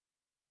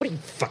What are you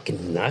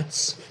fucking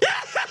nuts?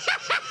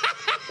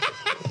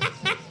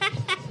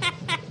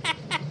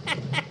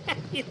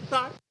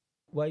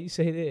 Why you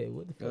say that?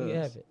 What the fuck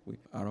happened?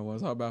 I don't want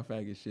to talk about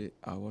faggot shit.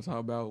 I want to talk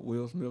about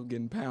Will Smith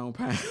getting pound.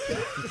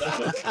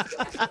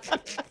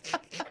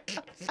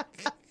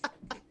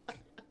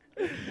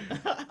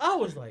 I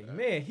was like,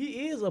 man,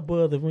 he is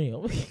above the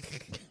rim.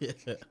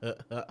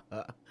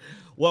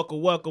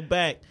 Welcome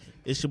back.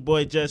 It's your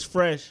boy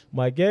JessFresh,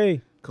 My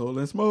gay. Cool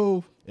and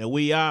Smoove. and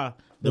we are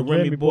the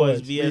Remy Remy Boyz,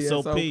 Boys.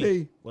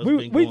 V.S.O.P. What's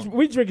We been going?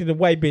 we drinking the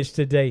white bitch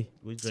today.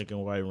 We drinking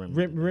white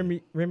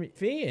Remy. Remy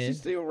Finn. She's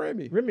still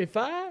Remy. Remy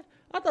 5?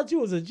 I thought you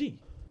was a G.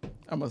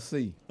 I'm a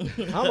C.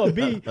 I'm a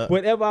B,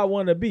 whatever I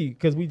want to be,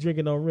 because we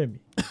drinking on Remy.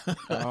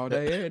 All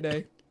day, every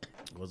day.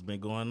 What's been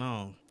going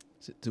on?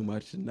 Too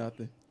much and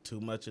nothing. Too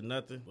much or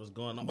nothing? What's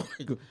going on?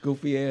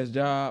 Goofy ass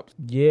jobs.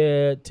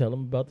 Yeah, tell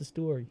them about the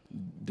story.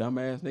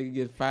 Dumbass nigga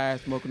get fired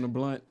smoking a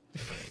blunt.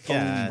 Phone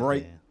God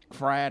break damn.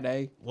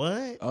 Friday.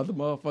 What? Other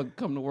motherfucker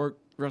come to work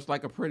dressed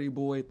like a pretty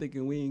boy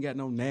thinking we ain't got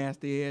no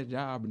nasty ass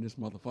job in this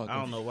motherfucker. I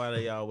don't know why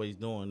they always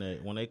doing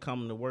that. When they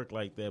come to work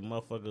like that,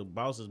 motherfucker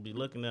bosses be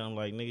looking at them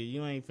like, nigga,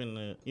 you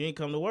ain't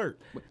come to work.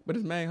 But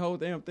his main whole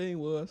damn thing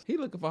was he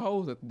looking for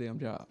hoes at the damn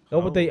job. Oh,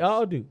 what they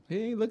all do. He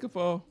ain't looking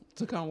for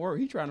to come work.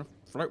 He trying to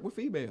flirt with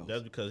females.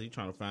 That's because he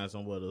trying to find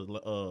somewhere to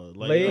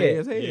Lay lay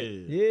his head.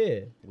 Yeah.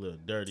 Little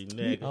dirty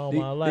nigga. All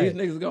These my life.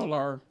 niggas gonna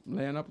learn.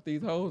 Laying up with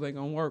these hoes ain't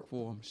gonna work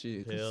for them.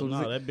 Shit. Hell Soon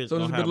no, as that bitch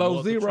soon as gonna it's have below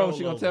more zero, control she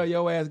gonna over tell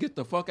your ass, get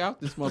the fuck out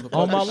this motherfucker.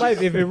 On my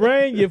life, if it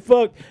rain, you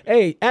fucked.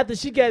 Hey, after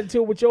she got into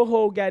it with your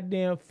whole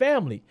goddamn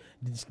family,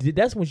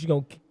 that's when she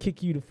gonna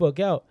kick you the fuck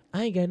out.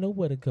 I ain't got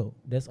nowhere to go.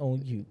 That's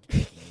on you.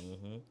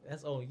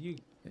 That's on you.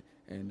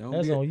 And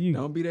That's on you.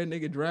 Don't be that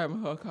nigga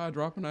driving her car,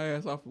 dropping her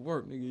ass off of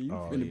work, nigga. You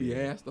finna be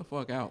asked the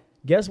fuck out.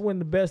 Guess when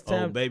the best Oh,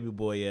 time? baby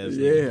boy ass.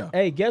 Yeah.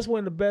 Hey, guess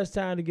when the best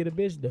time to get a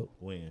bitch though?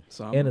 When?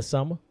 In the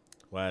summer.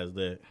 Why is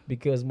that?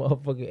 Because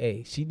motherfucker,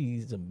 hey, she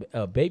needs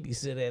a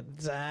babysitter at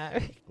the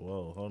time.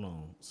 Whoa, hold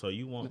on. So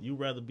you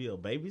rather be a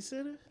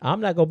babysitter? I'm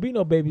not gonna be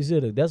no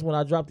babysitter. That's when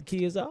I drop the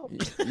kids off.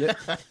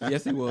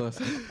 Yes, he was.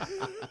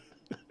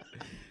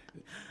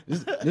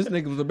 This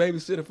nigga was a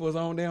babysitter for his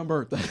own damn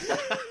birthday.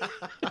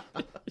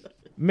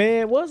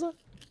 Man, was I?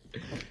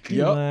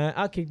 Yup. Man,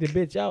 I kicked the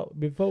bitch out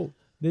before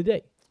the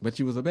day. But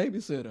you was a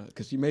babysitter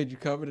because she made you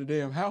cover the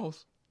damn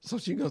house so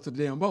she goes to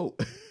the damn boat.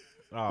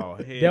 Oh,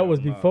 hell That was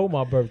no. before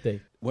my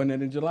birthday. Wasn't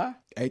it in July?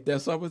 Ain't that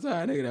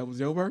summertime, nigga? That was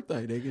your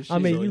birthday, nigga. Shit. I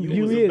mean, So you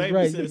you was a is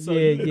right. babysitter, so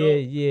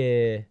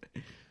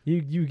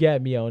Yeah. You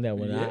got me on that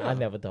one. Yeah. I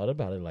never thought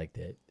about it like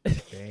that.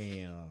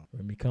 Damn.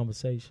 Remy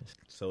conversations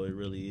So it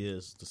really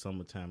is the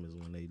summertime is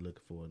when they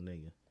looking for a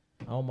nigga.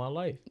 all my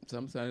life.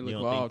 Sometimes You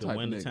look for all don't think the type of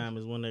winter niggas. time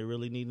is when they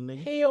really need a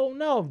nigga? Hell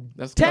no.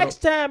 That's Tax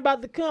time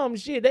about to come.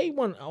 Shit, I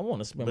want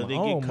to spend But my they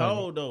own get money.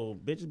 cold though.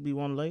 Bitches be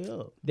want to lay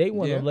up, They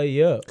want to Yeah.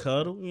 lay up.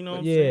 cuddle. You know what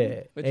I'm Yeah,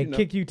 saying? But and you know-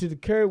 kick you to the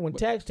curb when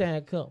tax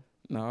time come.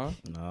 Nah,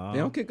 No, they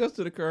don't kick us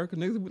to the curb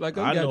because niggas be like,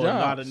 oh, I you know got a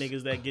lot jobs. of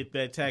niggas that get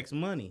that tax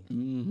money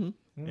Mm-hmm.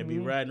 and be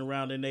riding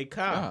around in their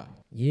car.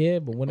 Yeah,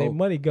 but when they Oh.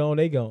 money gone,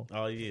 they gone.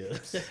 Oh yeah.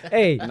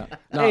 Hey,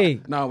 hey,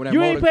 when that you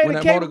motor, ain't paid when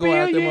the that motor cable go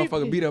out, bill, that you ain't-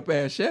 motherfucker beat up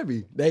ass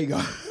Chevy. They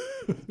go.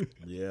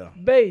 Yeah.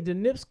 babe, the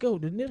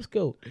NIPSCO,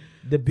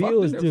 the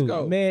bills due.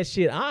 NIPSCO. Man,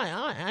 shit,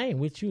 I ain't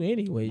with you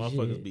anyway.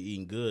 Motherfuckers Shit. be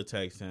eating good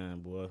tax time,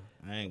 boy.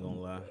 I ain't gonna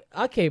lie.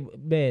 I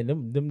can't, man.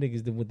 Them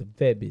niggas with the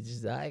fat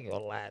bitches. I ain't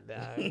gonna lie,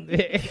 dog.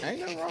 Ain't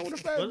nothing wrong with a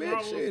fat What's bitch. wrong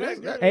with Shit. a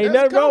fat That's- bitch? Ain't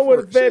that's nothing wrong with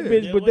a comfort, fat shit.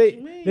 bitch, Yeah, but what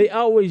you mean? they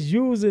always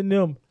using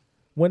them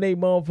when they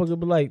motherfucker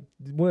be like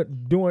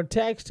during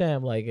tax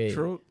time. Like, hey,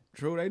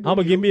 True, they do. I'm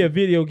gonna give me use a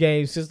video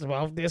game system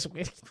off this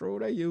one. them. True,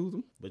 they use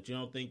them. But you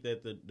don't think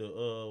that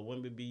the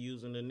women be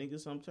using the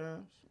niggas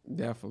sometimes?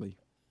 Definitely.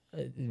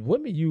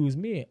 Women use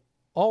men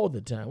all the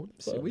time. What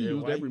the See, fuck? we Yeah,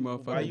 use why every you-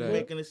 motherfucker Why you day.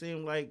 making it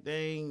seem like they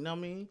ain't? Know what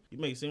I mean, you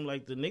make it seem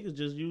like the niggas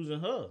just using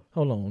her.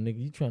 Hold on, nigga.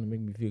 You trying to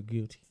make me feel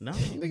guilty? No,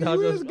 Nigga, No,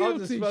 you I'm is just- I'm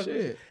just guilty. fucking-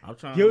 Shit. I'm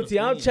trying. Guilty.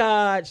 To I'm understand.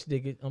 charged,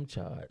 nigga. I'm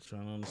charged.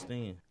 Trying to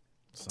understand.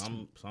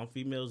 Some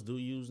females do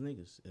use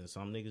niggas, and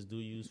some niggas do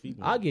use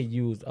females. I get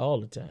used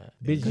all the time.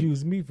 Bitch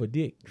use me for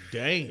dick.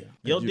 Damn.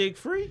 Your dick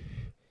free?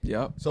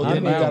 Yep. So I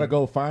then we know. gotta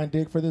go find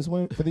dick for these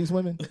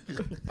women.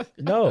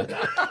 No,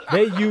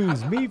 they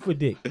use me for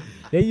dick.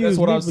 They use That's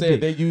what me I'm for saying.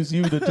 dick. They use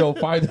you to go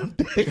find them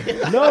dick.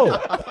 No,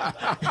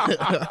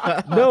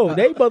 no,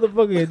 they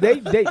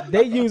motherfuckers.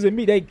 They using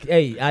me.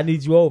 Hey, I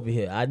need you over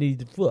here. I need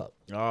to fuck.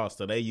 Oh,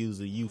 so they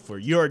using you for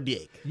your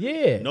dick.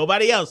 Yeah.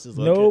 Nobody else's.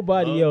 Okay.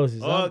 Nobody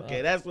else's. I'm-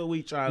 Okay, that's what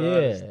we trying to Yeah,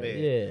 understand.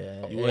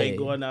 yeah. You Hey. ain't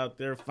going out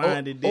there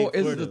finding dick Or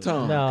is for it the them.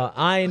 tongue? No,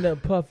 I ain't a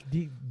Puff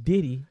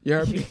Diddy. You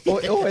heard me?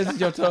 Or is it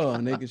your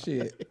tongue, nigga?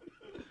 Shit.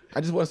 I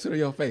just want to sit on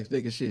your face,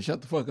 nigga. Shit.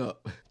 Shut the fuck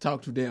up.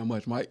 Talk too damn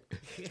much, Mike.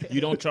 You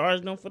don't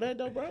charge them for that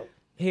though, bro?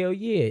 Hell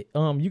yeah.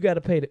 You got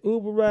to pay the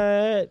Uber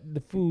ride, the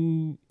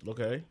food.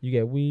 Okay. You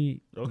got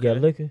weed. You Okay.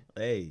 got liquor.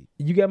 Hey.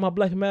 You got my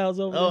Black Miles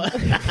over Oh.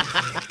 there?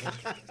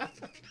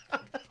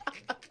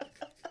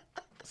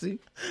 See?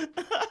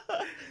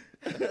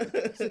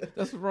 That's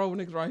what's wrong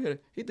with niggas right here.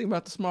 He think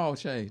about the small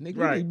change. Nigga,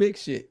 Right. you need big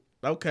shit.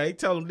 Okay,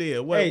 tell them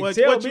then. What, Hey, what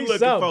tell you me looking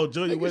something. for,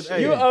 Junior? What,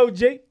 You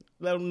OG.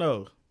 let them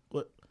know.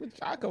 What? Bitch,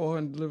 I come on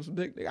and deliver some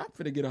dick, nigga. I'm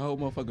finna get a whole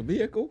motherfucking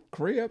vehicle,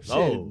 crib, shit,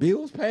 Oh.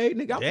 bills paid,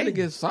 nigga. I'm Damn. finna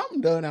get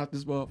something done out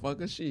this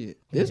motherfucker, shit.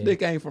 This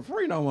dick ain't for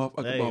free no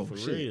motherfucker, Hey, boy, for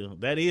shit. real.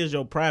 That is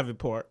your private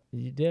part.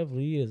 It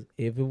definitely is.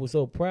 If it was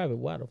so private,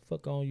 why the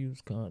fuck I don't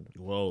use condoms?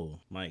 Whoa,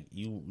 Mike,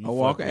 you A fuck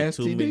walking with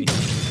too STD. many.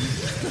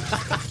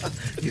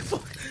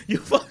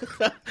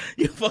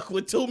 you fuck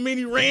with too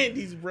many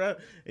Randys, bro.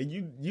 And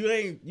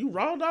you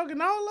raw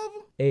dogging all of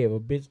them. Hey, if a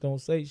bitch don't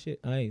say shit,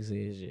 I ain't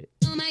saying shit.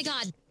 Oh my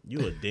God.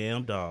 You a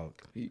damn dog.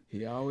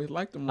 He always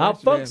liked them. I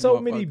ratchet fuck ass so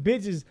many motherfuckers.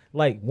 bitches.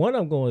 Like one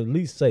of them gonna at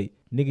least say,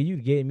 "Nigga, you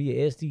gave me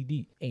a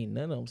STD." Ain't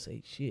none of them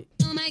say shit.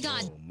 Oh my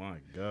God. Oh my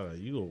god,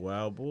 you a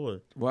wild boy.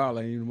 Wow,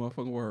 ain't even a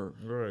motherfucking word.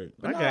 Right.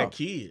 But I no. got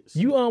kids.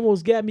 You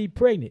almost got me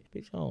pregnant,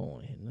 bitch. I don't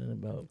want to hear nothing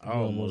about you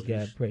Almost almost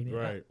got pregnant.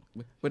 Right.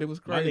 But it was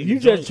My crazy. nigga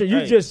You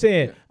Hey. just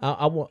saying,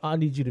 I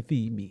need you to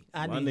feed me.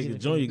 I My need you nigga to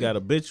Junior feed me. got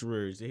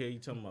obituaries. They hear you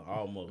talking about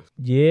almost.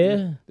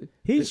 Yeah,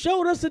 he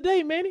showed us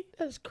today, man.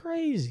 That's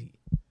crazy.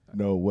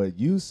 No, what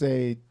you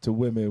say to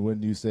women when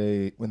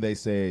they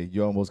say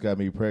you almost got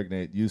me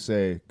pregnant, you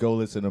say go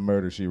listen to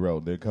Murder She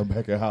Wrote, then come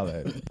back and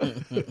holler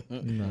at me.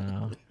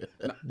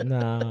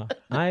 Nah,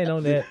 I ain't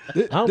on that.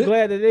 I'm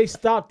glad that they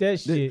stopped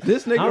that shit.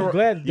 this nigga- I'm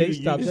glad that they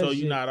stopped that so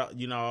shit. you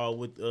not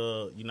with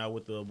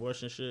the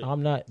abortion shit.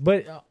 I'm not,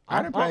 but I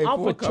I'm done paid for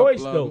for a couple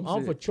choice of though. them, I'm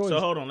shit. for choice. So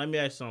hold on, let me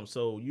ask you something.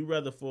 So you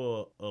rather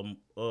for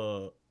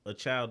a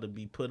child to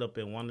be put up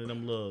in one of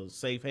them little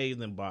safe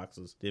haven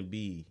boxes than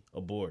be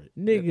aborted?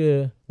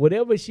 Nigga,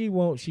 whatever she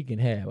wants, she can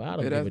have. I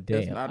don't Yeah, give a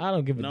that's damn. not- I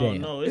don't give a No,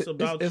 damn. no, it's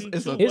about you.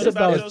 it's too. a- What it's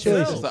about yourself?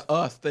 choices. It's a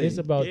us thing. It's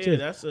about Yeah, choice.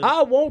 that's a-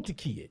 I want the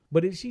kid,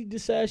 but if she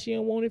decides she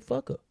don't want it,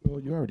 fuck her. Well,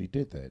 you already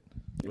did that.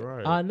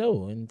 Right. I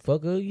know, and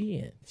fuck her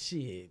again.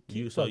 Shit.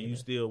 keep So fucking you her.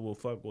 still will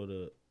fuck with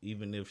her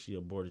even if she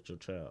aborted your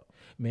child?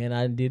 Man,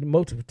 I did it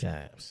multiple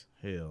times.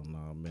 Hell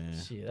no, man.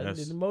 Shit, I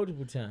did it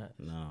multiple times.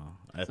 No.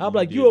 I'm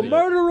like, you a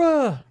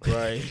murderer.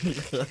 Right.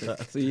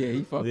 So yeah,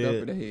 he fucked Yeah. up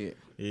in the head.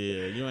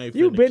 Yeah, you ain't.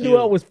 You finna been kill. knew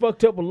I was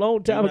fucked up a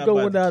long time You not ago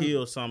about when to I.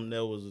 kill something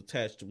that was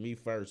attached to me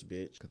first,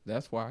 bitch.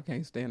 That's why I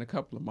can't stand a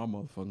couple of my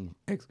motherfucking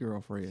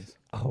ex-girlfriends.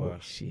 Oh Wow.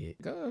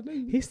 shit. God,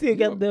 nigga, He still you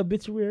got a- the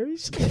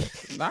obituaries.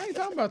 I ain't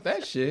talking about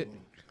that shit.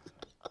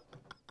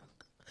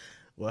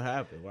 What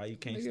happened? Why you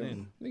can't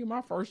stand? Nigga,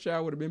 my first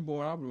child would have been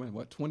born, I would have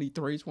been,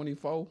 23,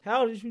 24?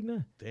 How old is you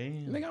now?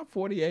 Damn. Nigga, I'm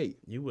 48.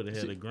 You would have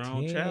had a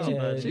grown Damn, child.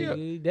 by she- then.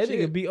 nigga, that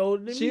nigga be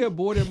older than She me.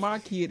 aborted my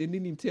kid and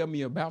didn't even tell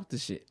me about the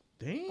shit.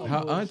 Damn. Her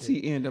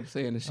auntie ended up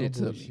saying the shit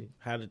to me. bullshit.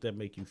 How did that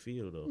make you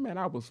feel though? Man,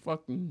 I was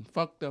fucking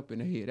fucked up in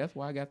the head. That's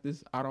why I got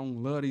this I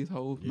don't love these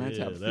hoes Yeah,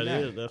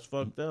 mentality. that's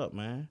fucked up,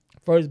 man.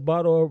 First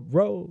bottle of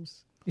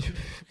Rose.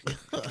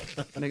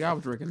 Nigga, I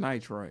was drinking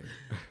nitrate.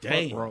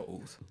 Damn. Fuck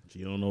Rose. If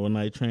you don't know what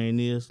night train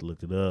is,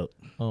 look it up.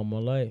 All my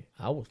life,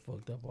 I was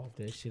fucked up off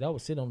that shit. I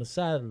was sitting on the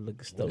side of the liquor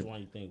Which store,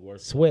 one you think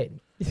worse? sweating.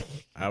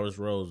 Irish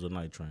Rose or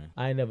night train?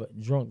 I ain't never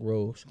drunk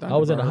Rose. I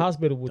was in the Thunderbird.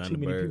 hospital with too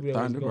many Thunderbird. people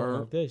that was going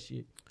Thunderbird. off that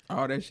shit.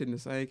 All that shit in the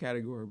same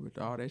category,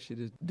 but all that shit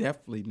is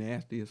definitely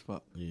nasty as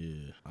fuck.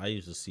 Yeah, I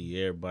used to see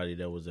everybody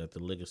that was at the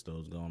liquor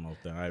stores going off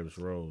the Irish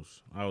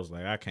Rose. I was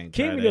like, I can't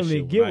try Kimmy that them shit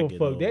didn't when give I a get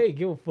fuck. old. They ain't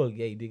give a fuck.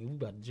 Hey, nigga, we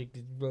about to drink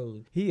this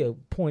Rose. He'll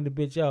point the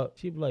bitch out.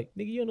 She be like,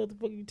 nigga, you don't know what the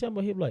fuck you talking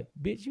about? He be like,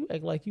 bitch, you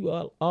act like you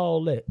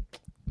all that.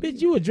 Bitch,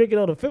 you was drinking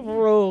on the fifth of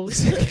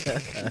Rose.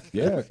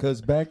 Yeah,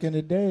 because back in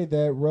the day,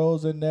 that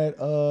Rose and that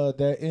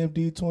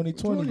MD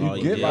 2020, you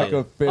Oh, get yeah. like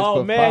a fist Oh,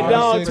 for Mad 5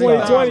 Dog 6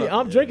 2020. dollars.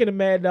 I'm drinking the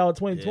Mad Dog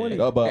 2020.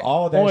 No, but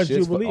all that Orange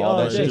shit's Jubilee, all all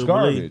that that. shit's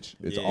Jubilee. garbage.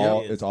 It's Yeah,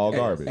 all yeah. it's all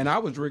garbage. And I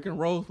was drinking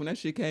Rose when that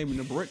shit came in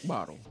the brick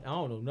bottle. I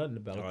don't know nothing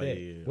about Oh, that.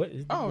 yeah. What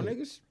is Oh,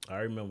 this? niggas. I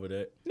remember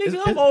that.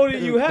 Nigga, I'm older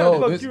than you. How No, the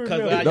fuck this- you Because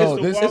remember? I No,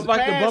 used to this walk is like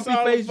the past bumpy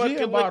all face fucking gin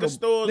liquor bottle.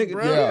 stores, Nigga,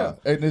 bro. yeah,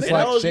 and it's And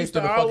like those shaped used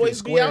in to a fucking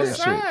always be square and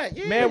shit. outside.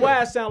 Yeah. Man, why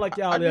I sound like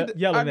y'all I did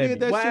yelling that at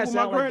me? Why I shit with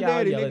my sound like y'all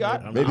granddaddy, yelling nigga.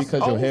 at me? Maybe because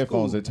your old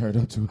headphones school. are turned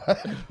up too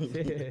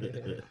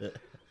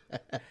high.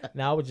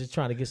 Now I was just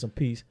trying to get some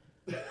peace.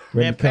 Man,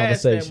 Remy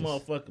pass that conversations.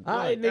 motherfucker. All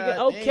right, nigga.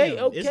 God Okay,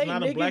 damn. okay, It's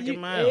not nigga. a black you,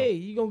 and mild. hey,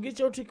 you gonna get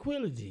your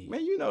tranquility.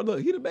 Man, you know, look,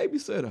 he the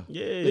babysitter.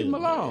 Yeah. Leave him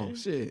alone. man.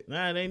 Shit.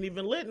 Nah, it ain't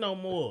even lit no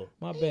more.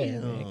 My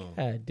bad, man.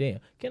 God damn.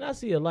 Can I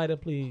see a lighter,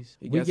 please?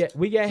 He We got- got See,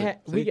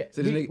 this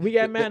nigga- we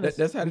got that- manners.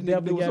 That's how the We nigga do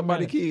definitely with got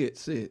somebody's manners.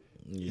 kids. Shit.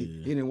 Yeah.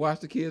 He didn't watch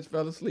the kids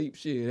fell asleep.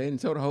 Shit. They didn't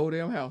tow the whole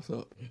damn house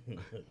up.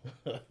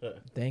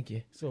 Thank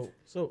you. So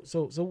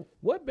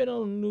what been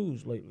on the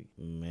news lately?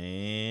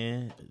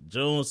 Man,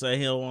 June say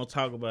he don't want to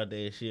talk about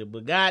that shit,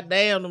 but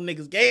goddamn, them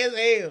niggas gay as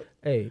hell.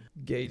 Hey,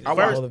 gay. I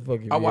watched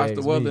motherfucking the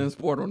reacts weather me. and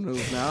sport on the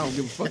news now. I don't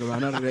give a fuck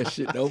about none of that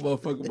shit. No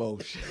motherfucking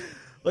bullshit.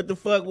 What the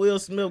fuck Will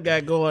Smith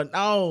got going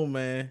on,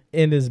 man?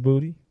 in his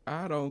booty.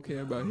 I don't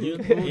care about You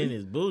him. in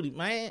his booty,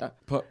 man.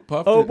 Puff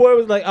Oh it. boy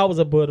was like, I was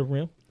above the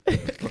rim.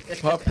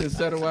 Puff and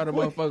settle out of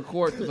motherfucking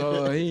court.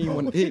 He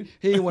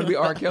ain't want to be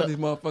R. Kelly's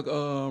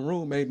motherfucking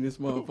roommate in this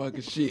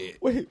motherfucking shit.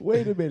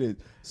 Wait a minute.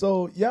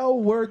 So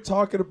y'all were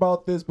talking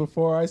about this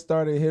before I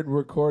started hitting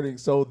recording.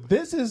 So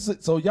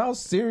y'all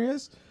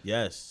serious?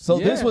 Yes. So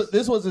Yes.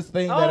 this was a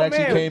thing that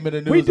actually came in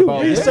the news We do about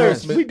Will research.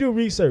 Smith. We do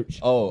research.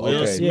 Oh,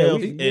 Will okay.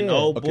 Smith and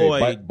old Okay,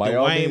 boy by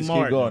all Dwayne means, keep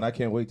Martin. going. I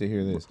can't wait to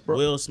hear this.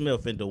 Will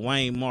Smith and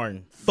Dwayne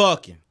Martin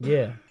fucking.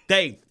 Yeah.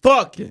 They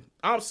fucking.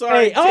 I'm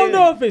sorry. Hey, I don't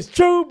know if it's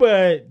true,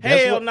 but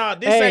Hell no,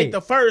 this ain't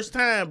the first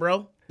time,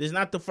 bro. This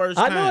not the first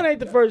time. I know it ain't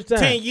the first time.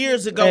 10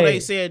 years ago Hey. they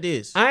said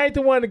this. I ain't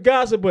the one to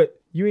gossip, but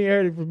you ain't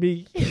heard it from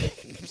me.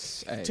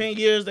 Hey. 10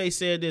 years they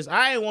said this.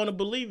 I ain't want to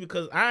believe it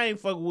because I ain't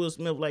fucking Will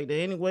Smith like that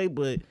anyway.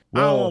 But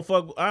Well-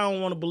 I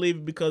don't want to believe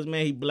it because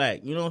man he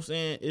black. You know what I'm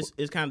saying?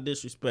 It's kind of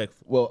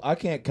disrespectful. Well, I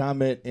can't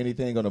comment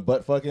anything on the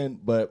butt fucking,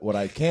 but what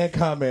I can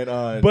comment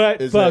on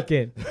But is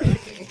fucking.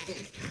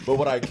 But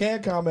what I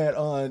can comment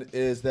on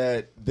is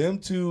that them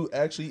two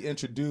actually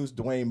introduced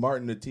Dwayne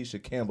Martin to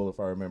Tisha Campbell, if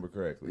I remember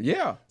correctly.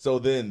 Yeah. So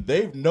then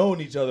they've known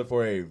each other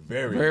for a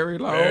very, Very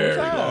long very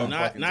time. long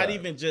Not fucking time.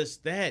 even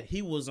just that.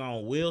 He was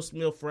on Will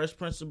Smith, Fresh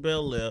Prince of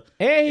Bel-Air.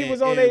 And he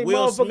was on their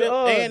Will motherfucking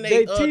Smith- and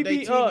they they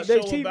TV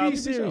show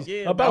series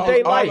yeah, about all-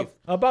 their all life. of-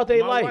 About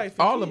their My life. wife,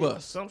 All yeah, of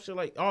us. Some shit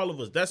like all of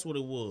us. That's what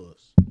it was.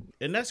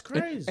 And that's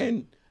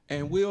crazy.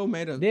 And Will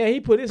made a Yeah,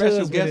 he put his special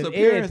husband guest in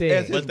appearance everything.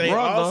 as his But they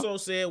brother also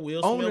said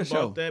Will on the Smith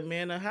show. bought that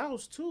man a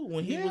house too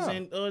when he was Yeah.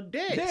 in debt.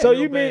 Debt. So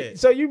Real you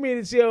bad.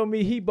 mean to tell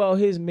me he bought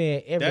his man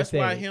everything? That's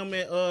why him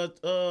and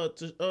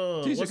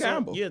Tisha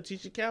Campbell. Yeah,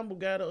 Tisha Campbell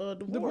got a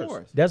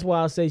divorce. That's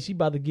why I say she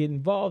about to get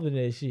involved in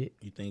that shit.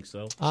 You think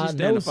so? I stand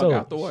know the fuck so.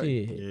 out the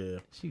way. Shit. Yeah.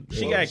 She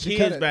She got she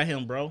kids kinda- by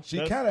him, bro. She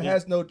That's- kind of yeah.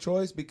 has no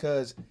choice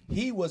because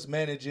he was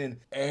managing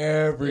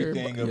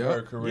everything of Everybody,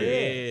 her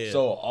career. Yeah.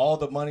 So all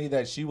the money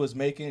that she was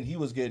making, he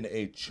was getting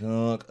a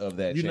chunk of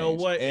that. You know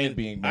change what? And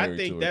being married I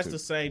think to her that's too. the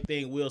same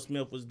thing Will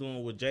Smith was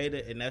doing with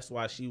Jada, and that's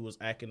why she was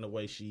acting the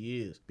way she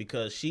is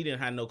because she didn't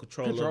have no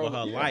control over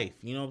her yeah. life.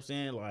 You know what I'm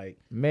saying? Like,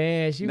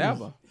 Man, she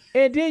Never. was.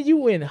 And then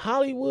you in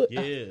Hollywood.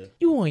 yeah,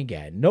 You ain't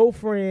got no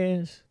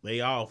friends. they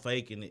all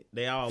faking it.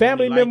 They all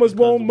Family only like members it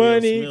 'cause want of Will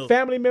money. Smith.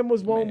 Family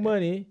members want Man.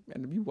 money.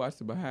 And if you watch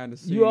the behind the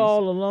scenes, You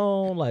all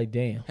alone. Like,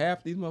 damn.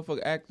 half these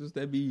motherfucking actors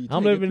that be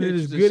I'm taking living in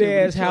this pictures and good shit with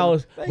ass each other,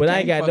 house, they but I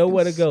ain't can't got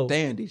nowhere to fucking go.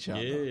 Stand each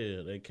other.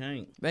 Yeah, they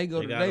can't. They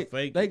go gotta to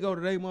fake they it. go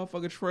to their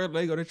motherfucking trailer.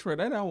 They go to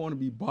trailer. They don't want to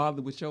be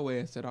bothered with your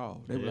ass at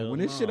all. They be like, Hell when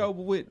this shit no.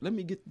 over with, let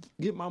me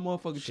get my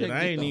motherfucking Shit, check.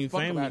 I get ain't the even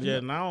fuck famous outta yet, here.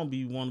 and I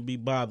don't want to be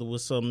bothered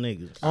with some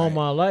niggas. All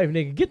my life,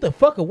 nigga. Get the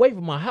fuck away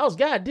from my house.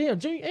 Goddamn,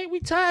 Junior, ain't we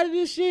tired of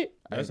this shit?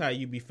 That's how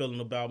you be feeling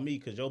about me,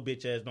 cause your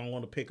bitch ass don't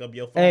want to pick up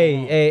your phone.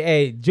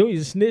 Hey,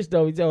 Junior snitched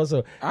though.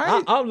 So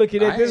I'm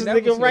looking at I this ain't never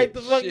nigga right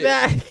the fuck snitched.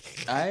 down.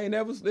 I ain't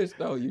never snitched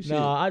though. You shit.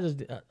 No, I just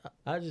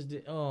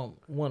did want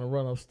to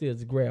run upstairs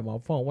to grab my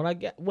phone.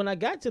 When I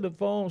got to the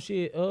phone,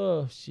 shit,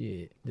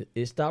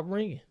 it stopped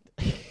ringing.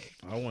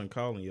 I wasn't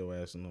calling your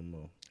ass no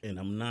more, and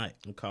I'm not.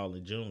 I'm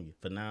calling Junior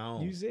for now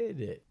on. You said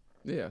that.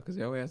 Yeah, because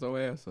your ass don't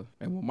answer.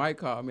 And when Mike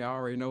called me, I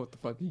already know what the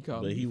fuck he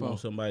called But me he for.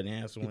 wants somebody to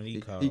answer when he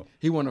calls.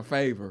 He want a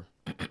favor.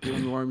 He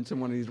want to worm to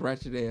one of these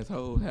ratchet ass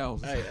hoes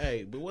houses.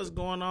 Hey, but what's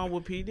going on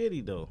with P.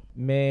 Diddy though?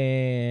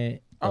 Man,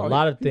 a Oh,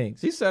 lot of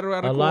things. He settled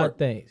out A of lot court. of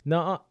things.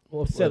 No,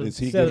 well, What, is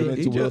he settle- giving it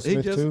he to Will just- he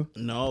Smith just- too?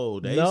 No,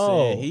 they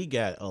No. said he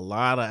got a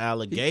lot of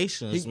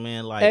allegations, he-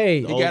 man. Like,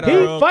 Hey, the he old got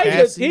girl,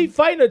 Cassie.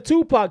 fighting a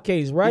Tupac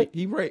case, right?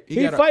 He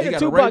He got fighting a a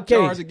Tupac rape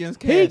charge case.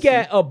 against He Cassie.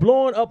 got a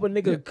blowing up a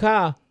nigga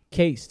car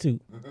case too.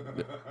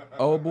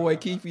 Old boy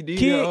Keefy D.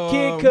 Kid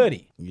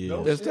Cudi. Yeah,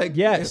 Let's take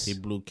Yes. he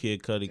blew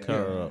Kid Cudi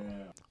car up.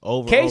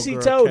 Over Casey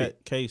old girl told it.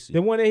 Casey.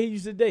 The one that he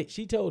used to date.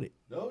 She told it.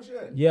 No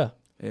shit. Yeah.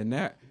 And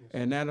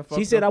now the fucked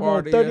She said I up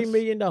want part $30 is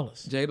million.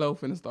 J-Lo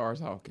finna start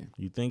talking.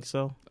 You think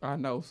so? I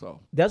know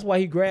so. That's why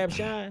he grabbed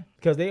Shine,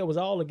 because they was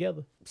all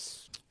together.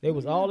 They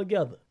was all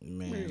together.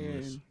 Man,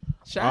 listen.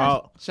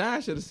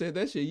 Shine should have said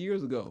that shit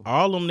years ago.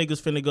 All them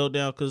niggas finna go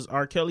down because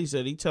R. Kelly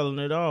said he telling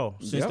it all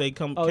since Yep. they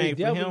Oh, came he for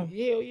definitely,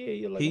 him. hell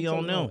yeah, like He I'm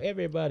on telling them.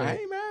 everybody. I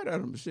ain't mad at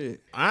him.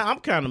 Shit. I'm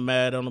kind of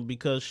mad on him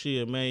because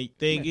shit, man.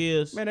 Thing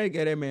is, Man, they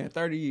gave that man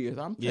 30 years.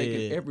 I'm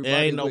taking yeah, everybody.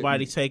 ain't with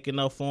nobody me. taking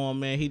up for him,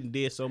 man. He done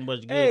did so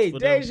much good Hey, for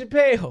Dave them.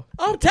 Chappelle.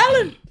 I'm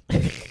telling.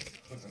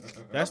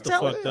 That's the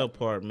telling fucked him. up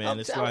part, man. I'm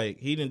It's telling- like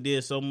he done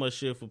did so much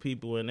shit for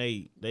people and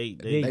they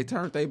They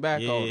turned their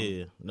back on him.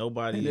 yeah,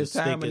 nobody And is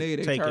this time of need,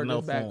 they taking turned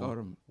up their for back on him.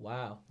 him.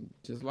 Wow.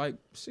 Just like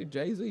shit,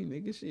 Jay-Z,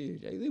 nigga,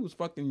 shit. Jay-Z was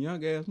fucking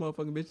young ass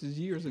motherfucking bitches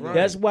years ago. Right.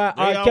 That's why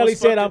They R. always Kelly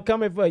said, fucking- I'm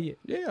coming for you.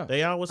 Yeah.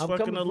 They always I'm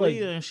fucking coming for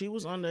you. Aaliyah and she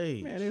was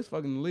underage. Man, they was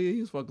fucking Lee.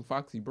 He was fucking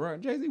Foxy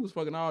Brown. Jay-Z was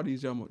fucking all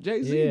these young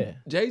Jay-Z. Yeah.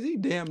 Jay-Z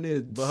damn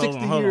near But 60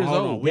 hold on, years hold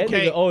on. old. That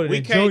nigga older We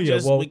than can't Junior,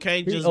 just whoa. we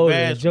can't He just older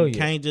than bash we Junior.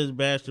 can't just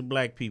bash the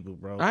black people,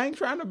 bro. I ain't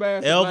trying to bash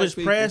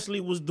Elvis Presley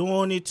was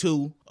doing it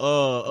too.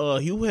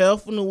 Hugh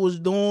Hefner was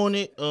doing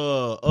it.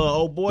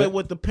 Old boy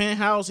with the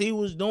penthouse, he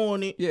was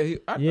doing it. Yeah,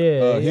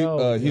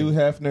 Hugh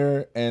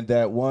Hefner and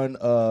that one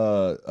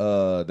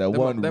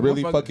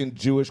really fucking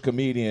Jewish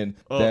comedian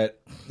that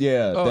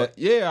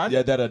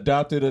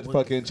adopted a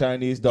fucking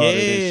Chinese daughter.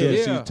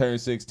 She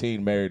turned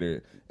 16, married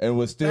her, and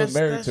was still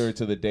married to her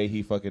to the day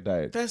he fucking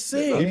died. That's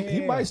it.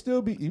 He might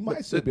still be. He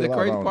might still be. The alive,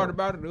 crazy part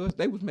about it was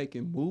they was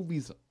making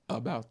movies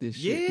about this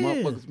shit.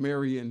 Motherfuckers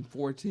marrying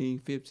 14,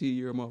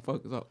 15-year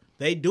motherfuckers up.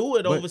 They do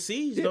it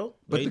overseas though.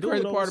 But the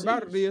crazy part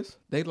about it is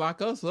they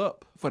lock us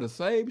up for the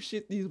same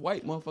shit these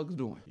white motherfuckers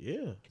doing.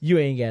 Yeah. You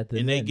ain't got the.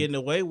 And they getting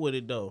away with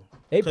it though.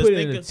 They put it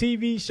in the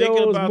TV shows,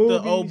 thinking about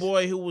movies. the old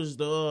boy who was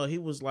he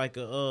was like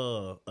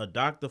a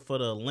doctor for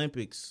the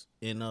Olympics,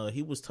 and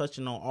he was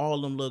touching on all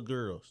them little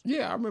girls.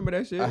 Yeah, I remember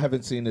that shit. I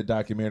haven't seen the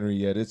documentary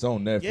yet. It's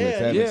on Netflix. Yeah, I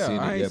haven't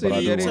seen it yet, but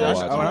I do want to watch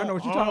it. I know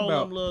what you're talking about.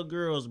 All them little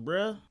girls,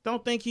 bruh.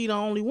 Don't think he the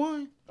only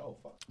one. Oh,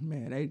 fuck.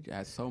 Man, they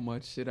got so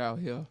much shit out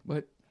here.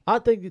 But I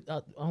think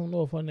I don't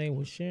know if her name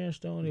was Sharon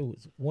Stone. It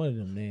was one of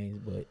them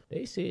names, but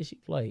they said she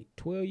was like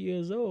 12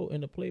 years old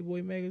in the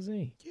Playboy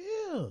magazine. Yeah.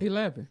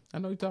 11. I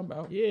know what you're talking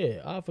about.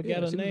 Yeah, I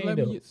forgot her name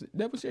though.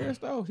 That was Sharon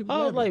Stone.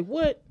 I was like,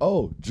 what?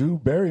 Oh, Drew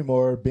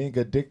Barrymore being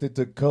addicted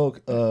to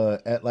coke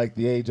at like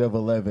the age of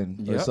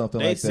 11 or something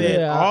they like that.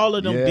 said all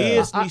of them Yeah.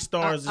 Disney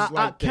stars is like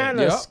I that. kind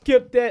of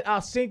skipped that. I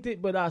synced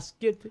it, but I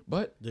skipped it.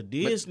 But The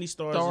Disney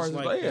stars is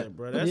like that,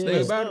 bro. That's Yeah.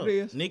 their about stuff. it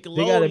is. Nickelodeon.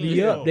 They gotta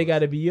be up. shows. They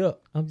gotta be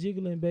up. I'm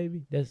jiggling,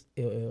 baby. That's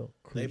LL.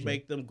 They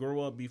make them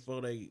grow up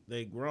before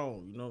they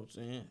grown. You know what I'm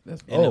saying?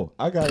 that's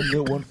I got a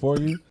good one for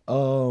you.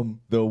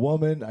 The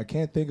woman, I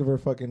can't think of her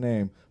fucking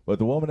name, but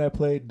the woman that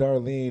played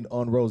Darlene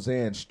on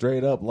Roseanne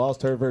straight up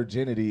lost her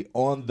virginity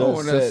on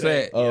the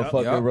set of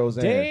fucking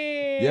Roseanne.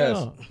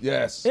 Damn.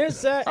 Yes.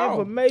 Inside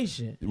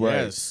information.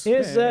 Right. Yes.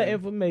 Inside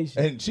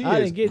information. And she I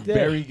is didn't get that.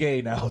 very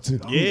gay now too.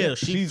 Yeah,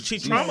 she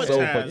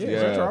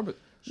traumatized.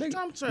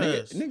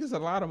 Niggas a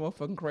lot of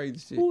motherfucking crazy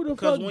shit. Who the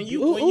Because fuck? when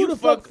who you the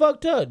fuck-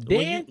 fuck fucked her?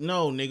 Dan?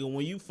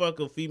 When you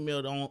fuck a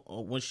female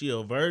when she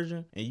a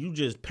virgin and you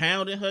just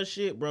pounding her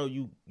shit, bro,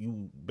 you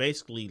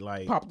basically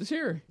like Pop the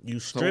cherry. you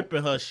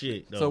stripping her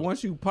shit. Though. So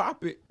once you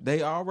pop it,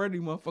 they already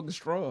motherfucking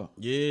strong.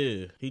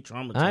 Yeah, he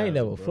traumatized. I ain't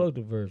never bro. fucked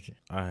a virgin.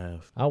 I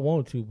have. I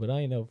want to, but I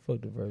ain't never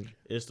fucked a virgin.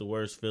 It's the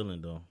worst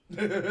feeling though,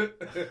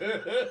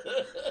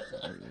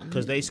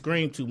 because they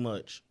scream too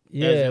much.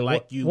 Yeah, As in,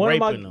 like you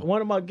raping them.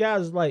 One of my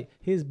guys is like,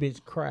 his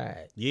bitch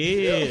cried.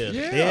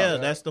 Yeah.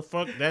 That's the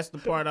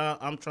part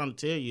I'm trying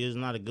to tell you. It's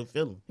not a good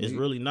feeling. It's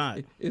really not.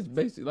 It's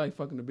basically like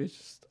fucking the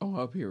bitch on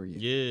her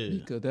period. Yeah.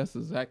 Because that's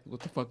exactly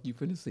what the fuck you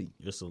finna see.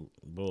 It's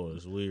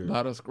weird. A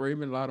lot of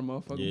screaming, a lot of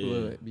motherfucking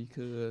blood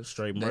because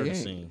Straight they murder ain't.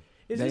 scene.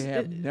 They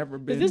have never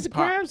been. Is this a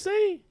crime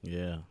scene?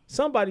 Yeah.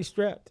 Somebody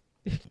strapped.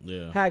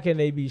 Yeah. How can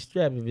they be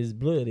strapped if it's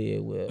blood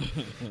there? Well,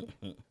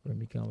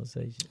 Remy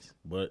conversations.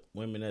 But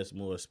women that's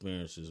more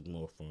experienced is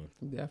more fun.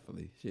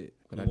 Definitely shit.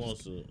 But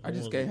I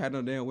just can't have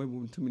no damn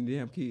women with too many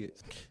damn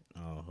kids.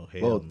 Oh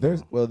hell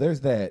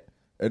there's that.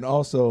 And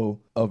also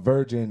a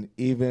virgin,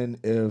 even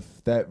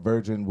if that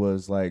virgin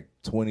was like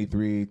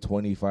 23,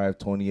 25,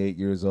 28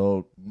 years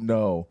old,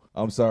 no.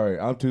 I'm sorry.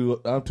 I'm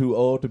too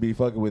old to be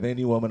fucking with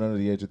any woman under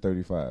the age of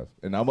 35.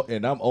 And I'm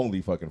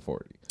only fucking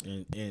 40.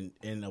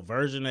 And a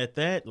virgin at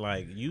that,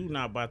 like you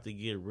not about to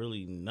get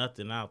really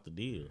nothing out the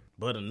deal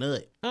but a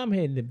nut. I'm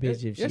hitting the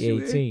bitch if she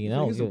 18. I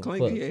don't give a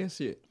fuck. Ass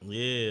shit.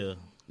 Yeah.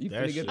 You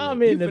finna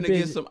I'm in the get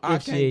bitch some I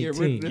if she can't get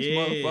rid 18. of this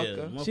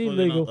motherfucker. She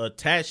legal.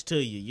 Attached to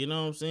you. You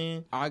know what I'm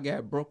saying? I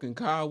got broken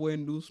car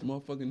windows,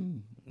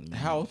 motherfucking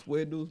house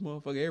windows,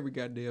 motherfucker, every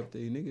goddamn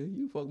thing, nigga.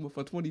 You fuck me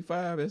for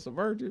 25 as a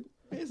virgin,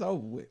 it's over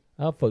with.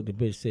 I fucked the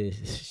bitch said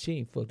she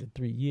ain't fucked in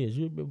 3 years.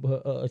 You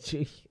remember her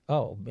chick?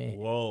 Oh man.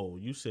 Whoa,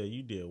 you said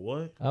you did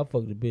what? I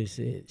fucked the bitch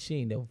said she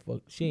ain't never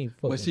fucked. She ain't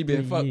fucked. But she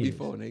been fucked years.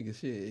 before, nigga.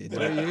 Shit,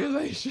 3 years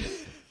ain't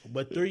shit.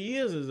 But 3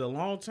 years is a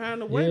long time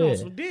to wait on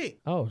some dick.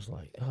 I was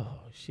like, oh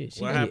shit.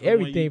 She What did happened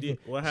everything.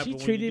 what happened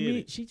She treated when you me.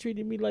 did it? She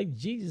treated me like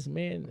Jesus,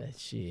 man. That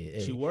shit.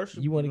 Hey, She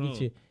worshiped you want to you,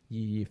 get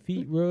your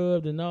feet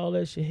rubbed and all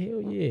that shit?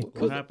 Hell yeah.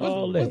 What happened?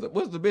 All that.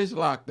 What's the bitch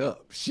locked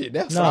up? Shit,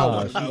 that's Nah, all I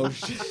want to know.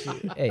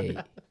 Shit. Hey,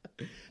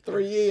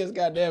 3 years,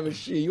 goddamn it,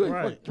 shit. You ain't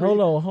Right. fucked 3 hold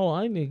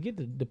on. I need to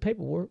get the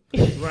paperwork.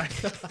 Right.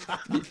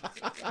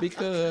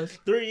 because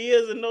 3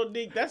 years and no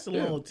dick, that's a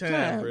long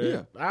time, bro.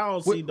 yeah. I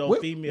don't see no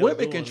female women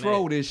doing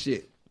control that. this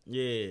shit.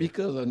 Yeah.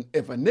 Because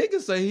if a nigga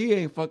say he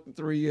ain't fucked in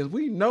 3 years,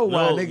 we know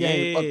why a nigga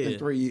ain't fucked in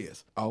 3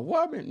 years. A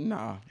woman,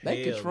 nah,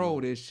 they Hell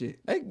control this shit.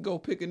 They can go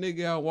pick a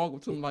nigga out, walk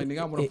up to him like,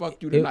 nigga, I'm gonna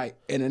fuck you tonight.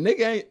 And a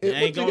nigga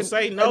ain't gonna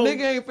say no. A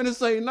nigga ain't finna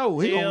say no.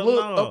 He Hell gonna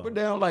look no. up and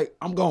down like,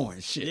 I'm going,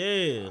 shit.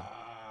 Yeah.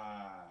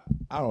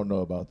 I don't know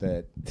about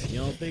that. You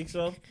don't think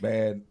so?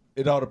 Man,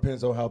 it all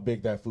depends on how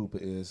big that fupa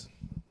is.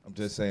 I'm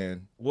just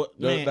saying. What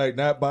No, man? like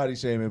not body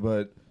shaming,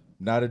 but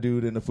not a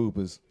dude in the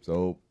fupas.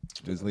 So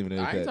Just leaving it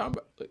I at ain't that. talking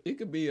about. It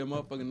could be a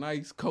motherfucking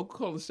nice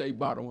Coca-Cola shaped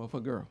bottle for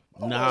a girl.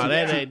 Nah,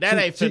 that ain't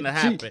finna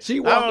happen. She I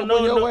walking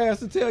don't on know. your ass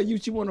to tell you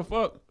she want to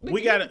fuck. Nigga,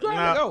 We gotta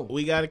go.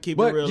 we gotta keep it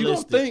But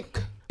realistic.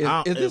 you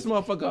don't think is this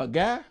motherfucker a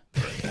guy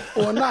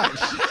or not?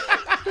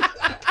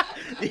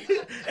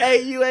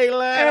 Hey, you ain't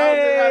lying. I was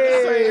just about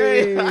to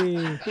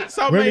say, hey,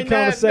 something Remy ain't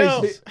that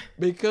conversations. else.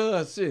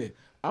 Because shit,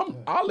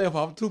 I live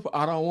off Tupac.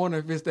 I don't wonder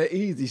if it's that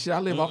easy. Shit, I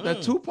live off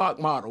that Tupac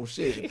model.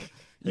 Shit.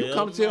 You Hell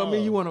come tell me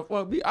no. you want to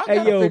fuck me. I Hey,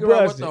 gotta yo, figure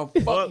out bruh, what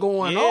the fuck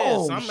going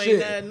on. Something Shit.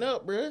 ain't adding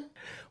up, bruh.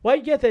 Why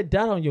you got that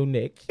dot on your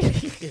neck? Out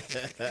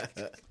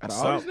of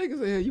all these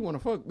niggas in here, you want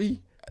to fuck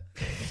me?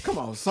 Come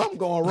on, something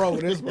going wrong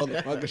with this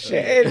motherfucker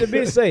shit. And the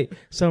bitch say,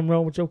 something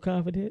wrong with your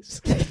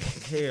confidence?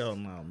 Hell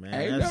no, man.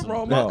 Ain't That's nothing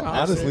wrong with No, my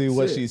confidence. honestly,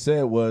 what Shit. she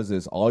said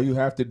is all you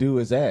have to do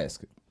is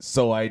ask.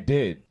 So I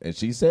did, and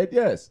she said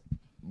yes.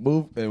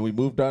 And we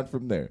moved on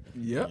from there.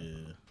 Yep. Yeah.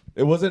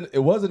 It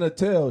wasn't a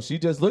tell. She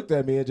just looked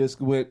at me and just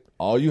went,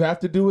 all you have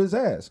to do is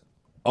ask.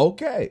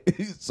 Okay.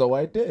 So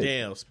I did.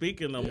 Damn,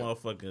 speaking of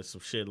motherfucking some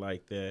shit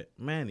like that,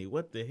 Manny,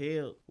 what the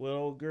hell? Well,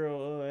 old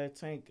girl at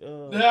Tank.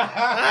 Oh,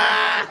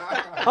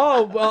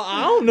 well,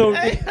 I don't know.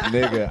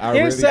 Nigga, I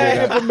Inside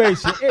really did.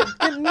 information.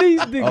 At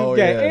least niggas Oh,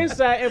 got yeah.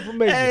 inside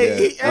information.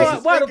 Hey,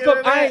 Why the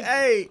fuck I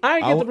Hey,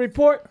 ain't get the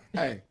report?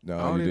 Hey, No,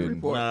 I don't you need to didn't.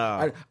 report.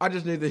 Nah. I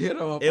just need to hit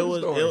her up. it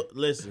was.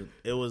 Listen,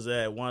 it was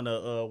at one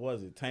of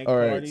was it Tank All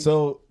right, parties?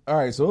 so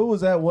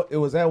it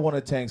was at one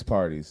of Tank's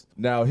parties.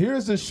 Now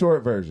here's the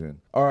short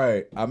version. All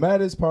right, I'm at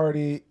his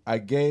party. I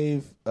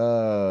gave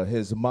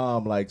his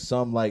mom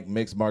some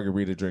mixed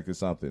margarita drink or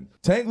something.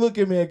 Tank look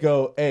at me and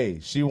go, "Hey,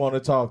 she want to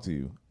talk to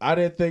you." I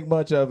didn't think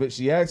much of it.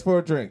 She asked for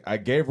a drink. I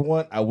gave her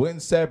one. I went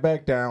and sat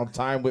back down.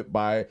 Time went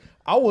by.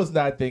 I was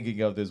not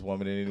thinking of this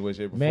woman in any way,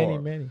 shape, or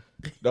form. Manny.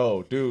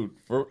 No, dude,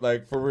 for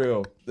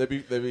real. Let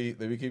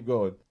me keep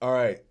going. All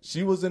right,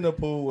 she was in the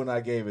pool when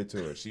I gave it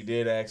to her. She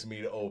did ask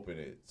me to open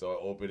it, so I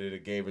opened it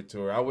and gave it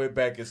to her. I went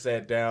back and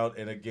sat down,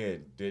 and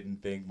again,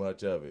 didn't think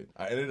much of it.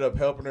 I ended up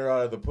helping her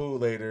out of the pool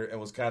later, and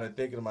was kind of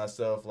thinking to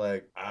myself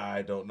like,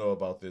 I don't know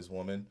about this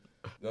woman.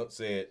 Don't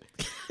say it.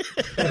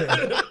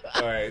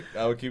 All right,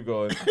 I will keep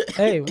going.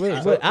 Hey, wait.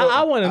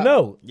 I want to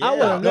know. I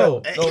want to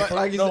know.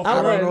 Like he said, I I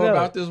wanna don't know know.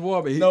 about this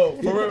woman. No,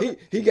 for real.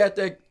 He got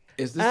that.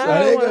 Is this a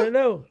I want to nigga?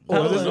 know. I Or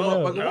want is this to a know.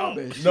 motherfucking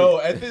woman? Shit.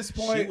 No, at this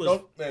point, was-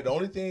 the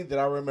only thing that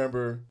I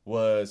remember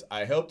was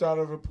I helped out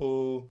of her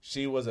pool.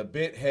 She was a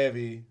bit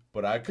heavy,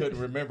 but I couldn't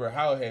remember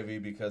how heavy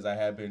because I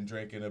had been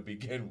drinking to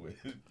begin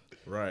with.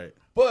 right.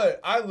 But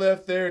I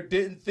left there,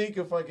 didn't think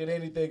of fucking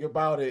anything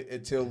about it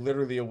until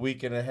literally a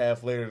week and a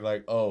half later,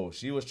 like, oh,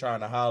 she was trying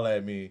to holler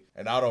at me,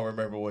 and I don't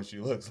remember what she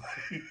looks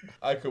like.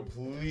 I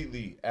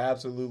completely,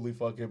 absolutely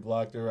fucking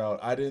blocked her out.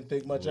 I didn't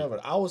think much of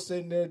it. I was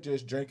sitting there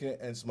just drinking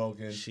and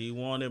smoking. She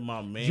wanted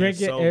my man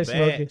Drinking so and bad.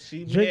 smoking.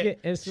 She Drinking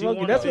and she smoking.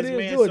 wanted That's what this he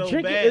was man doing. so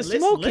Drinking bad. and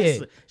smoking.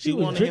 Listen. She She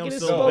was wanted drinking him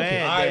and so smoking.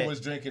 bad. I was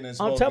drinking and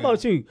smoking. I'm talking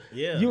about you.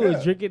 Yeah. You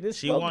was drinking and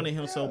She smoking. wanted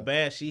him so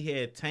bad, she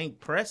had Tank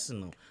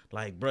pressing him.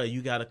 Like, bro,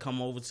 you got to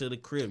come over to the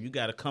crib. You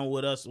got to come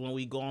with us when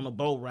we go on a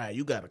boat ride.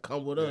 You got to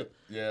come with us.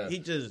 Yeah. He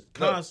just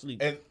constantly.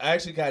 And I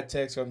actually got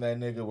text from that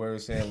nigga where it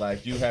was saying,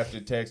 like, you have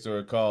to text her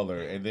or call her.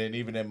 And then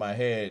even in my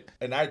head,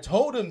 and I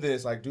told him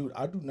this, like, dude,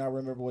 I do not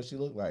remember what she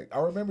looked like. I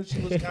remember she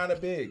was kind of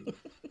big.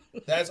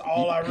 That's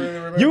all I really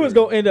remember. You was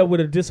gonna end up with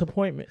a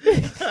disappointment.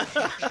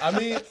 I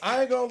mean,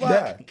 I ain't gonna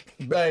lie.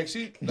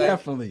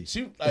 Definitely.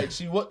 She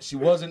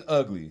wasn't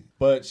ugly,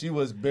 but she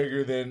was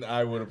bigger than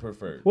I would have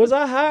preferred. Was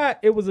I high?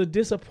 It was a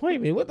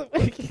disappointment. What the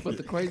fuck? But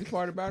the crazy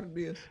part about it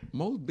is,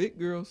 most big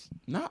girls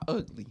not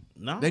ugly.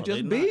 No, they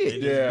just not.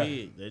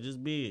 big. They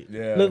just big.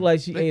 Yeah. Looked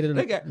like she ate a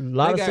They got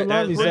lot of they got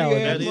salami pretty salad.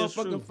 ass That is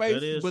motherfucking true. face,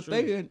 That is but true.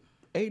 they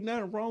ain't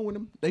nothing wrong with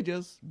them. They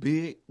just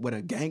big with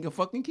a gang of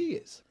fucking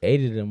kids.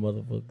 8 of them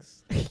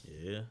motherfuckers.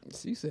 Yeah.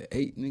 She said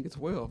 8, nigga,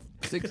 12,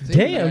 16.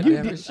 Damn, you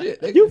goddamn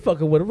shit. They- You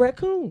fucking with a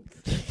raccoon.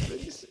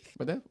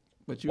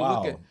 But you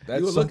Wow, look at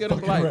that's you some look at them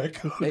fucking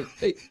like raccoon.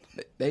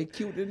 they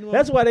cute in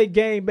That's why they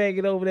gang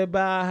banging over there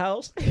by our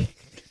house.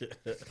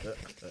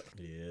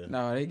 Yeah.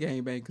 No, they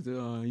gang bang because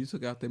you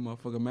took out that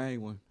motherfucker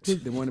main one.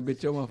 They want to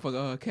bit your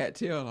motherfucker cat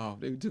tail off.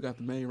 They took out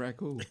the main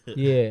raccoon.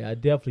 Yeah, I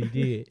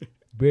definitely did.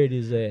 Buried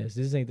his ass.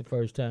 This ain't the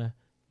first time.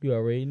 You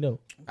already know.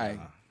 Hey,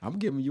 I'm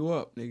giving you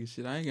up, nigga.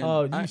 Shit, I ain't got.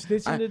 Oh, you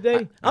snitching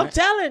today? I'm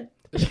telling.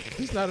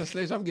 It's not a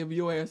snitch. I'm giving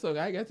your ass up.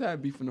 I ain't got time to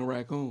be for no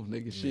raccoons,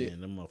 nigga. Shit.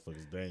 Man, them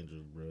motherfuckers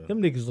dangerous, bro.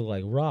 Them niggas look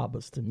like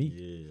robbers to me.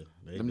 Yeah.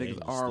 They Them niggas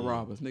dangerous are still.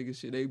 robbers, nigga.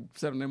 Shit, they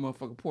set on that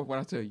motherfucking porch. What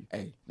I tell you?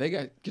 Hey, they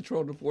got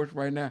control of the porch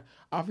right now.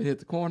 I'll hit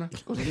the corner,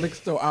 go to the liquor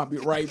store. I'll be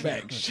right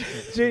back. Shit.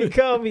 She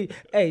called me.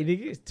 Hey,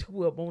 nigga, it's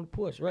 2 up on the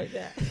porch right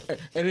now.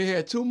 And they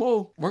had 2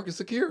 more working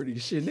security.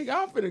 Shit, nigga,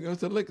 I'm finna go to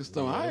the liquor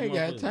store. Yeah, I them ain't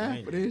got motherfuckers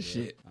time for this dangerous,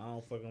 bro. shit. I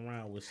don't fuck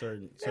around with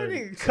certain That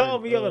nigga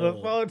called me over the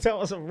phone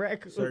telling some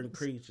raccoons. certain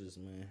creatures,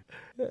 man.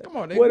 Come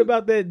on, nigga. What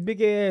about that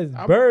big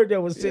ass bird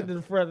that was sitting in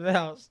the front of the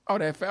house? Oh,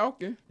 that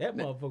falcon. That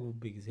motherfucker was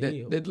big as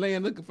hell. That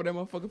laying looking for that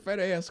motherfucking fat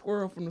ass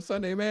squirrel from the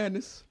Sunday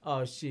Madness.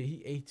 Oh shit,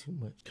 he ate too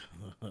much.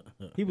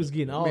 He was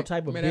getting all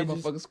type of man, bitches. that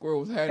motherfucking squirrel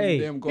was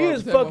hiding damn he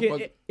garbage. was fucking.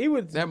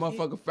 That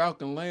motherfucking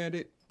falcon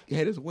landed.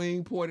 Had his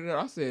wing pointed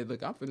out. I said,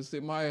 look, I'm finna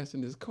sit my ass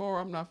in this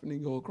car. I'm not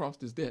finna go across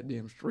this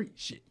goddamn street.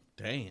 Shit.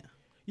 Damn.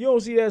 You don't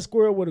see that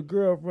squirrel with a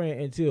girlfriend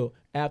until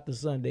after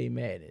Sunday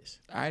Madness.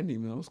 I didn't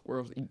even know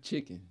squirrels eat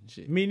chicken and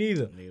shit. Me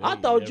neither. I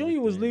thought Junior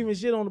was leaving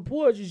shit on the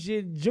porch and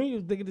shit. Junior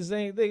was thinking the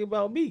same thing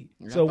about me.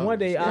 So one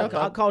day I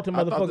called the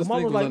motherfucker.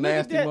 Mom was like, look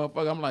at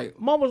that. I'm like,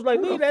 Mom was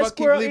like, look at that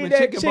squirrel eating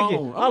that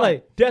chicken. I'm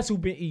like, that's who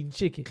been eating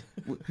chicken.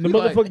 The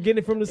motherfucker getting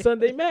it from the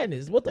Sunday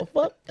Madness. What the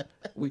fuck?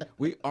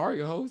 We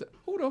argue, hoes.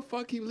 Who the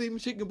fuck keep leaving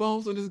chicken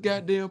bones on this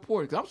goddamn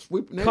porch? I'm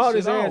sweeping that Called shit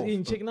his ass off.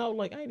 eating chicken. I was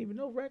like, I ain't even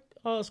know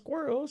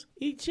squirrels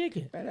eat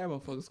chicken. Man, that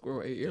motherfucking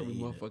squirrel ate every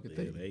motherfucking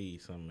thing. They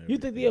eat something. You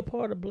think they a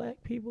part of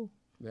black people?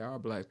 They are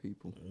black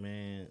people.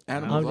 Man,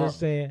 I'm just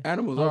saying.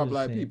 Animals are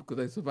black people because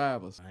they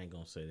survive us. I ain't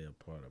gonna say they're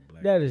part of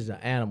black. That is an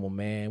animal,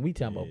 man. We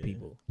talking about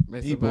people.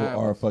 People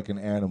are fucking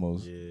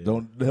animals. Yeah.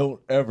 Don't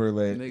ever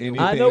let anything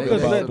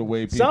about the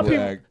way people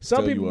act.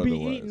 Some tell people you be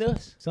otherwise. eating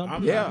us. Some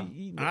people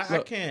be eating us. I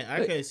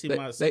can't see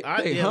myself. I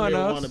definitely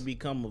want to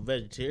become a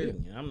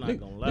vegetarian. I'm not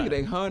gonna lie. Nigga,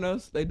 they hunt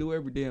us. They do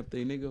every damn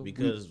thing, nigga.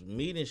 Because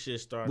meat and shit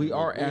started. We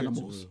are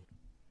animals.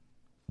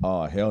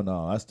 Oh hell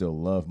no! I still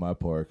love my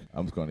pork.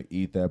 I'm just gonna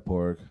eat that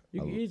pork. You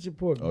can eat your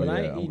pork, but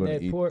I ain't eating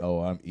that pork. Oh,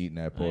 I'm eating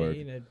that pork. I ain't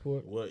eating that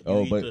pork. What?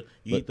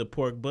 You eat the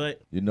pork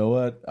butt? You know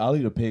what? I'll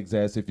eat a pig's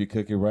ass if you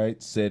cook it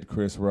right," said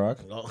Chris Rock.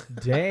 Oh.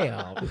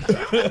 Damn.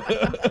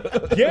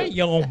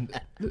 Damn.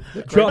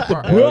 Drop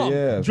the bomb.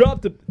 Yeah.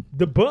 Drop the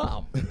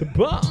bomb. The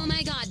bomb. Oh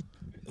my god.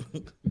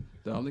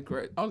 The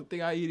only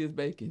thing I eat is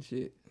bacon.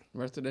 Shit. The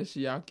rest of that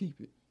shit, I'll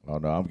keep it. Oh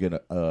no, I'm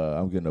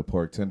getting a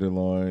pork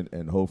tenderloin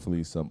and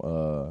hopefully some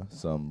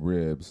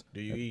ribs.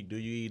 Do you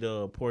eat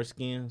pork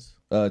skins?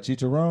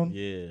 Chicharron?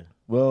 Yeah.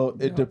 Well,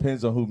 it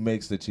depends on who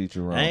makes the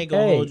chicharron. I ain't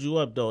gonna hold you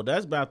up though.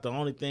 That's about the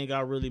only thing I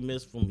really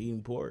miss from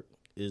eating pork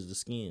is the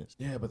skins.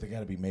 Yeah, but they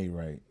gotta be made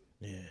right.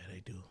 Yeah, they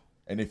do.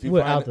 And if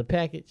you out the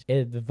package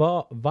at the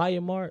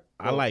Volumark,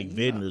 I like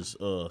Vintner's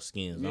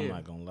skins. I'm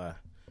not gonna lie.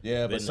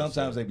 Yeah, but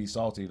sometimes they be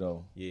salty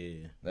though.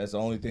 Yeah, that's the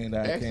only thing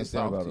that I can't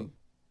stand about them.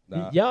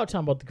 Nah. Y'all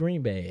talking about the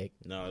green bag?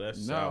 No,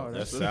 that's sour.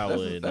 That's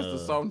sour. That's the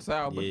salt and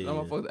sour. But some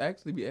motherfuckers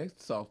actually be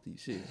extra salty.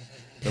 Shit.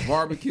 The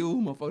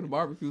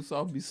barbecue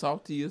sauce be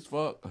salty as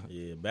fuck.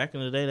 Yeah, back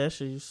in the day, that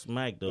shit you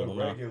smacked though.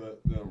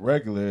 The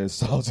regular is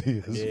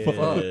salty as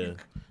fuck. Yeah.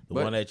 The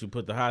one that you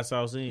put the hot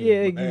sauce in.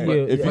 Yeah,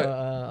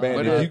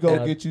 if you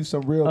go get you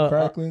some real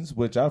cracklings,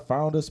 which I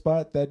found a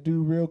spot that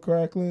do real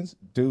cracklings,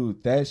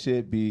 dude, that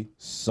shit be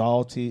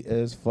salty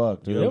as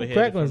fuck, dude. Them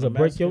cracklings will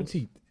break your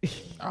teeth.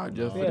 I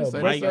just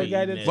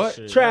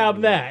Trav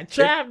not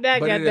got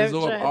but it that.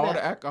 absorb all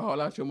the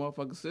alcohol out your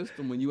motherfucking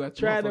system when you at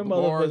the motherfucking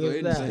bars or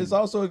anything. It's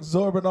also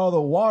absorbing all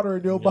the water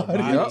in your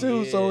body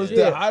too, so it's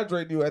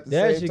dehydrating you at the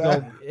same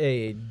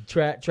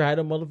time. Try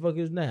them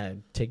motherfuckers now.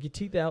 Take your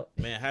teeth out.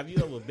 Man, have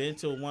you ever been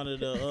to one of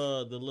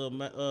the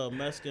little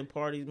Mexican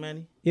parties,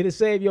 Manny? It'll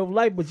save your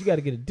life, but you got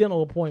to get a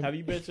dental appointment. Have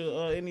you been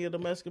to any of the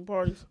Mexican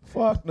parties?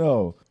 Fuck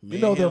no. Man, you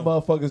know them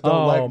motherfuckers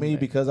don't like me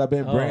because I've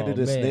been branded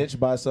a snitch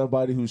by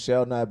somebody who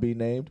shall not be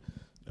named.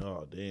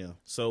 Oh, damn.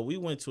 So we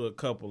went to a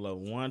couple of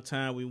them. One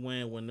time we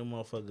went when them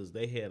motherfuckers,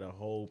 they had a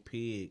whole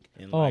pig.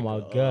 And oh, my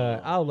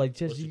God. I was like,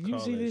 Jesse, you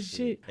see this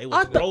shit? They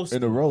was roasted.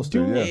 In the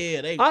roaster,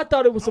 yeah. I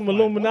thought it was some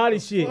Illuminati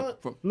shit.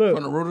 From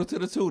the rooter to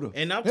the tutor.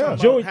 And I'm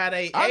talking about how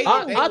they ate.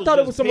 I thought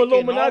it was some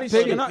Illuminati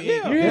shit.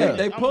 Yeah,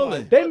 they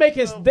pulling. They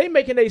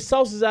making their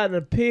sauces out of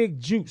the pig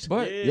juice.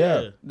 But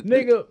yeah.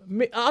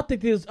 Nigga,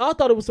 I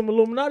thought it was some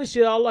Illuminati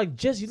shit. I was like,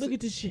 Jesse, look at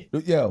this shit.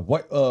 Yeah,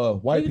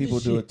 white people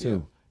do it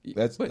too.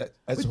 That's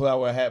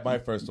how I had my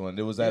first one.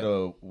 It was at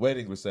a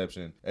wedding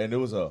reception, and it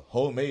was a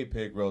homemade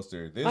pig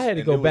roaster. I had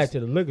to go back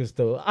to the liquor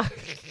store.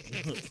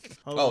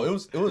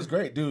 It was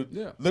great, dude.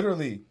 Yeah.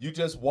 Literally, you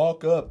just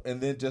walk up and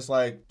then just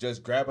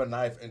grab a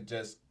knife and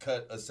just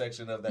cut a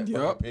section of that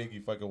fucking pig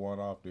you fucking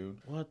want off, dude.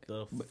 What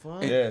the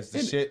fuck? Yeah, it's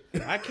the shit.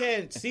 I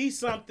can't see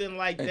something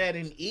like that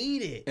and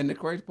eat it. And the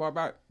crazy part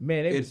about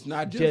man, it's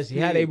not just Jesse,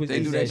 how they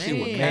do that shit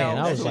with cows.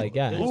 cows. I was like,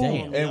 God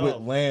damn. And with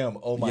lamb,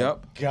 oh my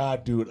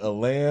God, dude, a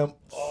lamb.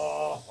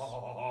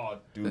 Oh,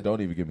 dude,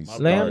 don't even get me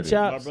started. Lamb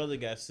chops. My brother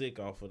got sick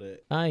off of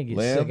that. I ain't get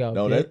sick off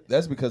that.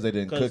 That's because they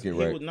didn't cook it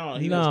right.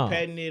 He was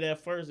petting it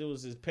at first. It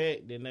was his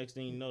pet. The next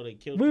thing you know, they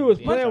killed him. We was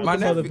playing with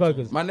the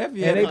motherfuckers. My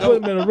nephew and they put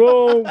him in a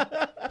room,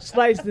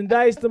 sliced and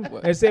diced them,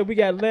 and said, we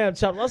got lamb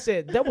chops. I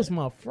said, that was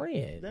my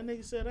friend. That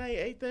nigga said, I ain't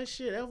ate that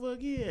shit ever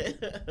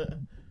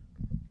again.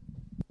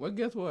 Well,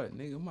 guess what,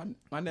 nigga?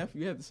 My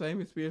nephew had the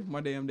same experience with my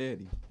damn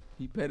daddy.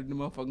 He petted the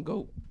motherfucking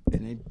goat,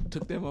 and they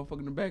took that motherfucker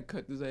in the back,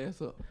 cut his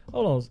ass up.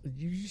 Hold on,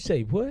 you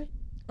say what?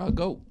 A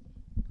goat.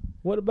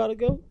 What about a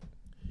goat?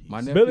 My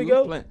nephew Billy was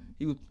goat? playing.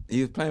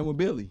 He was playing with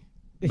Billy.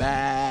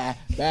 Bye,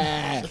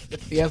 bye.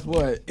 Guess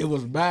what? It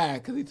was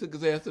bad because he took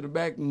his ass to the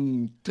back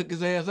and took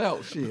his ass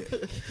out. Shit.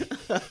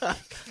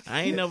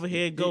 I ain't never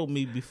had goat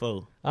meat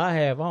before. I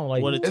have. I don't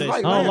like What it. it tastes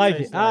like I don't lamb. like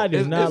it. I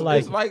do not like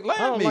It's it. like lamb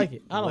I don't meat. like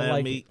it. I don't Lamb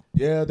like meat.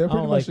 Yeah, they're I don't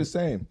pretty like much the it.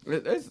 same.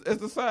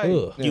 It's the same.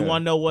 Ugh. You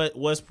want to know what's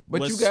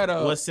But what's, you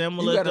gotta what's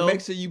similar You gotta though?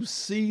 make sure you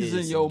season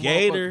Is your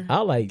gator, I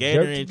like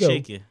gator jerk and to go.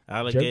 chicken.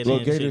 I like Jerk- gator Well,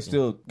 and gator chicken.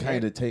 still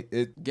kind of taste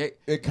it. Ga-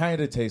 It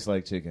kind of tastes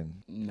like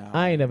chicken. No.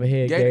 I ain't never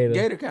had gator.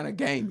 Gator kind of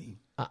gamey.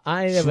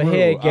 I ain't never True,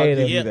 had I'll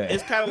gator. give you Yeah, that.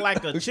 it's kind of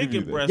like a give chicken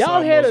you that. breast.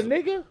 Y'all had a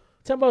almost. nigga?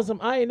 Talking about some.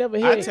 I ain't never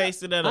had. I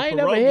tasted at a I ain't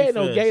never pierogi had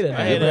no fest. gator. I now.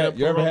 had it at a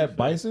You ever pierogi had fest.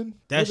 bison?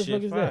 That What the shit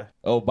fuck is fire. that?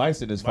 Oh,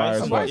 bison is fire as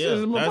Bison, well. Bison yeah,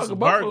 is a that's a motherfucking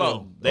burger.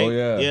 buffalo. Oh,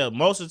 yeah. Yeah,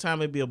 most of the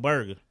time it be a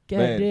burger. God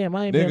Man, damn,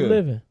 I ain't nigga, been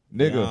living.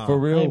 Nigga, Nah. for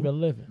I real, ain't been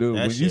living. dude.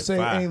 That When you shit say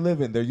fire. ain't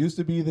living, there used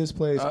to be this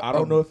place. I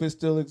don't know if it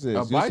still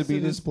exists. a Used to be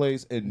bison this is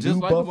place in just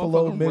New like a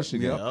Buffalo, motherfucking-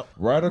 Michigan, Yep.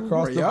 right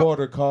across the Yep.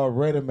 border, called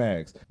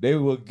Redemax. They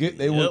will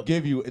Yep.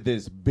 give you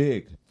this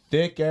big,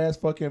 thick ass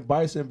fucking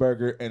bison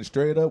burger, and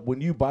straight up when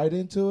you bite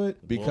into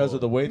it, because Boy,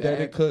 of the way that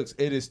it cooks,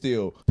 it is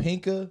still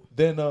pinker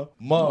than a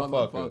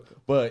motherfucker.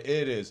 But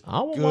it is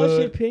I want my shit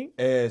good pink.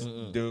 as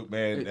dude,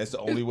 man. That's the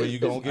only way you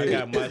gonna I get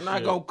got it. my It's not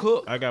shit. gonna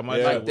cook. I got my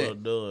Yeah. shit well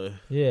done,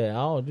 Yeah,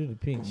 I don't do the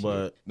pink shit.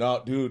 but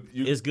No, dude,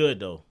 it's good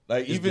though.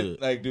 like it's even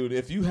good. like dude,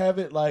 if you have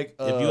it like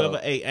If you ever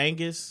ate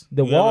Angus,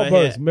 The you ever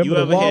Wahlburgers. had- Remember you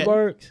the ever had-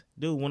 Wahlburgers?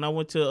 Dude, when I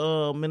went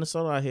to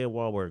Minnesota, I had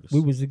Wahlburgers. We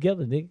was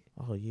together, nigga.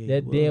 Oh yeah,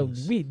 That you damn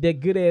was. meat, that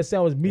good ass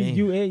sandwich, me, Damn.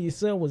 you, and your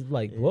son was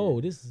like,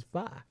 whoa, this is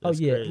fire. That's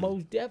oh yeah, crazy.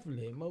 most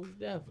definitely.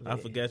 I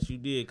forgot you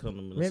did come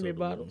to Minnesota. Remy with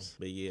bottles.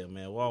 me. But yeah,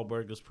 man,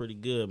 Wahlburgers pretty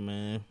good,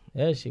 man.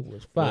 That shit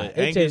was fire. But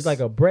It Angus- tastes like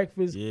a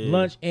breakfast, Yeah.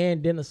 lunch,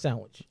 and dinner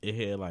sandwich. It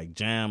had like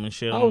jam and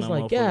shit. I on was that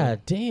like, motherfucker.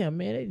 God damn,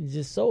 man, they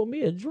just sold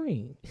me a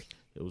dream.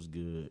 It was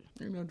good.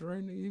 Ain't no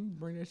drain. You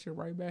bring that shit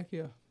right back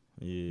here.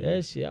 Yeah.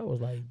 That shit, I was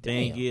like,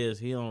 damn. Thing is,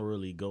 he don't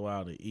really go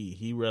out and eat.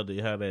 He rather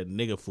have that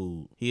nigga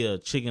food. He a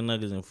chicken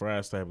nuggets and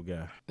fries type of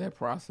guy. That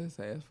processed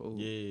ass food.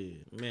 Yeah,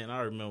 man,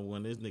 I remember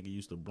when this nigga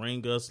used to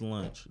bring us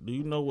lunch. Do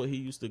you know what he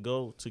used to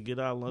go to get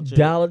our lunch at?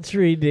 Dollar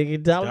Tree,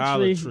 nigga. Dollar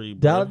Dollar Tree. Tree,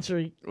 bro. Dollar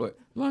Tree. What?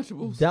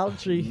 Lunchables? Dollar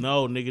Tree.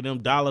 No, nigga, them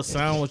dollar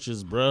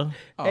sandwiches, bruh.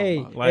 Oh, Hey,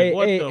 my- Like hey,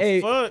 what hey, the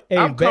hey, fuck? hey,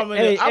 I'm coming.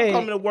 hey, I'm hey.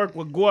 coming to work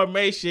with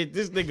gourmet shit.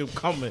 This nigga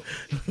coming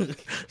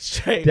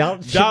straight Dollar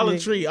Dollar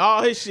Tree. Tree.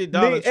 All his shit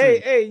Dollar Nigga, Tree.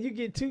 hey, you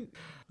get two.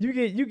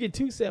 You get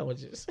two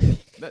sandwiches.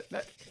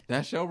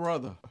 That's your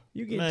brother.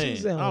 You get two Man,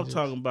 sandwiches. I'm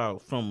talking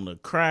about from the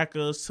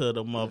crackers to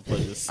the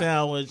motherfucking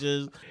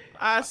sandwiches.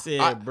 I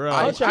said, bro,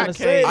 I'm trying to I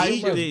save can't some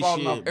eat money. this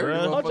Falling off shit, every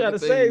bro. I'm trying to motherfucking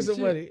save thing, some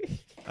shit. money.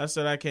 I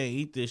said I can't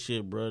eat this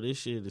shit, bro. This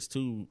shit is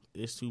too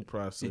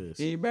processed.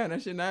 He ain't buying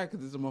that shit now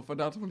because it's a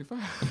motherfucker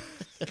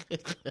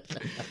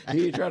 $1.25.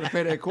 He ain't trying to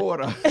pay that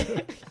quarter.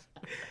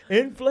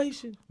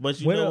 Inflation. But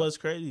you Went know up. what's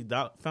crazy?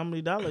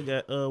 Family Dollar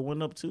got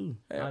went up too.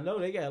 I know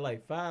they got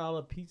like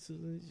 $5 pizzas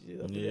and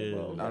shit. Up in Yeah. that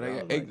motherfucker. No, they I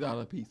got was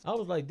like- $8 piece. I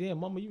was like, damn,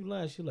 mama, you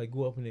lying. She like,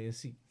 go up in there and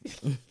see.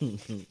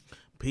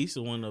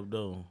 Pizza went up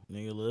though.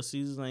 Nigga, Little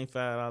Caesars ain't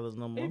 $5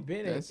 no more. Ain't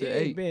been, That's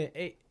it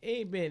it,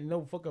 ain't been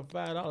no fucking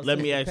 $5. Let since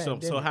me the ask you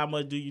something. So pandemic. how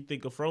much do you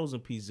think a frozen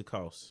pizza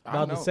costs? I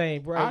About the know.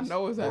 same price. I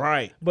know it's that.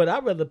 Right. But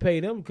I'd rather pay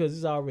them because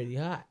it's already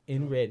hot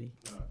and ready.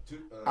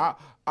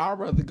 I'd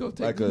rather go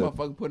take Like this a-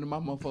 motherfucker, put in my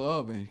motherfucker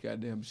oven.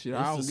 Goddamn shit.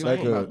 I don't It's give the a like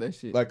fuck a about that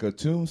shit. like a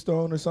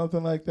tombstone or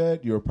something like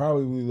that, you're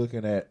probably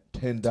looking at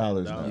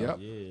 $10 now. Yep.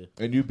 Yeah.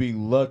 And you'd be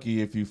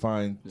lucky if you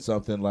find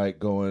something like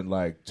going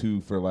like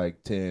 2 for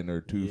like 10 or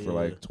 2 for Yeah.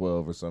 like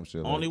 12 or some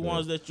shit. Only like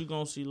ones that you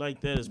gonna see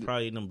like that is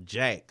probably them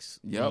Jacks.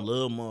 Yep. Them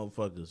little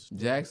motherfuckers.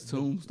 Jack's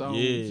Tombstone,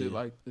 Yeah. shit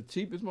like the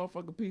cheapest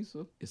motherfucking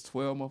pizza is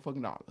 $12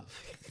 motherfucking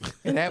dollars.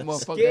 And that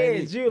motherfucker Scared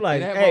ain't, you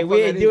like, and that hey, we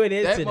motherfucker ain't doing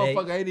it that today.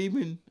 motherfucker ain't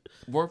even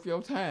worth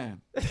your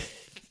time.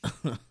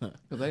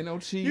 Cause ain't no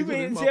cheese. You in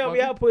mean this to tell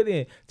me I motherfucker. put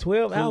in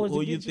 12 Who, hours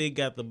who to you get think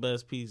got the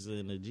best pizza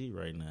in the G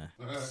right now?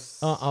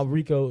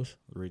 Rico's.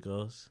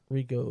 Rico's.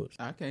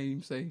 I can't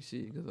even say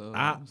shit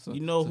because you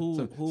know who-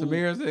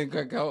 Samira's ain't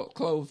got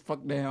closed.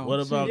 Fuck down. What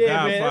about Yeah,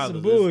 man, that's Godfathers?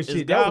 some bullshit.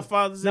 Is That was-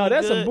 Godfathers No, any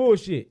that's some good?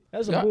 bullshit.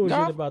 That's some bullshit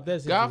God- about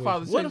that situation.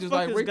 Godfathers What shit the just fuck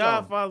like is Rico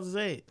Godfathers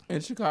at?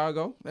 in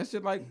Chicago? That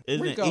shit like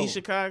Isn't Rico. it East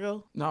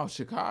Chicago? No,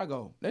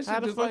 Chicago. That shit How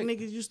the just fuck like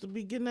niggas used to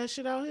be getting that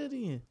shit out here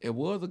then? it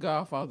was the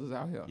Godfathers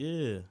out here.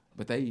 Yeah.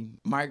 But they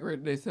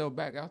migrated themselves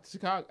back out to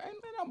Chicago. Ain't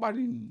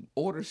nobody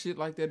order shit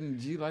like that in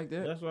the G like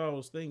that. That's what I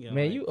was thinking.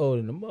 Man, like, you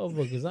older than the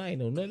motherfuckers. I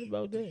ain't know nothing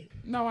about that.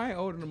 No, I ain't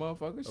ordering the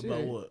motherfucker shit.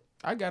 about what?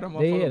 I got a They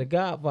motherfucker. had a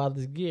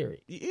Godfather's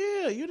Gary.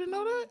 Yeah, you didn't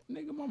know that?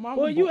 Nigga, my mama.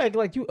 Boy, you act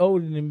like you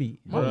older than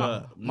me. My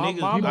Bruh, my niggas,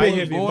 mama you been was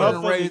here before. born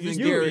and Motherfuckers raised in used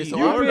to Gary, be so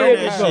you I been know here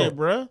that before. shit,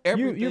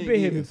 bruh. You been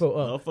here is. before.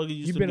 Motherfuckers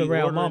used You to been be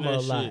around ordering mama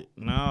a that lot. shit.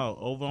 No,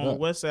 over on the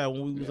west side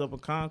when we was up in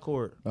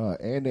Concord.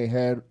 And they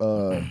had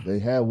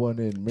one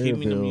in Kimmy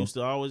them Maryville used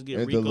to always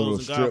get in the little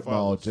Ricos and strip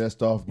mall Godfathers.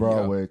 just off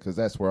Broadway because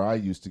that's where I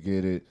used to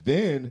get it.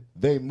 Then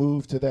they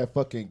moved to that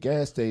fucking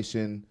gas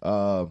station.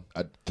 I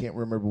can't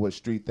remember what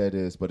street that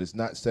is, but it's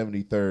not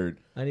 73rd. heard.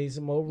 I need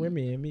some more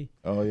Remy in me.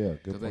 Oh yeah,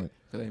 good point.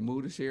 Because they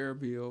moved to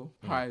Sherrville,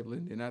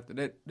 Highland, and after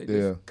that, they Yeah, just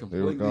they were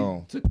completely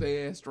gone. took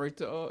their ass straight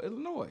to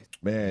Illinois.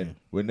 Man,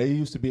 when they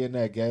used to be in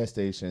that gas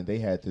station, they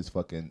had this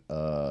fucking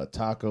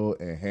taco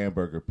and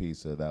hamburger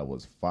pizza that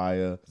was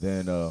fire.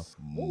 Then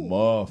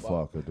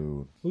motherfucker,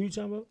 dude. Who you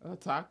talking about? A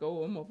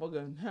taco and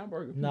motherfucking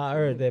hamburger. Nah, I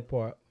heard that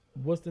part.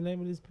 What's the name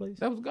of this place?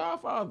 That was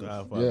Godfather's.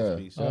 Yeah,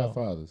 Pizza.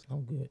 Godfathers.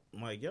 I'm good.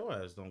 Mike, your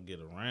ass don't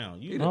get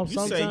around. You, Oh, you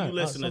say you sometime.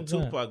 listen to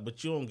Sometime. Tupac,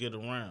 but you don't get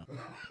around.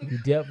 You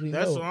definitely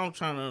That's know. what I'm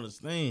trying to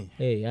understand.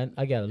 Hey,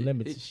 I got a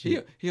limit to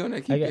shit. He on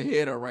that keep your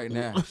head up right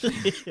now.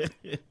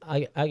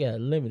 I got a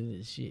limit to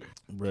this shit.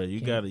 Bro,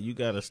 you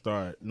gotta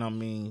start, you know what I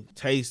mean,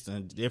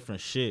 tasting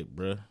different shit,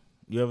 bro.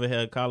 You ever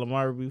had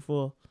calamari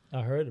before?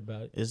 I heard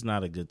about it. It's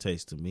not a good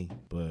taste to me,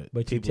 but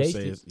you people taste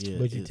say it. it's, yeah,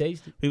 But you it's-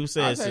 taste it. People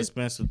say I it's taste-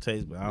 expensive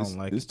taste, but I don't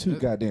like It's it. too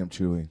goddamn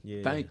chewy.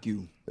 Yeah. Thank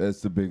you.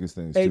 That's the biggest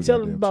thing. It's Hey, too tell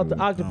them goddamn about the chewy.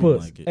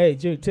 octopus. like it. Hey,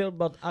 Jay, tell them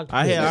about the octopus.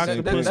 I had That's-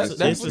 octopus. that's It's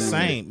the what it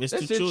same. is.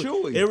 It's That too shit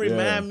chewy. chewy. It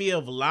remind me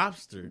of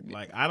lobster.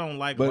 Like I don't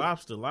like But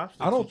lobster.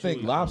 Lobster. I don't too chewy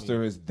think for lobster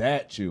me. is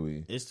that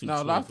chewy. It's too No,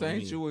 chewy lobster for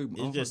ain't me. chewy,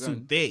 It's just motherfucker.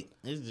 too thick.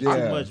 It's just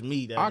Yeah. too much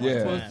meat.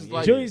 Octopus time. is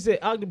like- Joey said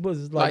octopus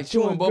is like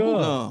chewing bubble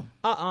gum.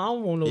 I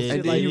don't want no Yeah. shit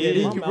And like then you, that in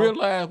then my you mouth.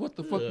 realize what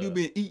the fuck Yeah. you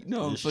been eating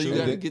on, It's so you true.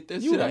 gotta get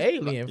that You shit an out.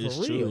 alien It's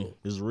for chewy. real.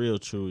 It's real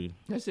chewy.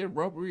 That shit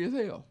rubbery as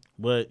hell.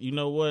 But you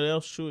know what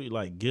else chewy?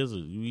 Like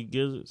gizzards. You eat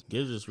gizzards?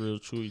 Gizzards real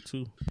chewy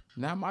too.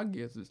 Now my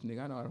gizzards,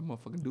 nigga. I know how to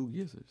motherfucking do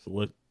gizzards.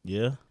 What?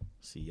 Yeah.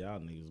 See, y'all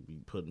niggas be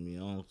putting me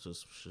on to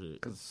some shit.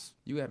 Cause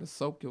you gotta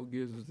soak your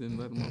gizzards and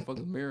let them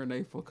motherfuckers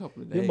marinate for a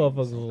couple of Them days.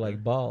 motherfuckers look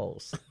like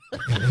balls.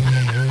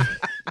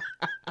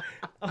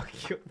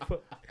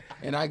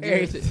 And I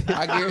guarantee, It's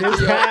I how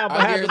guarantee I have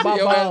my your ass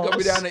gonna balls.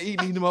 be down there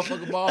eating these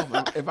motherfucking balls.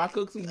 If I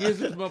cook some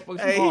gizzards, motherfuckers,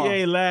 Hey, tomorrow. he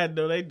ain't lying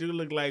though. They do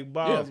look like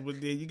balls, Yeah. but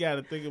then you got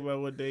to think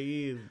about what they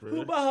is, Who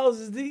bro. balls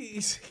is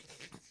these?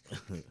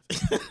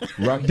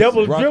 Rocky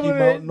Double Rocky dribbling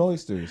Mountain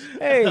oysters.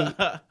 Hey,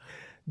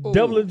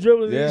 double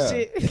dribbling Yeah. and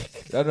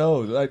shit. I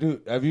know. Like,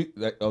 dude, have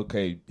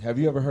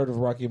you ever heard of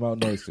Rocky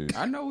Mountain oysters?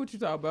 I know what you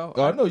talk about.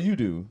 Oh, I know you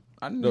do.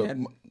 I No, had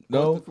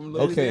no? oysters from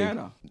Okay.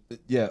 Louisiana.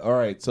 Yeah. All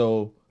right.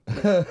 So,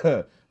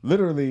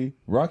 literally,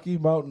 Rocky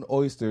Mountain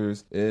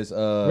oysters is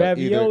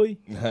Ravioli?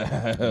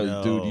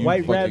 Either, dude, you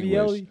White fucking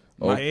ravioli? wish.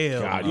 Oh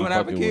Hell God, no. You wanna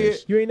have a fucking kid?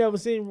 wish. You ain't never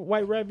seen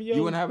white ravioli?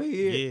 You wanna have a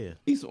head? Yeah.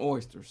 Eat some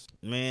oysters.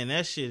 Man,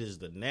 that shit is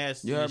the You heard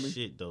nastiest me?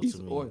 shit though Eat to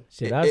some me. oysters.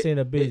 Shit, I seen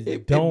a bitch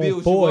it don't builds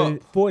you 40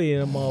 up. 40 of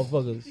them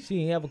motherfuckers.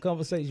 She ain't have a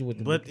conversation with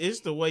them. But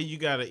it's the way you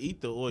gotta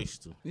eat the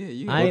oyster. Yeah,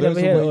 you. I Well, ain't there's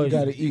never a had way you oyster.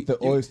 gotta eat the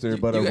oyster,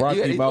 but you a gotta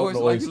Rocky eat Mountain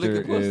oyster like you oyster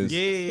licking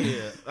pussy. is.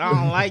 Yeah, I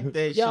don't like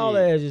that y'all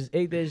shit. ass just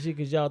ate that shit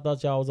because y'all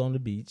thought y'all was on the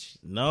beach.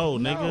 No,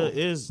 No.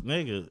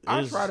 nigga. I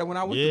it's- tried it when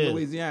I went yeah. to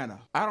Louisiana.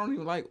 I don't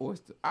even like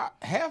oyster. I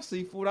have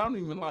seafood. I don't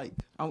even like.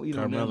 I don't eat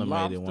no Carmella damn made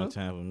lobster. it one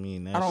time for me.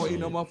 And that I don't shit. eat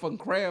no motherfucking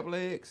crab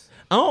legs.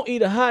 I don't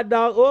eat a hot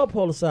dog or a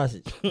Polish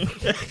sausage.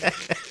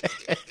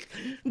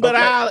 But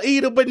I'll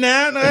eat a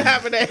banana and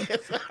have an ass.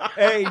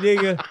 Hey,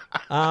 nigga.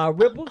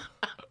 Ripple.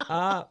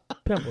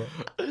 Pimper.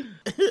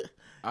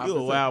 I You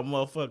a was wild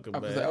motherfucker, I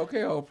was man. like,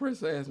 okay, old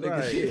prince ass nigga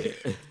Right.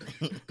 shit.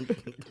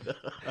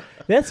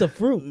 That's a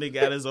fruit. Nigga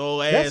got his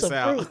old That's ass a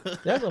out. fruit.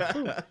 That's a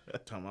fruit.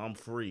 Tell me I'm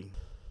free.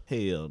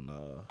 Hell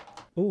no.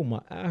 Ooh,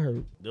 my eye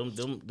hurt. Them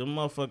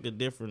motherfucker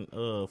different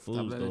Stop foods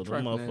letting though. it Them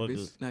track that motherfuckers.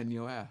 bitch nut in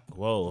your eye.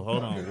 Whoa,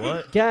 hold on.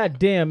 What? God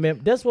damn, man.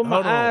 That's what my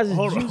Hold on, eyes is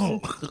hold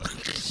juicing.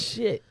 on.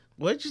 Shit.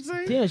 What you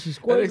say? Damn, she That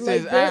squirted nigga like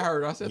says I that.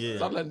 heard. I said, Yeah.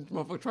 stop letting this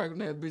motherfucker track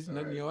that bitch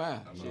nut in your eye.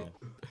 Shit.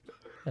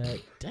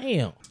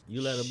 Damn.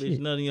 You let a bitch Shit.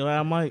 nut in your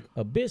eye, Mike?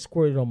 A bitch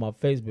squirted on my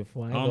face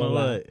before. I ain't I gonna don't know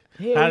lie. what.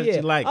 Hell How yeah. did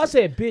you like I it?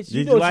 said, bitch,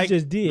 you know what you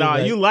just did. Nah,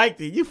 like, you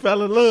liked it. You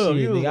fell in love.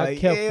 shit, You was nigga, I like,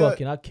 kept yeah.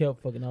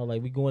 fucking. I was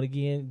like, we going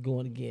again.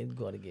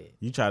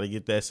 You try to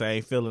get that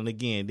same feeling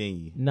again, didn't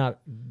you? Not,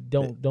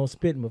 don't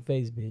spit in my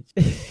face,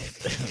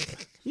 bitch.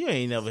 You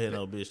ain't never had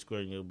no bitch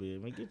squirting your bed.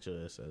 Man, get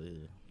your ass out of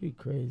here. You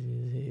crazy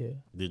as hell.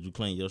 Did you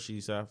clean your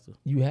sheets after?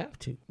 You have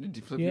to. You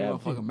just flip You your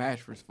have to. motherfucking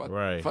mattress. Fuck,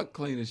 Right. fuck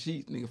clean the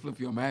sheets, nigga. Flip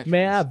your mattress.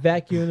 Man, I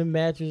vacuum the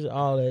mattress,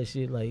 all that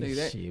shit. Like, Nigga,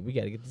 that- shit, we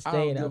got to get the I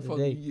don't stain give a out fuck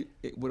today. you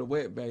it with a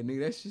wet bag, nigga.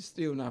 That shit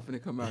still not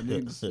finna come out,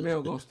 nigga. The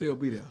smell gonna still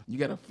be there. You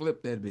gotta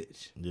flip that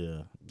bitch.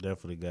 Yeah,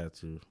 definitely got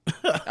to.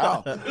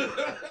 Oh,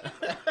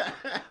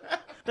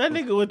 That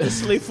nigga went to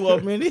sleep for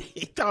a minute.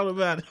 He thought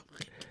about it.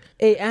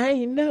 Hey, I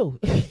ain't know.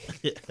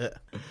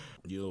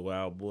 You a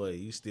wild boy.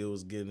 You still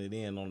was getting it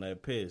in on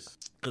that piss.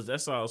 Cause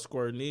that's all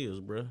squirting is,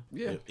 bro.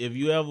 Yeah. If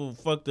you ever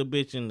fucked a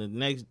bitch in the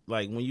next,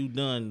 like when you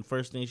done,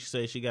 first thing she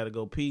say she got to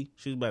go pee,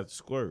 she's about to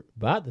squirt.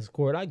 About the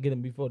squirt, I get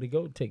them before they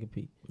go take a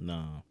pee.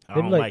 No, I They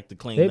be don't like- like to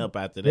clean up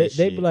after that They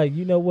shit. be like,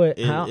 you know what?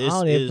 It- I it's-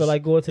 don't even feel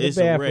like going to the it's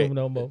a wreck. bathroom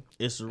no more.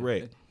 It's a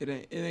wreck. it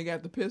ain't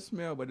got the piss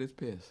smell, but it's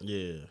piss.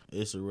 Yeah,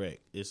 it's a wreck.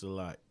 It's a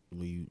lot.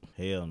 When you,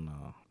 hell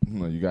no.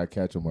 No, you gotta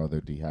catch them while they're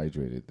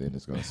dehydrated. Then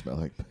it's gonna smell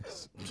like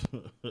piss.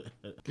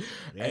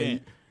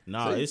 Man,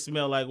 no, it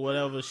smelled like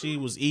whatever she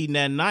was eating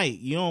that night.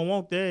 You don't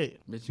want that.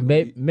 Bitch, you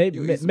Maybe, eat- maybe,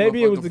 you eat some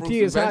maybe it was motherfucking the fruits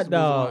kids' and hot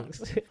vegetables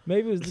dogs.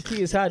 Maybe it was the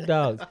kids' hot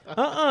dogs.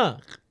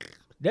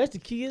 That's the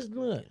kid's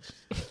lunch.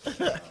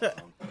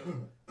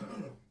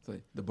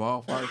 Say, the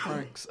ballpark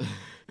pranks.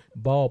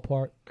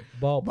 Ballpark.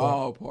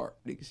 Ballpark.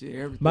 Nigga, shit,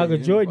 everything. Michael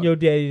Jordan, your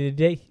daddy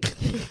today.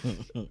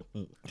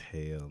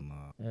 Hell no.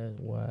 That's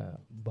wild.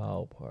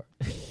 Ballpark.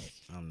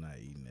 I'm not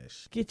eating that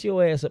shit. Get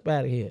your ass up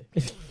out of here.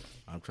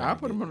 I'm trying I to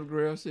put get- them on the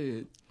grill.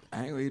 Shit,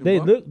 I ain't gonna eat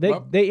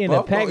them. They in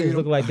the package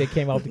look like they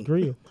came off the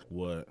grill.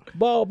 What?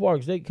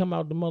 Ballparks, they come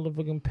out the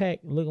motherfucking pack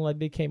looking like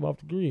they came off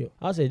the grill.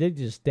 I said they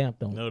just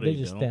stamped on. No, they they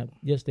just don't. stamped.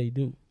 Yes, they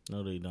do.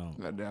 No, they don't.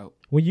 I doubt.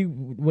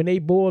 When they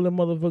boil them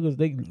motherfuckers,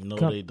 they No,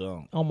 come they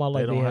don't. on my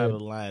life. They don't have have the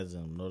lines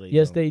in them. No, they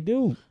Yes, don't. they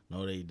do.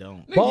 No, they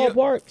don't.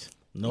 Ballparks.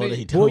 No, they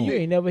Nigga, don't. Boy, you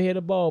ain't never hit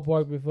a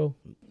ballpark before.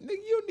 Nigga,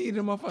 you need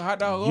them motherfucking hot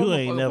dog. You or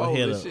ain't motherfucking never bowl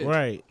hit of a shit.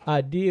 right.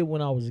 I did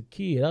when I was a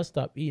kid. I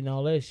stopped eating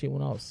all that shit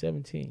when I was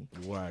 17.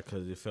 Why?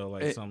 Because it felt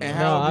like And something.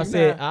 how No, old I you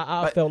said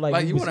now? I felt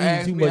like you was wanna eating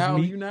ask too me much how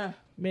old meat. you now?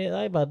 Man, I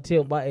ain't about to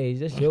tell my age.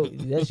 That's your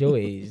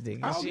age,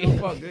 nigga. I don't Shit. give a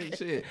fuck. That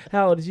shit.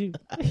 How old is you?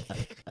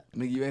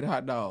 Nigga, you ate a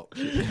hot dog.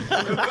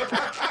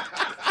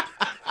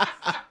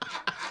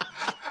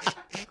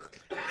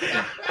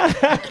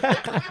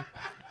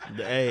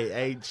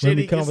 Hey,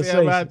 Chitty can say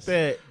about conversations.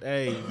 that.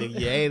 Hey, nigga,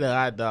 you ate a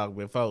hot dog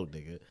before,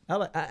 nigga.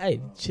 I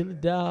ate chili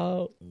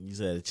dog. You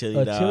said a chili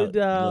A dog. chili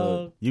dog.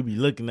 Look, you be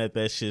looking at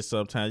that shit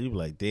sometimes. You be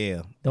like,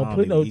 damn. Don't I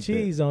put even no eat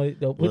cheese that. on it.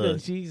 Don't put no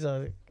Look. cheese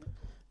on it.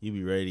 You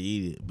be ready to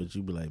eat it, but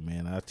you be like,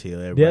 man, I tell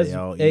everybody That's,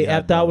 y'all hey, eat hot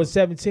after I was dogs.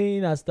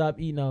 17, I stopped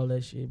eating all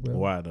that shit, bro.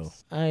 Why though?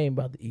 I ain't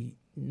about to eat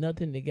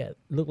nothing that got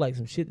look like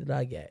some shit that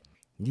I got.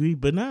 You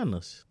eat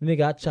bananas.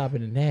 Nigga, I chop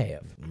it in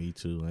half. Me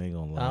too. I ain't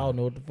gonna lie. I don't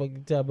know what the fuck you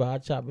talking about. I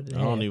chop it in I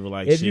half. don't even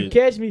like if shit. you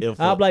catch me,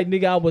 If I'm like,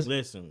 nigga, I was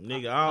Listen,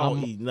 nigga, I don't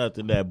I'm- eat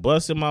nothing that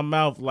busts in my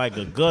mouth like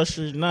a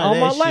gusher. None On of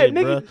my that life, shit,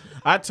 nigga. bruh.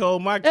 I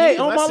told my kids, hey,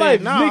 on I my said,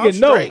 life, nah, nigga, I'm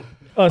no. straight.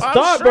 A I'm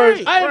starburst.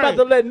 straight, I ain't about right.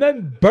 to let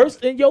nothing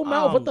burst in your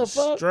mouth. What the I'm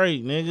fuck?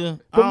 Straight, nigga.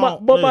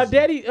 But my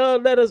daddy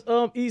let us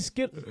eat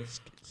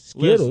Skittles.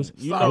 Listen,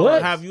 you know,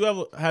 What? have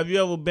you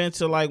ever been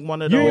to like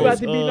one of You those? ain't about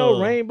to be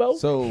no rainbow.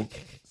 So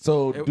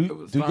It do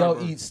was y'all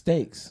Starburst. eat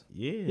steaks?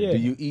 Yeah. Do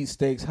you eat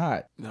steaks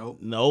hot? No.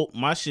 Nope,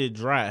 my shit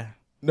dry.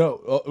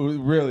 No,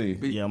 really.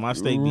 Yeah, my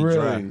steak be really,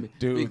 dry.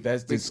 dude.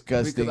 That's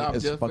disgusting Because I was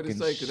as just fucking finna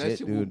say, 'cause that shit,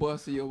 shit will dude.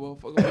 bust in your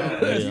motherfucking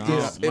mouth. Yeah, If you my get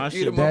a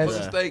shit motherfucking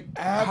dry. steak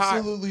hot,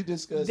 Absolutely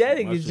disgusting. That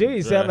My nigga shit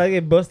Jimmy dry. sound like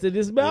it busted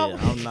his Yeah, mouth.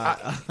 I'm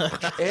not.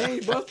 it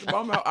ain't busting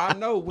my mouth. I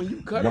know when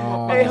you cut Wow. a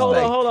motherfucking Hey, hold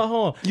steak,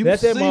 on. You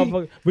That's that see-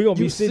 motherfucker. We gonna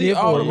be you sitting see here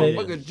all for the a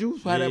minute. motherfucking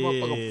juice, how that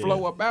motherfucker Yeah.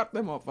 flow up out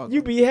that motherfucker.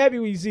 You be happy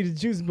when you see the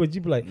juice, but you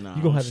be like, Nah,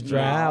 you gonna have I'm to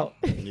dry out.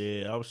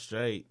 Yeah, I'm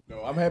straight.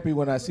 No, I'm happy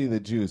when I see the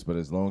juice, but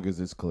as long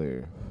as it's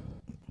clear.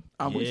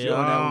 I'm with Yeah, you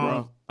on that one,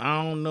 bro.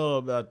 I don't know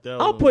about that. I'm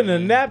one, putting a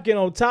man. napkin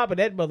on top of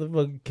that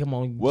motherfucker. Come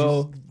on,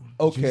 Well, juice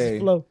okay.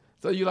 flow.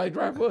 So you like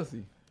dry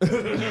pussy? That's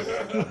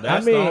I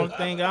the mean, only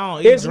thing I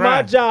don't eat. It's dry.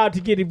 my job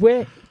to get it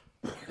wet.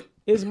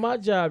 It's my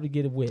job to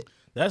get it wet.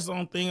 That's the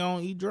only thing I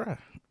don't eat dry.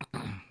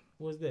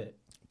 What's that?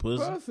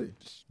 Pussy. Pussy.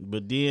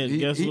 But then He-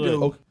 guess he what?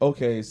 do.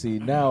 Okay, see,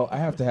 now I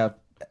have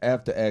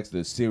to ask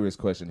the serious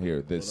question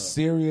here. The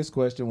serious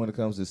question when it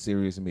comes to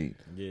serious meat.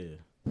 Yeah.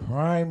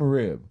 Prime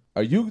rib.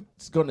 Are you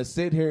gonna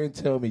sit here and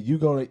tell me you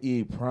gonna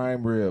eat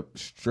prime rib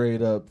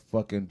straight up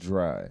fucking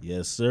dry?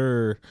 Yes,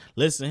 sir.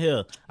 Listen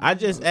here. I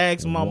just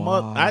asked my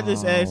mother. I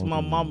just asked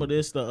my mama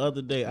this the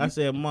other day. I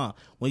said, "Mom,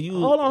 when you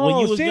Hold on, when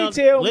hold you on. was She young,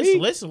 tell me.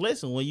 listen.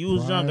 When you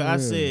was Prime younger, I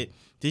rib. said,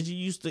 did you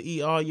used to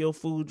eat all your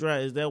food dry?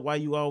 Is that why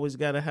you always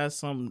gotta have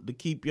something to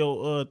keep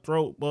your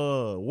throat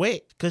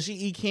wet? Cause she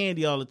eat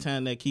candy all the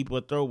time that keep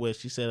her throat wet.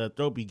 She said her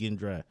throat be getting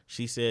dry.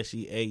 She said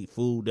she ate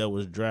food that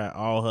was dry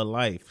all her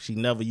life. She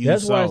never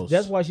used sauce.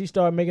 That's why she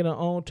started making her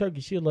own turkey.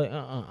 She was like,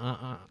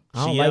 I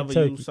don't she like ever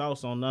turkey. used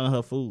sauce on none of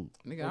her food.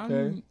 Nigga,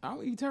 Okay. I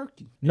don't eat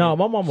turkey. No,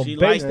 my mama She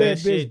baked likes that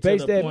shit bitch. to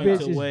Baked the that point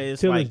bitch to where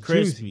it's till like it's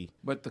crispy. juicy.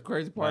 But the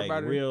crazy part Like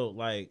about it, real,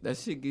 like that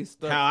shit gets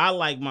stuck how I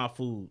like my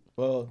food.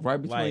 Well, right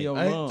between like, your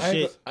I ain't, lungs. I ain't,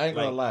 Shit. I ain't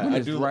gonna Like, lie. when I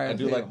it's do dry as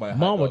like hell. my hot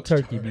Mama dogs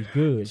turkey dry. be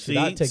good. Shit,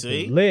 I take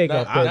See? the leg Now,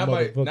 off that I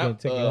might motherfucker not, and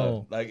take it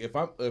home. like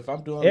if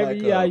I'm doing Every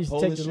like year I used to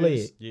take the Polishes,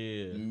 leg.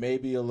 Yeah.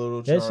 maybe a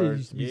little That shit charred.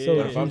 used to be Yeah. so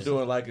But if I'm juicy.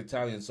 doing like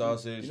Italian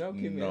sausage, You know,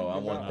 keep no, I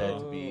me- want that to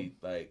uh, be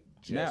like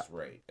now- just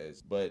right.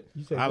 But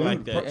You say, I "Ooh,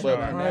 like that but char,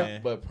 prime,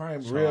 man. but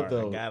prime Char, rib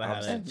though, I gotta have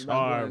I'm- that I'm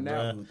char, doing it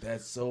now. bro. dude,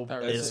 that's so.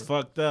 It's It's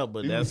fucked up,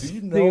 but Dude, that's do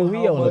you know Nigga, we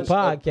how on the much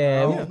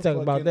podcast. a We can pound talk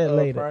about fucking, that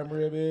later. Prime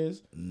rib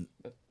is,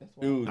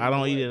 dude. I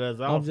don't eat it as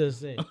I'm often.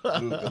 just saying.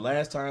 Dude, the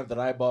last time that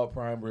I bought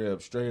prime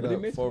rib, straight But he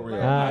up missed for it real,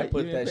 last I night.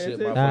 put You that didn't shit in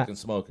pay my attention? fucking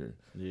smoker.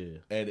 Yeah.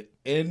 And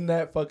in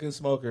that fucking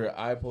smoker,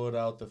 I pulled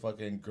out the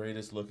fucking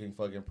greatest looking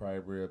fucking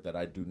prime rib that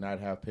I do not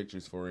have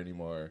pictures for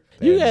anymore.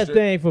 You And got a straight-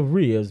 thing for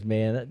ribs,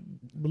 man.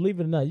 Believe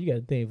it or not, you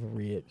got a thing for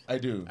ribs. I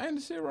do. Ain't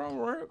the shit wrong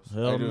with ribs.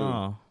 Hell I do.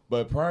 no.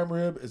 But prime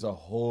rib is a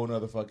whole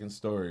nother fucking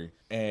story.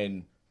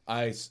 And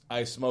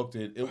I smoked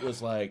it. It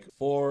was like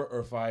 4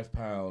 or 5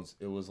 pounds.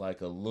 It was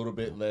like a little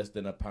bit less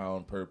than a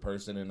pound per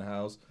person in the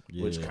house,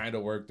 which kind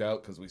of worked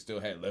out because we still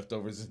had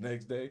leftovers the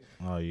next day.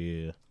 Oh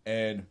yeah.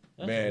 And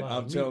man,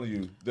 I'm telling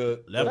you,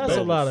 that's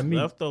a lot of meat.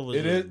 Leftovers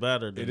is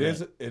better than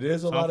that. It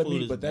is a Some lot of food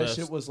meat, is but that best-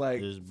 shit was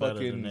like is better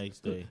the fucking. next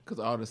day. Because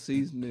all the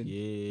seasoning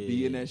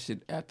be in that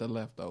shit at the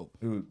leftover.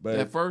 Dude, but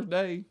That first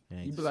day,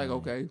 Ain't you be the like, same.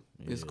 okay,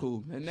 it's Yeah.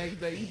 cool. The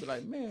next day, you be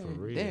like, For man,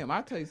 real. damn,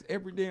 I taste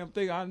every damn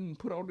thing I didn't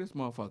put on this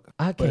motherfucker.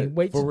 I can't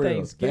wait for to real,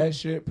 Thanksgiving. that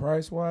shit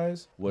price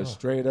wise was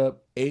straight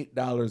up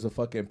 $8 a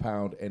fucking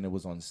pound, and it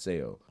was on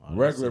sale. Oh,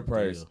 Regular that's a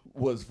price deal.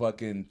 was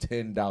fucking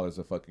 $10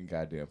 a fucking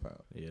goddamn pound.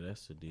 Yeah,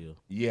 that's the deal.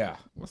 Yeah,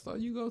 What store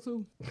you go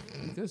to?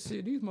 Because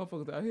shit, these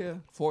motherfuckers out here,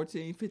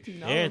 $14,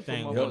 $15.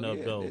 Everything for went motherfuckers.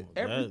 up though.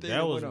 Everything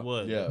That was went up.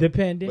 what. yeah. The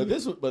pandemic.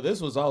 But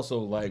this was also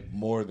like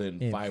more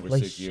than 5 or 6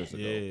 Inflation. years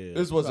ago. Yeah.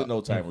 This wasn't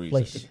no time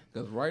recent. Inflation.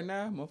 Because right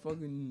now,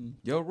 motherfucking,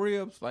 your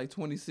ribs like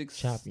 $26,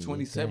 Chopping you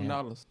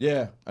 $27.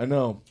 Yeah, I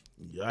know.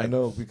 I Yikes.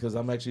 know because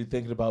I'm actually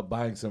thinking about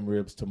buying some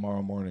ribs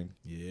tomorrow morning.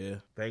 Yeah.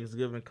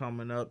 Thanksgiving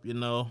coming up, you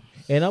know.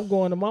 And I'm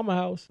going to mama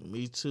house.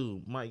 Me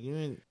too. Mike,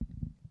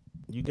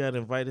 you got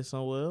invited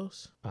somewhere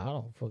else? I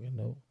don't fucking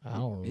know. I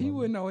don't remember. He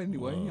wouldn't know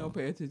anyway. He don't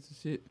pay attention to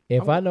shit.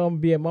 If I know I'm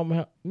gonna be at mama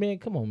house, man,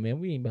 come on, man.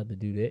 We ain't about to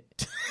do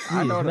that.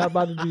 I know We is that. not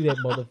about to do that,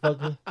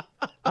 motherfucker.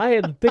 I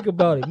had to think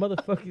about it,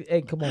 motherfucker.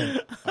 Hey, come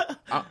on.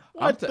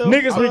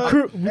 Niggas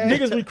recruit. Yeah.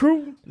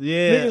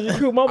 Niggas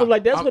recruit. Mama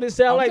like, that's what it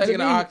sound I'm like to taking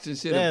me. the auction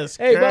shit. That's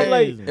Hey, but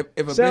like- crazy.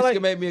 If a Sound bitch like-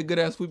 can make me a good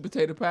ass sweet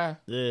potato pie,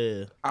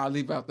 Yeah. I'll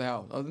leave out the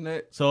house. Other than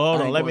that, So hold I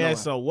on, ain't let me going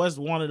ask you. What's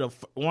one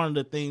of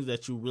the things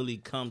that you really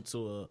come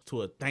to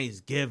a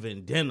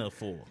Thanksgiving dinner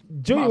for?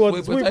 Junior My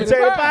wants sweet sweet potato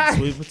potato pie. pie.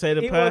 Sweet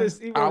potato He pie. wanted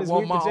I sweet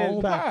want my potato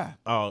own pie.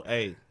 Oh,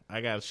 hey,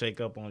 I gotta shake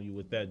up on you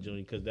with that,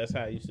 Junior, because that's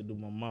how I used to do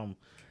my mom.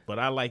 But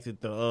I liked it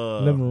the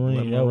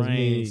Lemon that was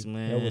me.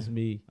 man. That was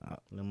me.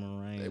 Lemon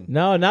rain.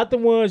 No, not the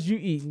ones you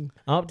eating.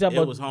 I'm talking It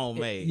about was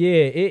homemade.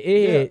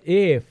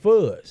 it had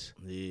fuzz.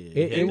 Yeah,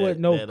 It had wasn't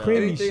no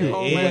creamy anything shit. It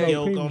homemade. wasn't egg no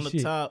yolk creamy on the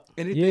shit. top.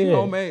 anything Yeah.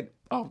 homemade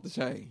off the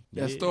chain.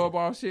 That Yeah. store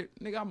bought shit,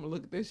 nigga, I'm gonna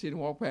look at that shit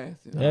and walk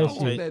past it. I That don't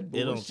shit- want that it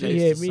don't bullshit. She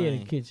taste had the me in the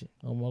same. kitchen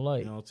on my It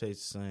life. don't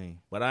taste the same.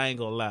 But I ain't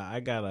gonna lie, I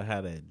gotta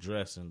have that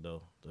dressing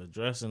though. The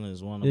dressing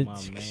is one of my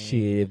main.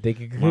 Shit, if they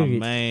could My cook it.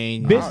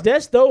 main. Bitch,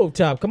 that's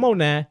stovetop. Come on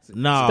now.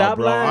 Nah, Stop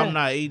bro, lying. I'm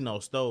not eating no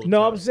stove. No,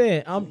 top. I'm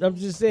saying. I'm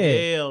just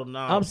saying. Hell no.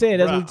 I'm saying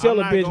that's Bruh, what you tell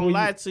a I'm bitch not gonna when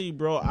lie you- to you,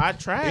 bro. I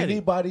tried it.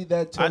 Anybody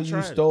that tell I you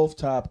tried it.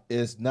 stovetop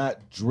is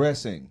not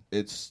dressing,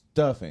 it's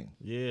stuffing.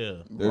 Yeah,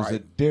 There's a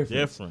Right.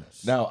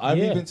 difference. Now I've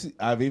Yeah.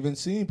 even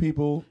seen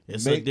people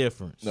it's make a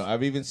difference. No,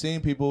 I've even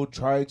seen people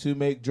try to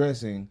make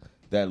dressing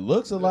that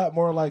looks a lot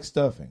more like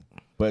stuffing,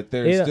 but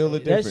there's still a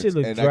difference. That shit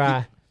look And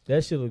dry.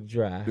 That shit look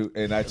dry.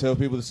 And I tell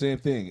people the same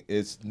thing.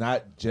 It's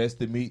not just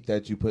the meat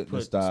that you put in the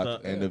Put stock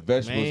stock- and the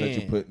vegetables that you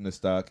Man. put in the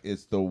stock.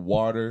 It's the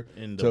water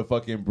And to the-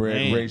 fucking bread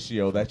Man.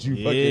 ratio that you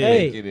Yeah. fucking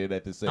Hey, make it in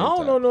at the same I don't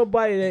time. know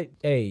nobody that.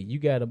 Hey, you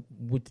gotta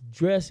with the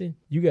dressing.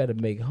 You gotta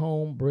make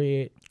home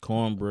bread.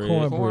 Cornbread.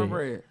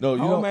 Cornbread. No, you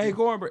don't- homemade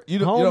cornbread. You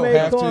don't Homemade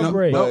have to,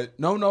 cornbread. but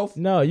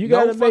No, you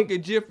gotta make.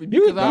 fucking Jiffy. You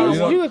because I don't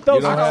want- can throw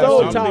you some don't have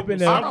stove to. top in I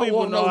there. Some don't people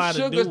want know no how to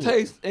sugar do it.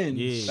 taste and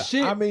Yeah.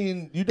 shit. I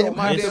mean, you don't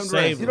my have damn to.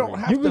 dress. You don't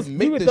have You to could- you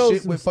make could the throw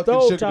shit some with fucking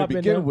stove sugar to top in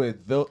begin there.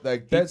 with. Those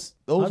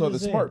I'm are the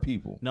just saying. smart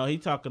people. No, he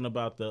talking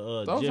about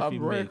the Those are Jiffy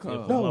bread mix. If a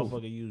crumbs. No.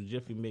 motherfucker use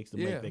Jiffy mix to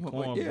Yeah, make that motherfucker,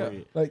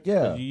 cornbread. Like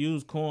yeah. You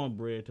use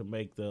cornbread to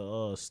make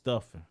the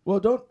stuffing. Well,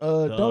 don't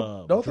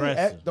they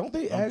dressing. don't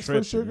they I'm ask for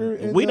tripping. sugar?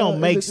 In We the- don't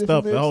in make the Jiffy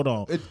stuffing. mix? Hold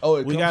on. It We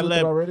comes gotta with let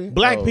it already.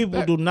 black Oh.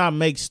 people do not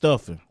make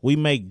stuffing. We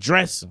make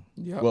dressing.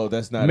 Yep. Well,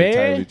 that's not Man.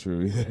 entirely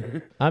true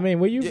either. I mean,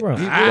 where you from?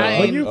 he Where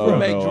will. you Oh, from?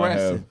 make no, I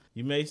dressing. have.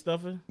 You make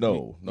stuffing?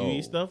 No, You no.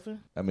 eat stuffing?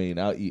 I mean,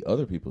 I'll eat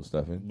other people's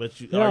stuffing. But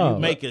you No. are you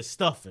making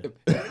stuffing?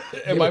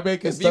 Am I making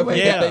If you stuffing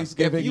ain't got- at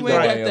Thanksgiving? If you No, ain't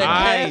I got am that not.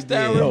 I cast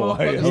iron did.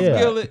 motherfucking Yeah.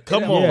 skillet,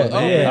 Come that on. motherfucker-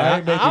 Yeah, I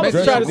ain't making I was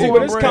dressing. trying to see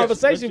where this Cornbread.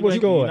 conversation was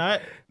going.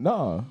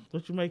 No,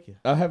 What you making?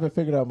 I haven't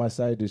figured out my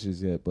side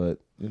dishes yet, but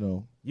you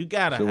know, You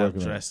gotta Still have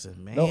working on it.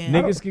 dressing, man. No,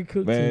 Niggas can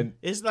cook man. too.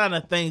 It's not a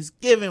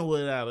Thanksgiving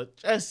without a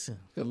dressing.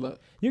 Good luck.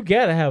 You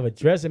gotta have a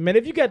dressing, man.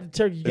 If you got the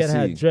turkey, you gotta Let's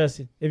have see.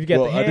 dressing. If you got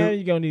Well, the I do- ham,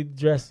 you gonna need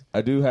dressing.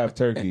 I do have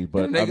turkey,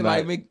 but And a I'm nigga not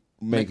like me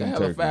make a making hella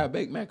turkey. fire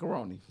baked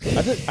macaroni.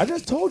 I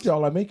just told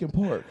y'all I'm making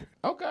pork,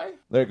 Okay.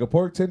 like a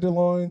pork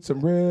tenderloin, some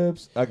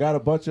ribs. I got a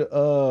bunch of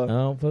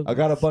I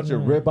got a bunch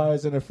of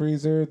ribeyes in the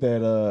freezer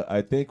that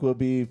I think will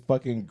be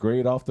fucking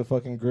great off the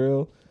fucking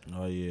grill.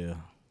 Oh yeah.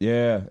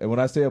 Yeah, and when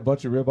I say a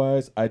bunch of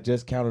ribeyes, I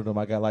just counted them.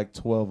 I got like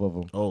 12 of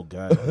them. Oh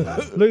god.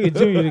 Look at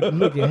Junior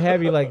looking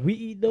happy like we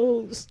eat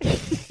those.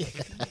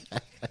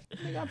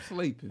 Nigga, I'm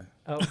sleeping.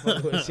 That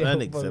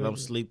nigga said I'm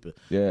sleeping.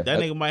 Yeah, That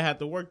nigga might have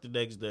to work the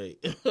next day.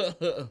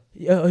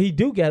 Yo, he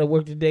do gotta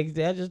work the next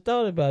day. I just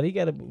thought about it. He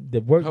gotta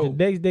work the Who?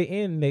 next day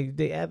and the next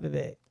day after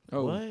that.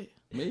 Oh, What?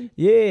 me?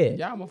 Yeah.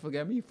 Y'all motherfucker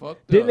got me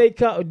fucked Didn't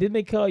up.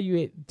 they call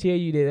you tell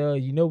you that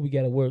you know we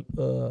gotta work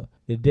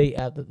the day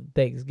after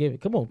Thanksgiving.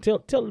 Come on,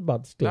 tell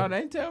about the story. No, they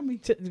ain't tell me.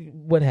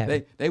 What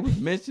happened? They was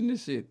mentioning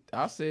this shit.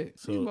 I said,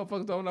 So- these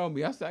motherfuckers don't know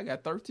me. I said, I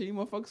got 13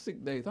 motherfucking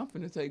sick days. I'm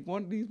finna take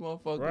one of these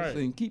motherfuckers Right.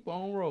 and keep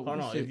on rolling. Hold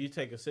on, Shit. if you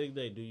take a sick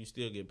day, do you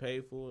still get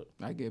paid for it?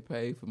 I get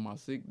paid for my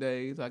sick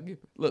days.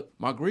 Look,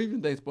 my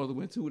grieving day supposed to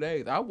win 2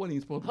 days. I wasn't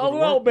even supposed to go Hold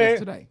to on, work man.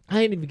 yesterday.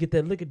 I ain't even get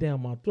that liquor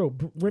down my throat.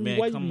 Remy, Man,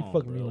 why you come be on,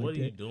 fucking bro. me like What are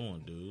that? you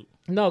doing, dude?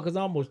 No, because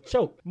I almost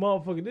choked.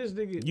 Motherfucker, this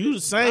nigga. You the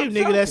same I'm nigga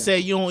joking. that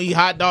said you don't eat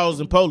hot dogs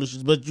and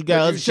Polishes, but you got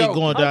But other you shit choke.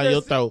 going I'm down just-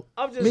 your throat.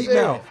 I'm just Meat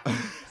saying. mouth.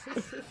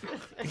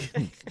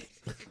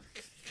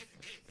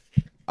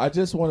 I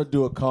just want to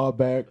do a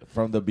callback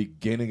from the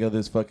beginning of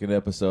this fucking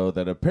episode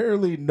that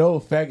apparently no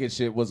faggot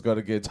shit was going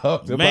to get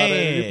talked about at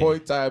any Man.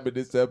 point in time in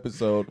this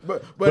episode.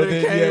 But But it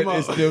then came yet up.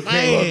 it still came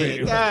up Man,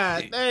 anyway.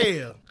 god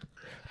damn.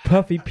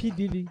 Puffy P.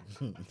 Diddy.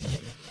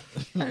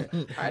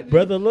 I did-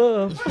 Brother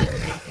Love.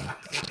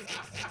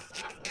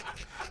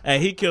 Hey,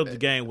 he killed the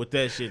game with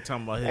that shit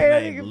talking about his Hey,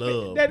 that name nigga,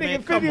 Love. that Man,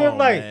 nigga come 50 was on,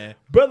 like, man.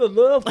 Brother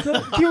Love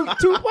killed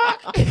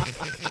Tupac.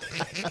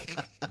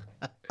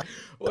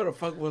 What the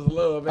fuck was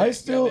love? I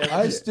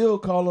still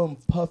call him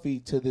Puffy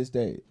to this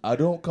day. I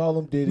don't call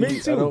him Diddy. Me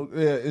too. I don't,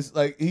 yeah, it's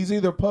like he's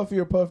either Puffy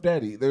or Puff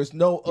Daddy. There's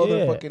no other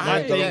Yeah. fucking My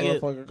name that thing is,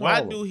 motherfucker call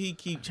why him. do he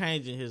keep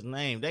changing his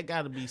name? That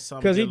got to be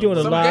something. Because he doing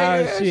a Some lot gay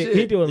of ass shit. shit.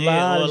 He doing a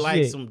lot or of like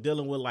shit. some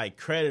dealing with like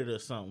credit or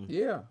something.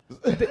 Yeah.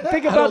 Think I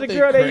about don't the think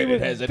girl that he credit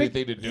was. has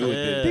anything to do with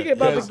Yeah. it. Think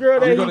about Yes, the girl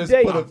that you're he gonna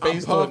dated. put a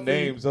face to a Puffy,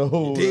 name.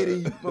 So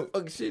Diddy,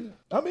 motherfucking shit.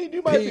 I mean,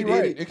 you might P. be Diddy.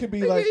 right. It could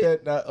be like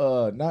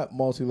that. Not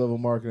multi-level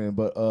marketing,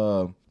 but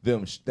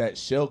that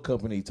shell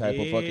company type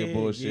of fucking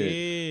bullshit,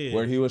 yeah.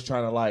 where he was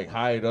trying to like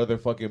hide other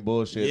fucking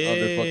bullshit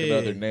under fucking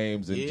other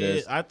names and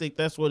just. I think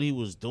that's what he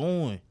was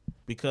doing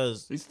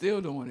because He's still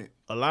doing it.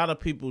 a lot of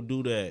people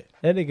do that.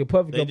 That nigga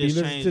Puffy They gonna be just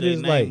listening changed to their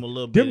this name like, a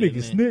little them bit, niggas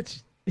and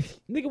snitch.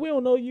 Nigga, we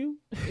don't know you.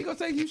 He gonna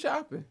take you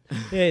shopping.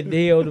 Yeah,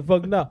 hell the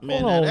fuck no.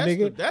 Man, Hold on, that's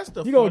nigga. that's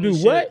the You gonna do funny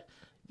shit. what?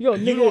 You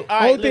gonna, You nigga, don't-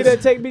 alright, only thing listen.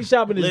 that take me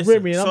shopping is Listen,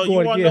 Remy, and so I'm you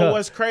going to wanna get know her.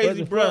 what's crazy, What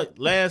the bro? fuck?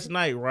 Last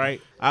night,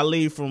 right? I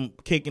leave from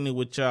kicking it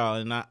with y'all,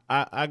 and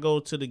I go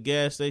to the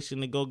gas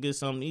station to go get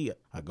something to eat.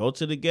 I go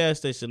to the gas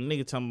station. The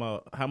nigga talking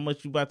about how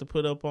much you about to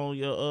put up on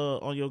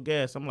your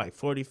gas. I'm like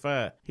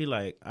 45. He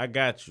like, I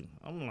got you.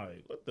 I'm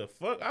like, what the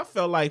fuck? I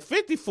felt like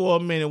 50 for a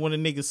minute when the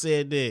nigga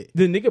said that.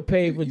 The nigga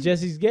paid for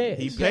Jesse's gas.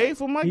 He paid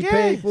for my He gas.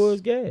 paid for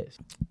his gas.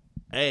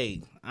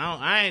 Hey,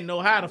 I ain't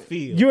know how to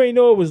feel. You ain't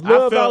know it was I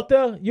love felt- out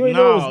there? You ain't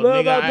know it was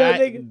love out there,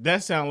 nigga?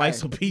 That sound like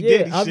some P. Yeah,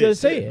 Diddy I'm shit.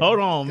 just saying. Hold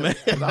on, man.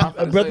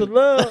 Brother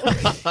Love.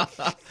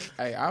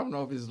 Hey, I don't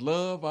know if it's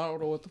love. I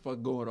don't know what the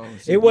fuck going on.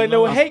 It wasn't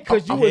no hate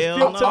because you was Hell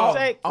filled to no. the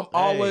tank. I'm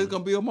always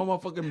gonna be on my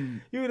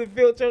motherfucking You would have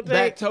filled your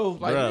back tank. toes.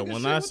 Like, Bruh, nigga, when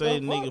shit, I what say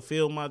the nigga fuck?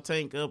 fill my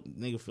tank up,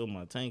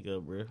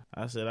 bruh.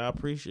 I said I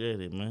appreciate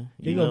it, man.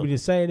 He gonna be the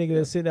same nigga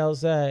that sit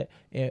outside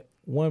and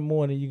one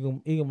morning he gonna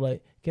be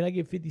like, can I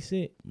get 50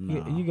 cents?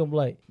 Nah. You gonna be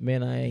like,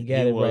 man, I ain't got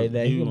He it was- right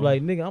now. he You gonna be was-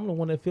 like, nigga, I'm the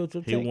one that filled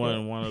your He tank.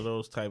 wasn't up. one of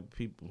those type of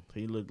people.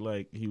 He looked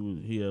like he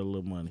had a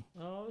little money.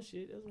 Oh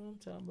shit, that's what I'm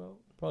talking about.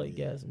 Probably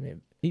got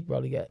some. He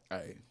probably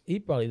Hey,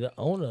 the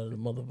owner of the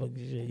motherfucking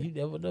shit. You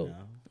never know.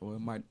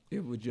 well,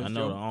 it was just I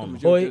know your, the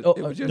owner.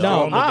 It was just The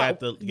No, owner I- got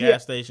the yeah,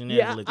 gas station and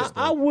Yeah, the liquor I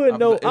store. would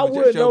know. It I was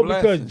would just your know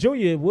because blessing.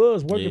 Junior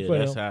was working for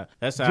him.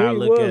 That's how I Junior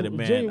look was- at it,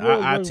 man. Junior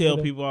was I working tell for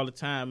them. people all the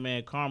time,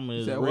 man, karma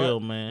is Said real,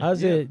 what? man. I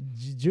said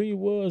Junior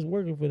was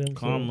working for them. so-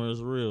 Karma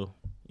is real.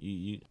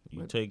 You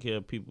take care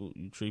of people.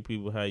 You treat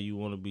people how you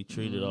want to be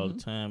treated all the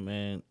time,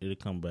 man. It'll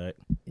come back.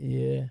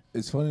 Yeah.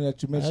 It's funny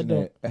that you mentioned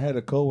don't- that. I had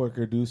a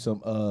coworker do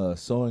some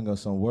sewing of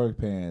some work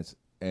pants,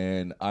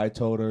 and I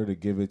told her to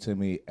give it to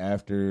me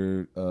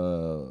after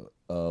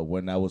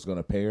when I was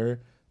gonna pay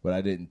her, but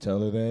I didn't tell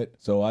her that.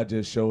 So I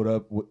just showed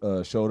up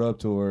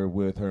to her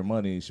with her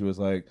money. She was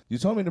like, "You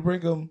told me to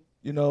bring them,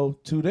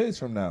 2 days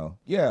from now."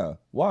 Yeah.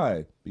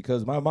 Why?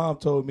 Because my mom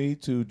told me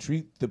to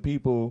treat the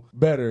people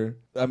better.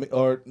 I mean,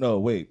 or no,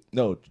 wait,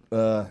 no.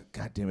 God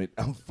damn it,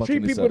 I'm fucking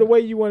Treat this people up. the way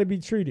you want to be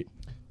treated.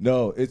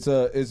 No, it's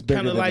bigger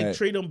Kind of than like that.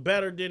 treat them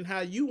better than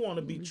how you want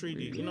to be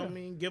treated. You know what I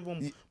mean? Give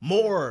them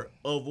more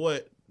of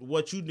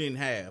what you didn't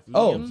have. You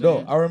know what I'm no,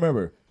 saying? I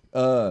remember.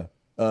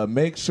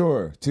 Make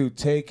sure to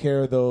take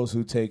care of those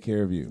who take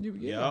care of you.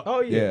 Yeah.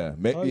 Oh yeah.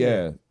 Yeah, Oh,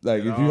 yeah.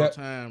 Like At if all you have,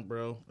 time,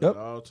 bro. Yep. At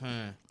all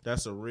time.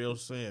 That's a real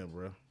saying,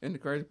 bro. And the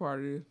crazy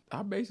part is,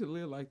 I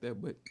basically live like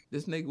that, but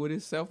this nigga with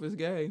his selfish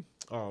game.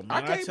 Oh man, I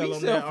I can't tell be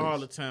him that selfish. all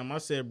the time. I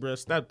said, bro,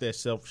 stop that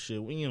selfish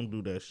shit. We don't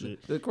do that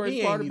shit. The crazy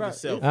He part ain't even about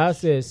selfish. I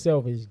said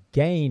selfish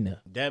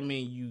gainer. That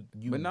mean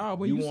you. But nah,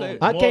 when you want say-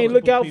 I more can't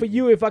look people out for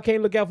you if I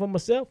can't look out for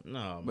myself. No,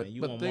 man, But-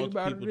 you but want think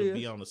multiple about it people to is,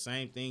 be on the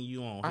same thing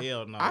you on. I,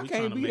 Hell no, I we can't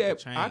trying to be make a that.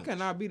 change. I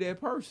cannot be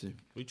that person.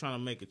 We trying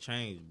to make a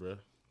change, bro.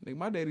 Nigga,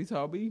 my daddy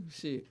taught me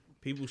shit.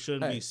 People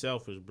shouldn't Hey. be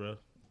selfish, bro.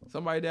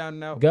 Somebody down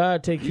now.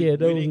 God take care of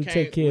those who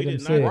take care of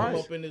themselves. Right.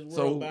 Up in this world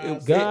So by if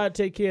ourselves. God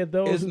take care of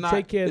those It's who not-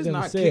 take care of it's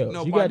not kick themselves. You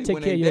nobody gotta take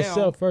when care of they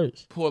yourself down.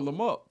 first. Pull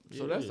them up.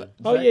 So that's Yeah.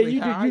 Oh yeah, exactly you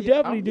do. how You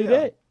definitely do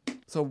that.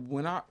 So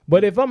when I,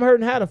 But if I'm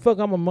hurting, how the fuck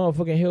I'm a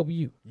motherfucking help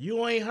you?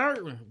 You ain't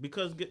hurting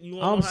because you.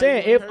 Wanna I'm know how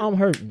saying you if ain't I'm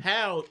hurting.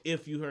 How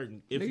if you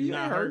hurting? If Nigga, you you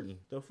not ain't hurting,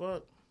 the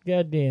fuck?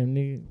 Goddamn,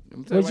 nigga.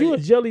 I'm telling Was you you why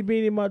a jelly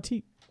bean in my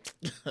teeth?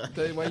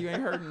 tell you why you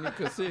ain't hurting me,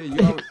 cause you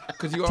Talking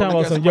always about got some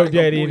your somebody gonna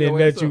daddy pull didn't your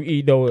let ass you up.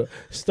 eat no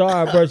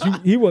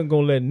Starburst. He wasn't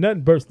gonna let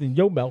nothing burst in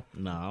your mouth.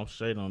 Nah, I'm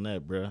straight on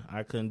that, bro.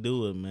 I couldn't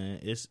do it, man.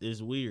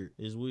 It's weird.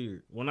 It's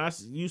weird. When I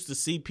used to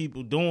see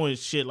people doing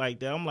shit like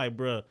that, I'm like,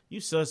 bro, you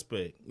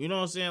suspect. You know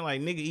what I'm saying?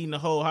 Like, nigga eating a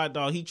whole hot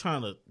dog, he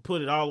trying to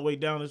put it all the way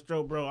down his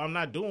throat, bro. I'm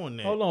not doing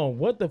that. Hold on,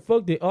 what the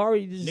fuck did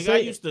Ari just Nigga, say? I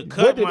used to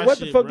cut my What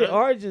the shit, fuck did bro.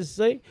 Ari just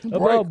say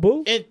about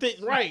Boo? And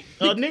right,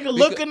 a nigga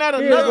looking at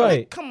Yeah, another.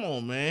 right. Come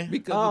on, man.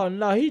 Because Oh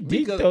no, he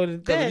deep because-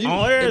 throated because that. if you-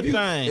 On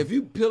everything. If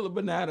you peel a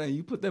banana and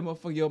you put that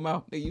motherfucker in your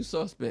mouth, then you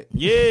suspect.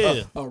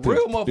 Yeah. A real Do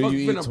you motherfucker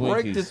eat finna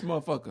break Twinkies? this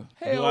motherfucker. Do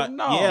Hell I-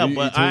 no. Yeah, You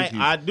but eat Twinkies?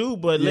 I do.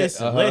 But Yeah,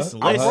 listen, listen.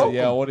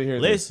 Yeah, I want to hear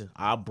Listen,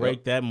 I'll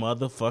break that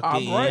motherfucker I'll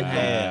in break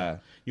half.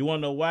 it. You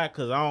wanna know why?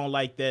 Cause I don't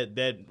like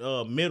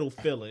that middle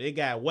filling. It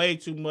got way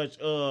too much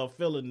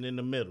filling in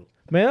the middle.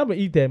 Man, I'm gonna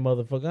eat that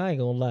motherfucker. I ain't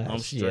gonna lie. I'm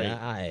Shit, straight. The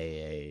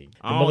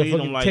I don't eat 'em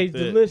motherfucker like tastes that.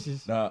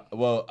 delicious. Nah,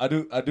 well, I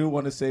do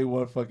want to say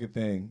one fucking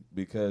thing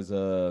because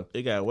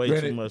It got way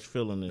Granted- too much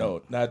filling in it.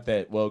 no, not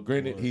that. Well,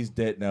 granted, he's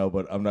dead now,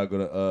 but I'm not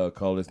gonna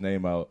call his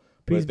name out.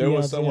 Peace But there be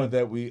was unto someone him.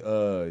 that we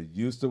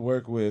used to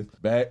work with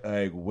back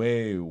like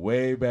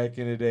way back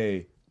in the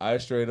day. I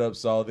straight up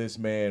saw this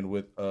man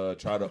with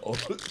try to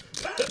open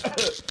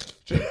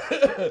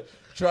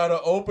try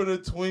to open a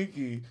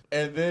Twinkie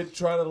and then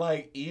try to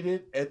like eat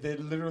it, and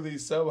then literally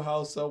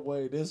somehow, some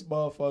way, this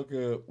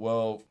motherfucker.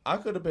 Well, I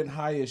could have been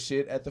high as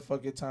shit at the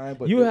fucking time,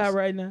 but You this- high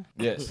right now?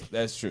 Yes,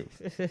 that's true.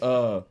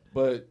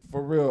 But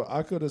for real,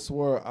 I could have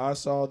swore I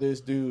saw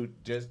this dude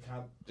just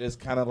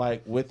kind of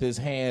like with his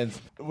hands,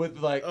 with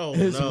like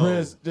his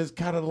wrist, just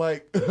kind of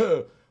like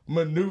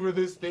maneuver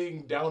this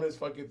thing down his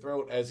fucking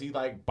throat as he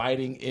like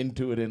biting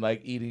into it and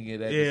like eating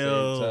it at the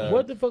same time.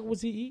 What the fuck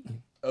was he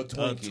eating? A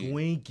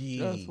Twinkie.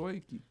 That's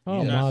Twinkie.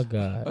 Oh Yes. my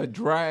god! A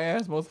dry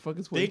ass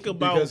motherfucking Twinkie. Think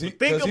about Because he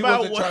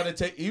what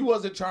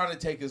wasn't trying to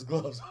take his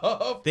gloves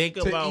off. Think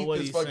to about eat what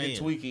this he's fucking saying.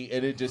 Twinkie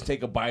and then just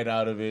take a bite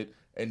out of it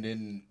and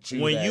then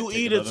chew when that, you take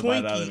eat a another bite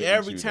out of Twinkie, it and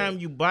every chew time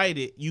that. you bite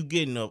it, you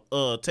getting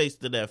a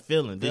taste of that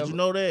feeling. Did you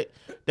know that?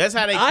 That's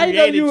how they I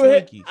know created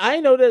Twinkies.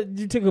 I know that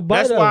you took a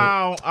bite That's of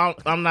why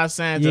I'm not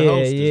saying it. to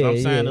hostess. I'm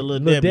saying to Lil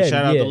Debbie.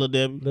 Shout out to Lil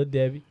Debbie. Lil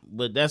Debbie.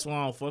 But that's why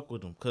I don't fuck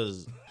with them.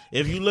 Because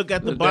if you look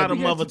at the Lil bottom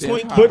Debbie of a gets you Twinkie,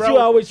 damn high. But bro, you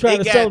always try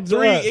to it sell got three.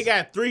 drugs. It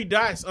got 3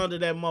 dots under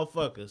that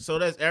motherfucker. So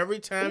that's every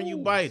time you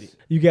bite it.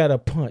 You got a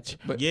punch.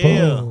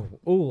 Yeah. Boom.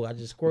 Ooh, I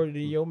just squirted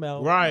it in your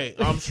mouth. Right.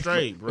 I'm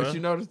straight, bro. But you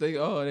notice they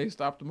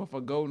stopped the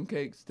motherfucking golden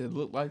cakes that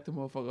look like the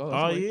motherfucker. Oh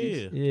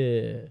Twinkies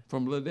Yeah.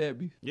 from Lil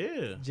Debbie.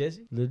 yeah.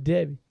 Jesse, Lil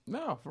Debbie.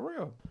 No, for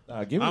real.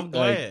 Nah, give me, I'm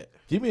glad.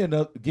 Give me an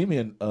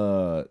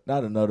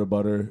not another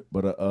butter,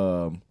 but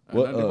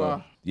Another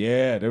bar?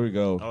 yeah, there we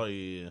go. Oh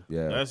yeah.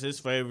 Yeah. That's his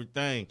favorite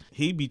thing.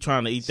 He be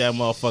trying to eat that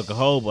motherfucker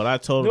whole, but I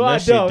told him No, I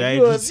that shit don't.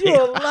 dangerous. You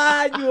a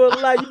lie. You a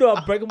lie. You know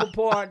I break them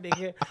apart,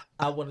 nigga.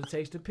 I want to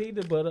taste the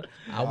peanut butter.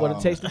 I want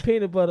to taste the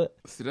peanut butter.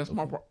 See, that's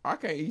my problem. I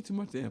can't eat too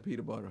much damn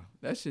peanut butter.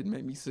 That shit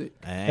make me sick.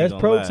 I ain't That's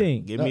gonna lie.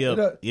 protein. Give me No,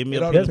 a it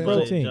peanut all That's butter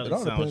protein. jelly It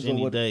all sandwich depends on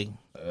any what- day.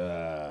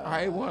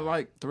 I ate one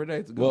like 3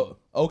 days ago.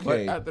 Well,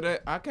 okay. But after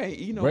that, I can't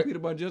eat no Re-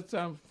 peanut butter just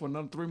time for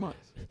another 3 months.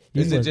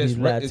 You Is it must be just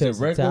is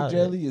it regular lactose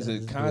jelly? Is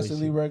intolerant. it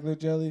constantly regular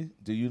jelly?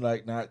 Do you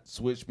like not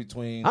switch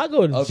between? I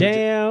go to other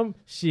jam,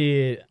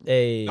 shit,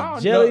 a Oh, no.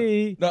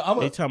 jelly. No, I'm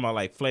They a, talking about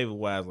like flavor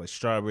wise, like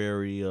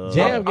strawberry.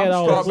 Jam got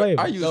all the strawberry.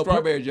 flavor. I use No,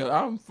 strawberry jelly.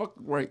 I'm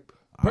fucking grape.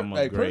 I'm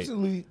a grape.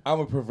 personally, I'm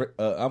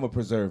a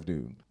preserve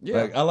dude.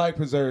 Yeah. Like I like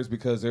preserves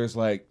because there's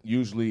like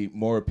usually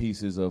more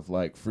pieces of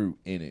like fruit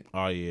in it.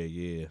 Oh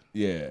yeah.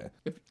 Yeah.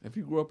 If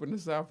you grew up in the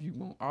South, you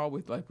won't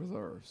always like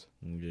preserves.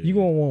 You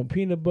gonna want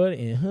peanut butter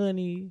and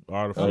honey.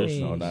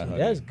 artificial. no, not honey.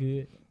 That's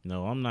good.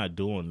 No, I'm not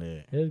doing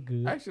that. That's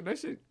good. Actually, that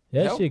shit.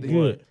 That healthy. shit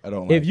good. I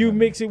don't. If like you honey.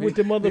 mix it with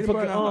the Peanut butter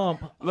motherfucking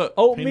look, Peanut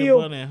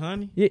oatmeal, butter and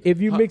honey. yeah,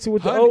 if you mix it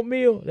with the honey-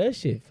 oatmeal, that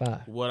shit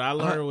fire. What I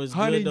learned was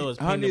honey, good though is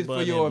honey peanut is for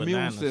butter your and immune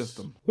bananas.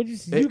 system. What you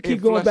It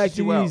keep going back flushes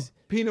to you out. these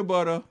Peanut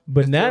butter,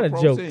 banana is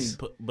still protein.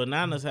 jokes.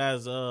 Bananas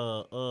has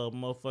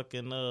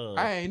motherfucking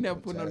I ain't never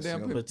put no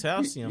damn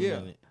potassium yeah.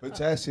 in it.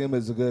 Potassium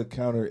is a good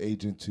counter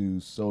agent to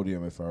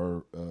sodium. If I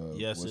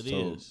Yes, was it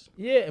told. is.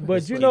 Yeah, but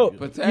It's you like know,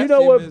 Potassium you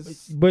know what?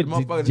 is But the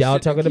motherfucker y'all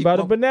that talking keep about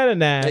a motherf- banana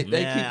now. They keep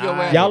Man, your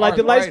ass. Y'all like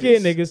the light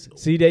skinned arthritis. niggas.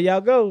 See, there y'all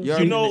go. You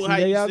See, You know see, how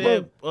there you y'all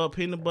said go.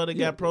 peanut butter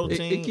Yeah, got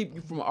protein? It keep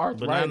you from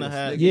arthritis. Banana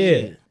has- nigga.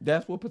 Yeah.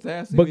 That's what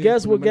potassium But is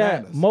guess from what the got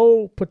bananas.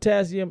 more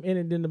potassium in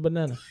it than the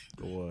banana?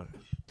 What?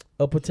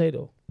 A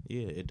potato.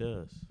 Yeah, it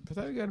does.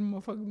 Potato got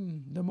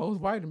the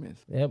most vitamins.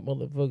 That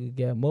motherfucker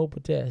got more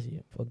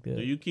potassium. Fuck that.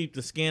 Do you keep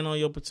the skin on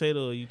your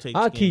potato or you take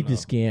I the skin keep the off?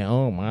 skin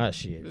on my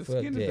shit. The Fuck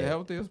skin is the that.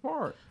 healthiest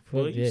part.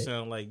 Boy, Fuck you that.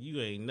 sound like you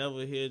ain't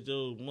never had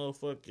your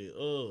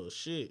motherfucking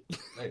shit.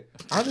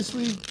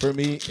 Honestly, for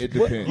me, it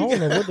What? I depends. don't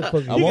know what the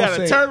fuck. I You won't got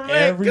a say turtleneck,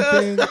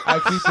 everything I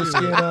keep the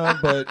skin on,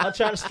 but I'm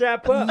trying to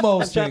strap up.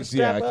 most I'm trying to things,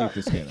 yeah, I strap keep up.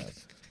 the skin on.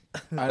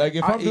 Like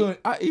if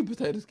I eat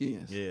potato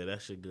skins. Yeah,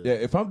 that shit good. Yeah,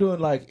 if I'm doing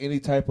like any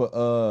type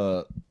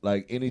of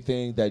like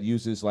anything that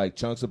uses like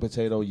chunks of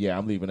potato, yeah,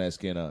 I'm leaving that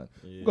skin on.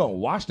 Yeah. I'm gonna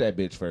wash that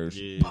bitch first,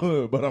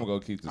 but I'm gonna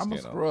keep the I'm skin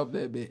gonna on. scrub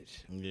that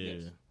bitch.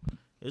 Yeah.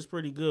 It's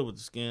pretty good with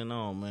the skin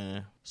on,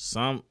 man.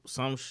 Some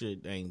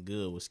shit ain't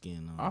good with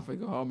skin on. I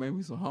figure I'll make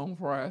me some home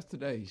fries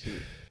today.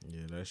 Shit.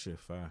 Yeah, that shit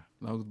fire.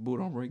 As long as Boo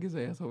don't bring his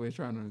ass over here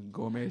trying to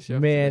go mad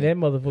chef. Man, today. that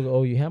motherfucker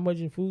owe you how much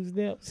in food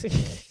stamps?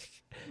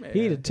 Man,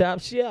 He the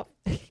top chef.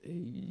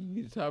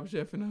 he the top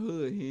chef in the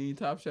hood. He ain't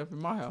top chef in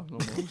my house no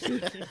more.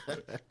 Shit.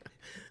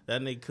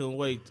 That nigga couldn't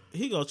wait.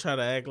 He gonna try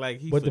to act like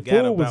he But the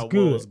forgot food was about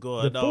good. what was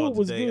going The on food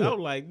was today. good. I'm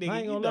like, I nigga,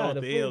 ain't you gonna know lie, what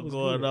the the food hell was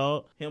going good.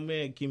 on. Him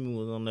and Kimmy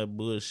was on that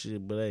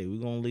bullshit, but hey, we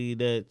gonna leave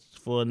that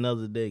for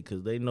another day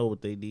because they know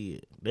what they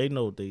did. They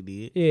know what they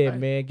did. Yeah, Hey,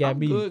 man, got I'm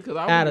me good 'cause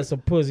I out was- of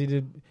some pussy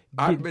to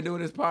I've get. been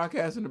doing this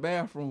podcast in the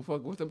bathroom,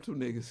 fucking with them two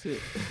niggas. Shit.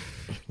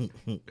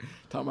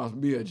 Talking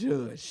about be a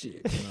judge.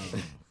 Shit. No,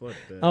 fuck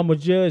that. I'ma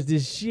judge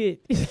this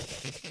shit.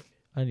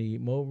 I need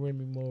more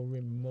Remy, more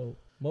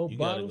you gotta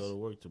bottles. go to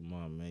work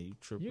tomorrow, man. You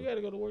tripping. You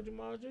gotta go to work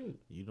tomorrow too.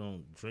 You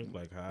don't drink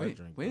like how I We,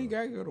 drink. we ain't bro.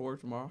 gotta go to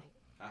work tomorrow.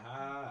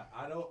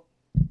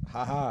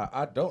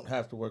 I don't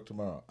have to work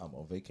tomorrow. I'm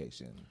on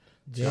vacation.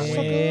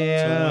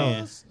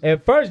 Damn.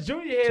 At first,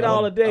 Junior had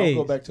all the days.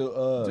 I'll go back to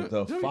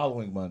the Junior-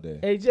 following Monday.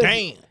 Hey, just,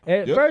 Damn.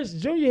 At Yep. first,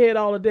 Junior had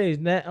all the days.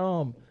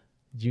 Now,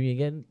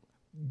 Junior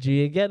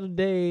got the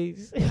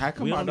days. How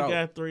come We I only don't?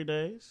 got 3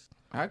 days.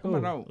 How come I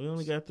Who? don't? We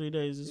only got 3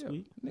 days this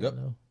week. Yep.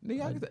 No.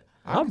 Nigga,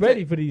 I'm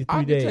ready for these 3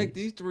 I days. can take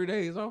these 3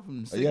 days off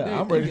from sick Yeah, days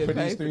I'm and ready get for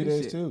paid these 3 this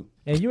days shit. too.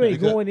 And you ain't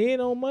Because- going in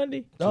on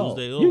Monday? No,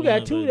 Tuesday or You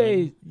got 2 Wednesday.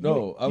 days.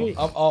 no, I'm You-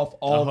 off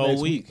all whole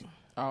next week.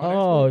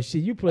 Oh,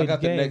 shit, you played I the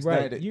got the game next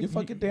right. 9 days. You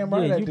fucking damn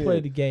right Yeah, I you did.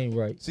 played the game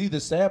right. See, the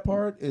sad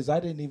part is I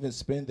didn't even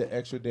spend the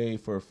extra day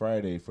for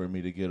Friday for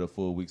me to get a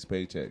full week's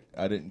paycheck.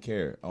 I didn't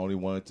care. I only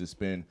wanted to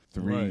spend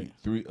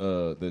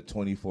the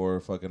 24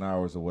 fucking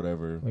hours or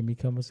whatever. Remy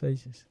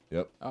conversations.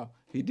 Yep. Oh,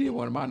 he did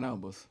one of my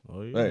numbers.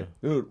 Oh yeah. Hey,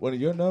 dude, one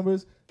of your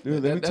numbers?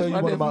 Dude, let me That's tell you what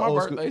I one did of for my my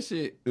old school. birthday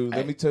shit. Dude,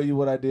 let me tell you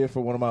what I did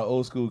for one of my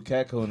old school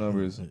Catco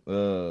numbers.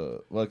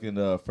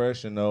 Fucking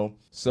fresh and no.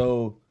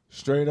 So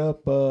straight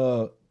up,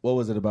 what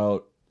was it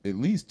about? At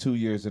least 2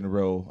 years in a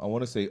row. I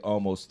want to say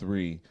almost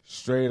 3.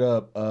 Straight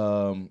up,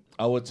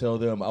 I would tell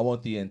them I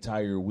want the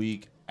entire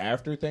week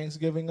after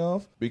Thanksgiving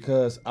off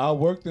because I'll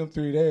work them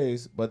 3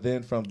 days, but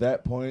then from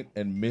that point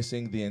and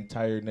missing the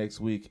entire next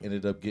week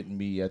ended up getting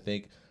me, I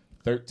think,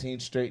 13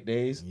 straight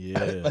days.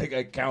 Yeah. Like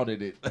I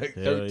counted it. Like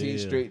Hell 13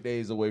 yeah. straight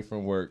days away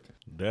from work.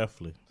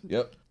 Definitely.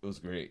 Yep. It was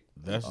great.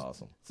 That's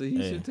awesome. So he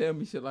Hey. should tell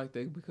me shit like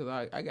that because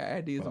I got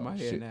ideas in my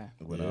head Shit. now.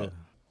 It went Yeah. out.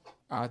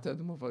 I tell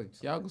the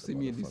motherfuckers, y'all gonna see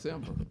me in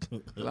December.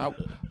 'Cause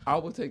I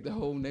will take the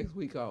whole next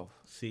week off.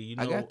 See, you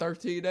know, I got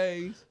 13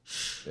 days.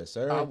 Yes,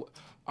 sir.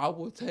 I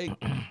will take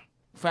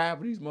 5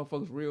 of these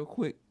motherfuckers real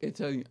quick and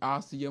tell you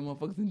I'll see your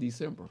motherfuckers in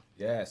December.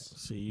 Yes.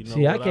 see, you know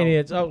See, I what can't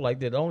even talk like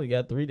that. I only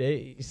got 3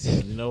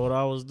 days. You know what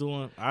I was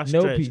doing? I No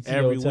stretch PTO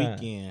every time.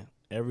 weekend.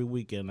 Every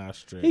weekend I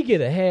stretch. He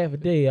get a half a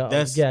day off.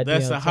 That's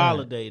goddamn a time.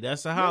 holiday.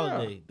 That's a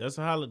holiday. That's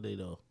a holiday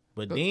though.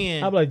 But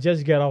then I'm like,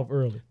 just got off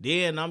early.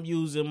 then I'm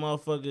using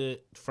motherfucker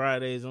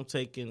Fridays. I'm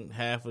taking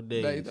half a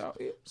day. Days off,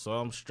 yeah. So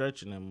I'm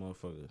stretching that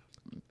motherfucker.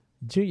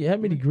 Junior, how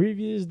many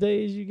grievous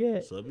days you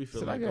got? So it be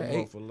feel Shit, like I got I'm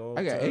off a long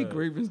I got time. 8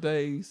 grievance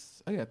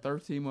days. I got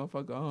 13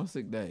 motherfucker on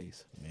sick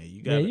days. Man,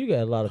 you got Man, you got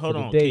a lot of hold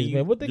fucking on. days, Can you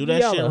man. What they do give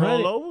that y'all shit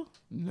 100? roll over?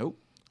 Nope.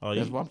 Oh,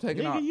 That's what I'm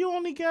taking nigga, off. you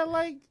only got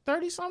like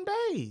 30 some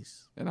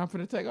days. And I'm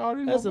finna take all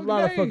these That's a motherfucking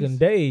lot of days. fucking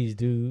days,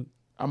 dude.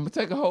 I'm gonna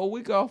take a whole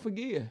week off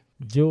again.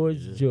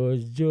 George I'm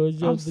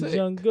of the sick.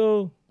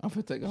 jungle. I'm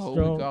finna take a whole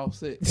Strong. week off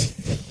sick.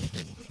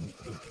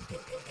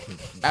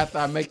 After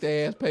I make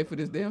their ass pay for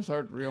this damn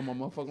surgery on my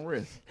motherfucking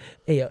wrist.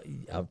 Hey,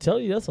 I'm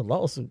telling you, that's a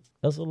lawsuit.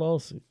 That's a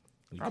lawsuit.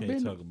 You I've can't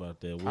been- talk about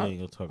that. We ain't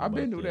gonna talk about I've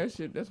been that. through that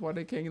shit. That's why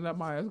they can't let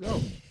my ass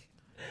go.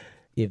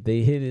 If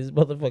they hit his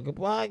motherfucking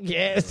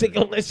podcast, they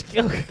gonna let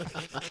you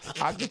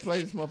go. I can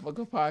play this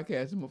motherfucking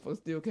podcast and motherfucker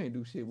still can't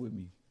do shit with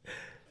me.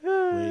 We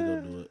ain't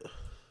gonna do it.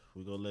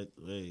 We gonna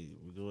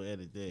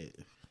edit that.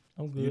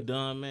 I'm You good.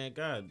 done, man?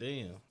 God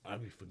damn. I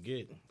be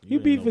forgetting. You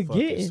ain't be no fucking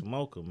forgetting.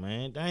 Smoker,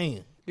 man. Damn.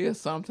 Yeah,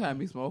 sometime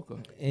he smoker.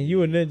 And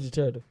you a Ninja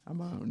Turtle.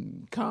 I'm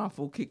on Kung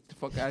Fu kick the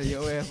fuck out of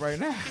your ass right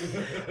now.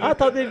 I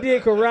thought they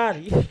did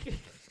karate.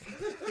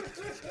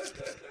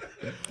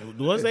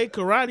 Was they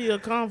karate or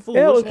kung fu?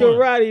 That was Which one?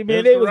 karate, man.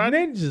 It They was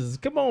karate?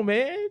 ninjas. Come on,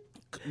 man.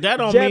 That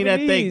don't mean that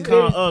they Japanese.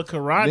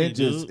 karate, Ninjas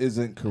dude.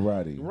 isn't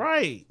karate.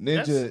 Right. Ninja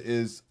That's-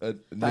 is a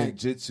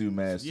ninjutsu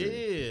master.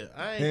 Yeah,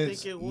 I ain't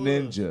Hence, think it was.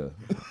 ninja.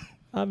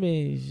 I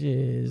mean, shit,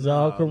 it's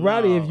all Nah,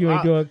 karate if you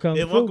ain't doing kung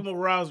if fu. Uncle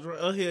Morales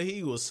here,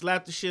 he will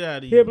slap the shit out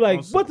of you. He'll be like,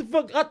 on some- what the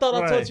fuck? I thought I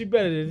Right. taught you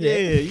better than that.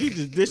 Yeah, you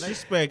just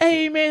disrespect.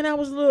 Hey, man, I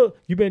was little.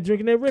 You been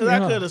drinking that Remy, Cause I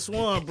huh? could have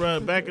sworn, bro,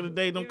 back in the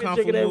day, them You been kung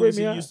fu drinking that movies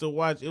Remy, you huh? used to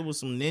watch, it was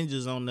some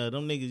ninjas on there.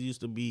 Them niggas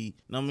used to be,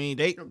 I mean,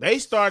 they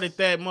started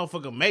that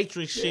motherfucking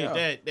Matrix shit,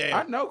 Yeah. that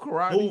I know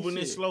karate moving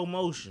in shit. slow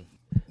motion.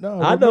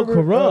 No, I know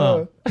remember,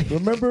 Quran.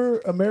 remember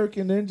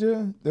American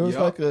Ninja? There was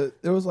Yup.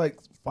 like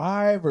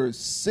 5 or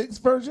 6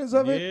 versions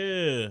of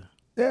it.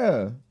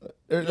 Yeah.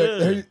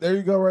 There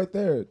you go, right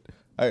there.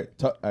 All right,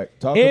 talk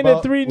And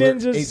about the three where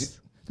ninjas.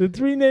 The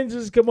three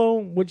ninjas, come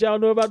on. What y'all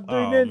know about the three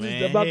ninjas?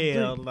 Man, about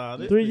hell the nah,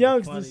 this three nigga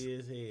youngsters. funny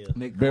as hell.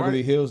 Nigga,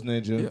 Beverly Hills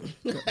Ninja.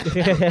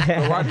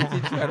 Karate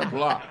teacher had a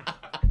block.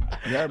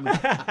 You heard me?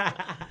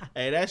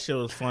 Hey, that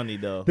show was funny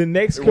though. The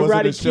next It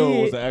wasn't a Karate show;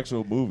 it was Kid. an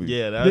actual movie.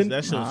 Yeah, that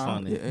shit was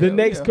funny. Yeah, The hell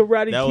next yeah.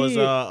 Karate That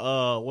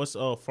Kid. was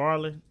what's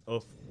Farley?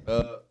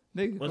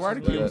 Nigga, What's Karate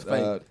his Kid name? was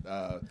fake.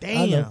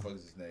 Damn. What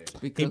is his name?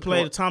 He Because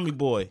played a Tommy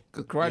Boy.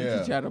 Karate Yeah.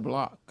 teacher had a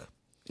block.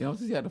 You know,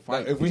 he had to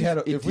fight. If we had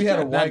a If he tried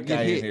not white to get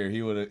guy in hit. here,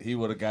 he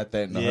would have got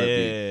that in a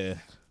heartbeat.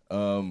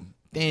 Yeah.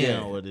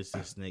 Damn, Yeah. what is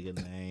this nigga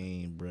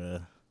name,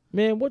 bruh?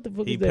 Man, what the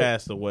fuck He is that?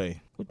 passed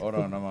away. Hold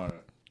on, I'm on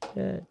it.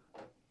 Yeah.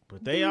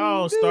 But they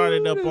all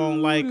started up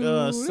on like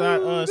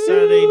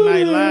Saturday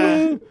Night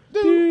Live.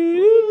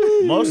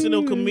 Most of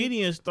them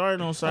comedians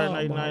started on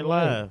Saturday Night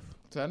Live.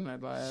 Saturday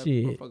Night Live.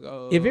 Shit.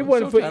 motherfucker, If it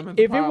wasn't for Showtime in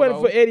the if it wasn't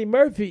for Apollo. Eddie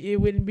Murphy,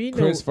 it wouldn't be no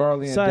Chris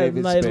Farley and Saturday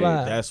David Night Spade.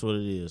 Live. That's what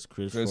it is,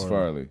 Chris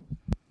Farley.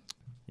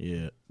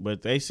 Yeah,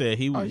 but they said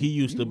he Oh,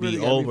 used you to really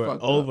be got me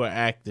fucked up.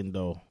 overacting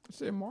though. I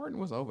said Martin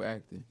was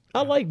overacting.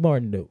 I like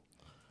Martin though.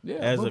 Yeah,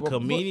 As a but-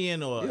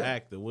 comedian or yeah.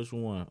 actor, which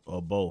one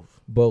or both?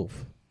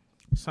 Both.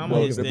 Some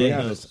Well, of his to be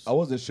stand-ups. honest, I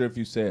wasn't sure if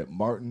you said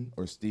Martin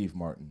or Steve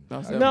Martin.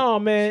 I said- No,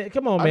 man.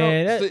 Come on, I know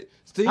man. That-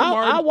 Steve I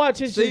Martin. watch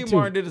his Steve shit too.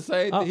 Martin did the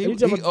same thing. you He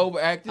talking about-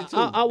 overacted too.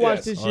 I watched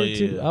Yes. this Oh, shit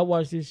too. yeah. I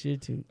watched this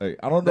shit too. Hey,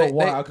 I don't know They-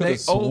 why they- I could they have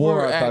swore I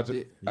thought you.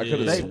 overacted. I could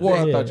have They- swore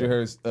I yeah. thought you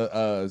heard. You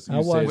I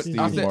said watched Steve it.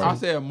 I Martin.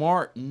 said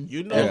Martin.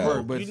 You know, Yeah.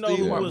 who- you know Steve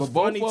who Martin. was But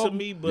both funny of to them-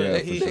 me, but Yeah,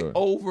 for he They sure.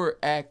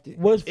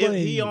 overacted. What's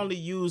funny? he only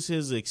used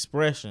his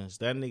expressions.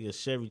 That nigga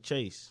Chevy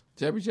Chase.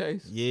 Chevy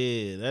Chase.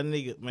 Yeah, that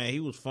nigga, man, he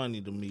was funny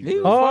to me. He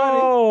bro.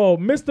 Oh,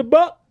 Mr.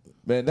 Buck.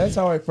 Man, that's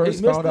how I first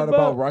Hey, found Mr. out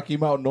about Buck. Rocky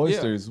Mountain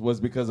Oysters was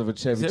because of a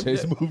Chevy Chevy-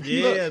 Chase movie.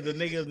 Yeah, the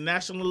nigga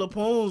National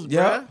Lapoons,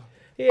 bro. Yeah.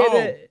 He had Oh.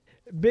 that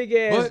big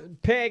ass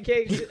But-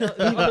 pancakes. He It was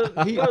a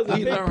learned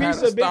big how piece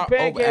to of big stop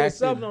pancake or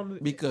something on overacting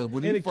the, because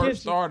when in he the first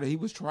kitchen. started, he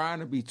was trying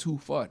to be too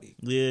funny.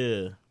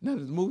 Yeah, Now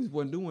his movies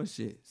wasn't doing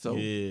shit. So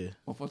yeah,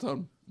 motherfucker told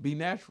him be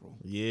natural.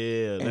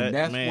 yeah. And That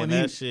that's man, when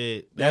that he-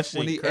 shit, that That's shit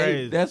when he crazy.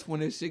 ate. That's when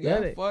this shit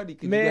got That- funny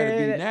because you man, gotta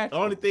be The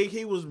natural. only thing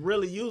he was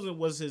really using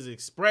was his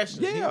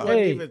expressions. He Yeah. wasn't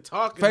Hey, even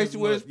talking.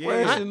 facial as much.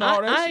 expression. Yeah. and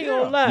all that I ain't shit.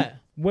 gonna lie.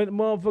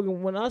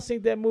 When I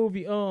seen that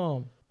movie,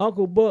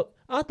 Uncle Buck,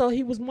 I thought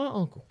he was my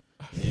uncle.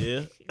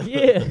 Yeah.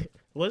 Yeah.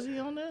 Was he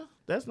on there?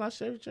 That's not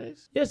Chevy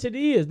Chase. Yes, it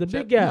is. The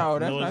big guy. No,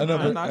 that's No, not. I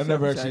never- that's not I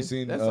never Chevy actually Chase.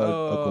 seen, That's,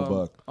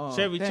 Uncle Buck.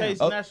 Chevy damn. Chase.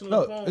 Oh, National no,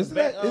 Lapoons. isn't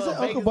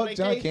Uncle Vegas Buck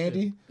John Vacation.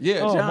 Candy? Yeah,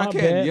 Oh, John my Candy.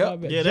 bad. Yep. My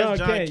bad. Yeah, that's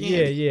John Candy.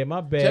 Yeah,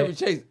 my bad. Chevy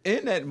Chase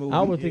in that movie.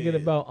 I was thinking Yeah.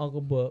 about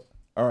Uncle Buck.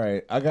 All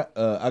right, I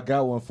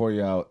got one for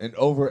y'all. An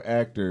over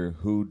actor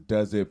who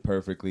does it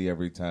perfectly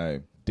every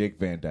time. Dick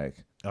Van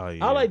Dyke. Oh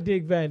yeah. I like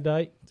Dick Van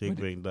Dyke. Dick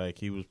Van Dyke.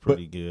 He was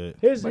pretty good.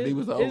 but he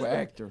was an over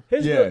actor.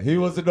 Yeah, he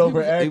was an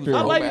over he was actor.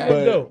 I like him,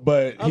 but though.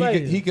 but I like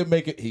him. he can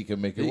make it. He can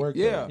make it work.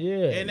 Yeah. though.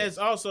 Yeah. And it's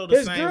also the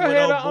His same girl with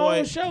had old her boy.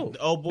 own show.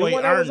 Old boy the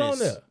one that was on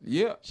Ernest. there.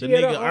 Yeah. She The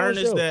had her nigga own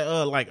Ernest show.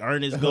 that like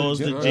Ernest goes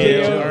to Yeah. jail.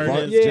 Yeah.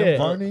 Ernest. Yeah. Jim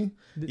Varney.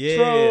 The Yeah,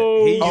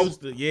 Trolls. he Oh,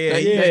 used to. Yeah,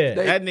 they- he- they-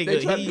 that they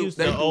nigga. try to He do- used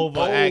they to do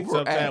overact overact.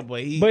 sometimes,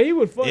 but But he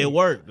was funny. it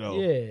worked though.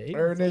 Yeah. he was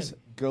Ernest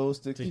funny. goes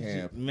to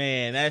camp.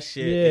 Man, that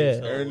shit Yeah. is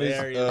Ernest,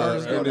 hilarious.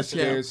 Ernest go to Ernest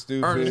jail. scared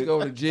stupid. Ernest go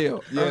to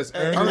jail. Yes,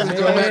 Ernest Ernest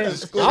go back Man, to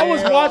school. I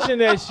was watching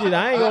that shit.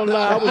 I ain't gonna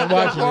lie. I was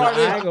watching it.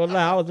 I ain't gonna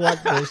lie. I was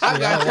watching that shit. I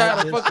got was tired watching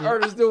of that fucking shit.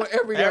 Ernest doing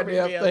every Every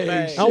goddamn damn thing.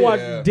 thing. I Shit.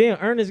 watched. Yeah. Damn,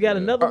 Ernest got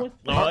another one.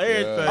 Oh,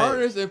 everything.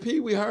 Ernest and Pee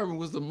Wee Herman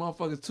was the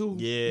motherfuckers too.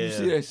 Yeah. You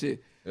see that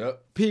shit?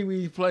 Yep. Pee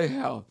Wee's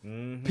Playhouse,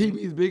 Pee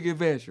Wee's Big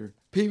Adventure,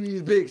 Pee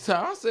Wee's Big. So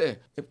I said,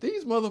 if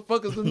these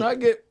motherfuckers do not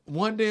get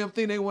one damn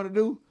thing they want to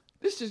do,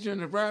 this shit's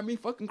gonna drive me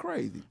fucking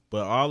crazy.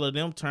 But all of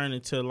them turned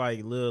into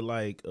like little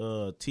like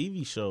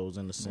TV shows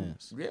in a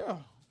sense. Yeah,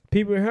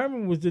 Pee-wee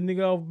Herman was the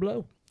nigga off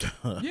Blow.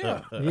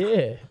 yeah.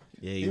 Yeah.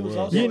 Yeah, he He was was.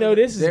 also- You know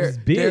this is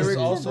Derek- big. Derek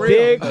also-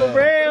 Derek uh,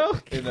 Farrell.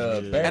 In And I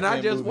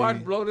Batman just movie,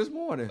 watched Blow this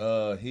morning.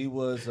 He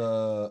was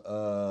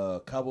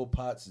Cabo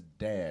Potts'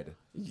 dad.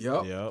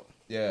 Yup. Yep.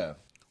 Yeah,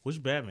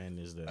 Which Batman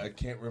is that? I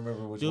can't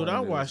remember which Dude, one. I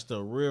it is. watched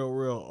a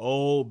real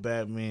old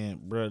Batman,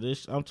 bro.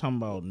 This I'm talking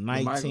about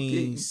Michael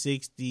Keaton.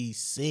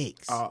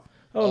 1966. Hold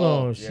Oh,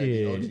 on, yeah, shit.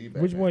 the OG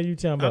Which Batman. one you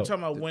talking I'm about?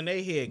 talking about when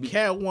they had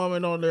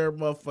Catwoman on their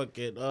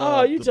motherfucking.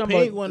 Oh, you the talking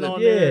Penguin about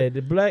on yeah, there?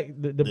 the black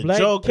the The black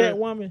Joker.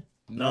 Catwoman.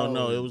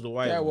 No, it was the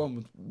white That one. one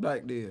was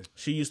back there.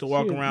 She used to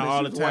walk She- around she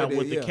all the was time white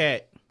with there, the yeah.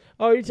 cat.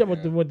 Oh, you talking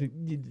about the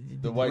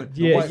The white.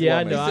 the Yeah, white yeah,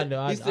 I woman. know,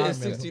 I He know. said remember.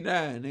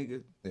 69,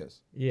 nigga.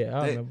 Yes. Yeah,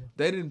 I They, remember.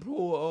 they didn't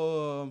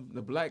pull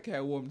the black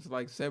Catwoman to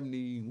like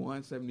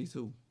 71,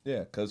 72. Yeah,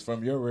 because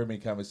from your Remy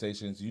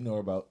conversations, you know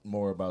about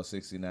more about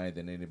 69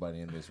 than anybody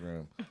in this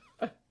room.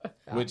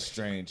 Which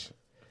strange.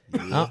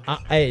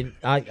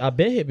 I've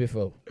been here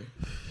before.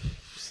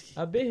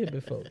 I've been here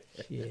before.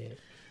 Yeah.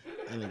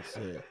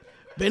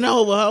 Been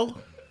over, ho.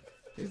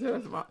 He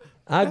said,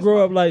 I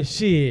grew up like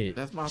shit.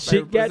 that's my Shit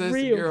favorite got possessive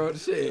real. girl.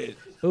 Shit.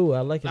 Ooh,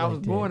 I like it. I like was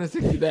that. born in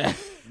 69.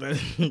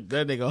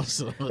 That nigga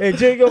also. Hey,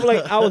 Jay gonna be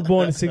like, I was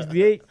born in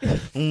 68.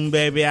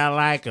 Baby, I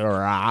like her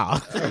raw.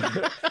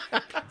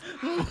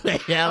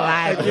 Baby, I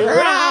like her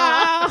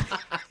raw.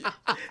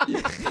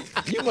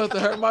 You must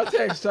have heard my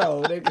text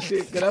tone, nigga.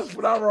 Shit, cause that's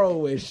what I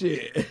roll with.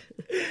 Shit.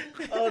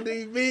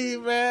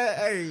 ODB, man.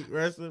 Hey,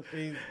 rest in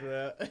peace,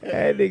 bro.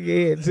 That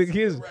nigga had took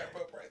his. All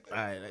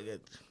right,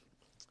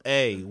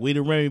 hey, we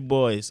the Remy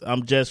boys.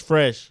 I'm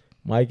JessFresh.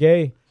 Mike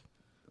A.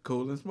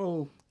 Cool and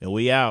smooth. And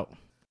we out.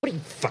 What are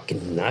you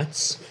fucking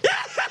nuts?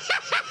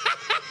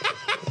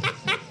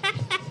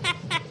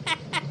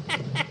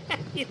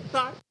 You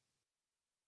thought?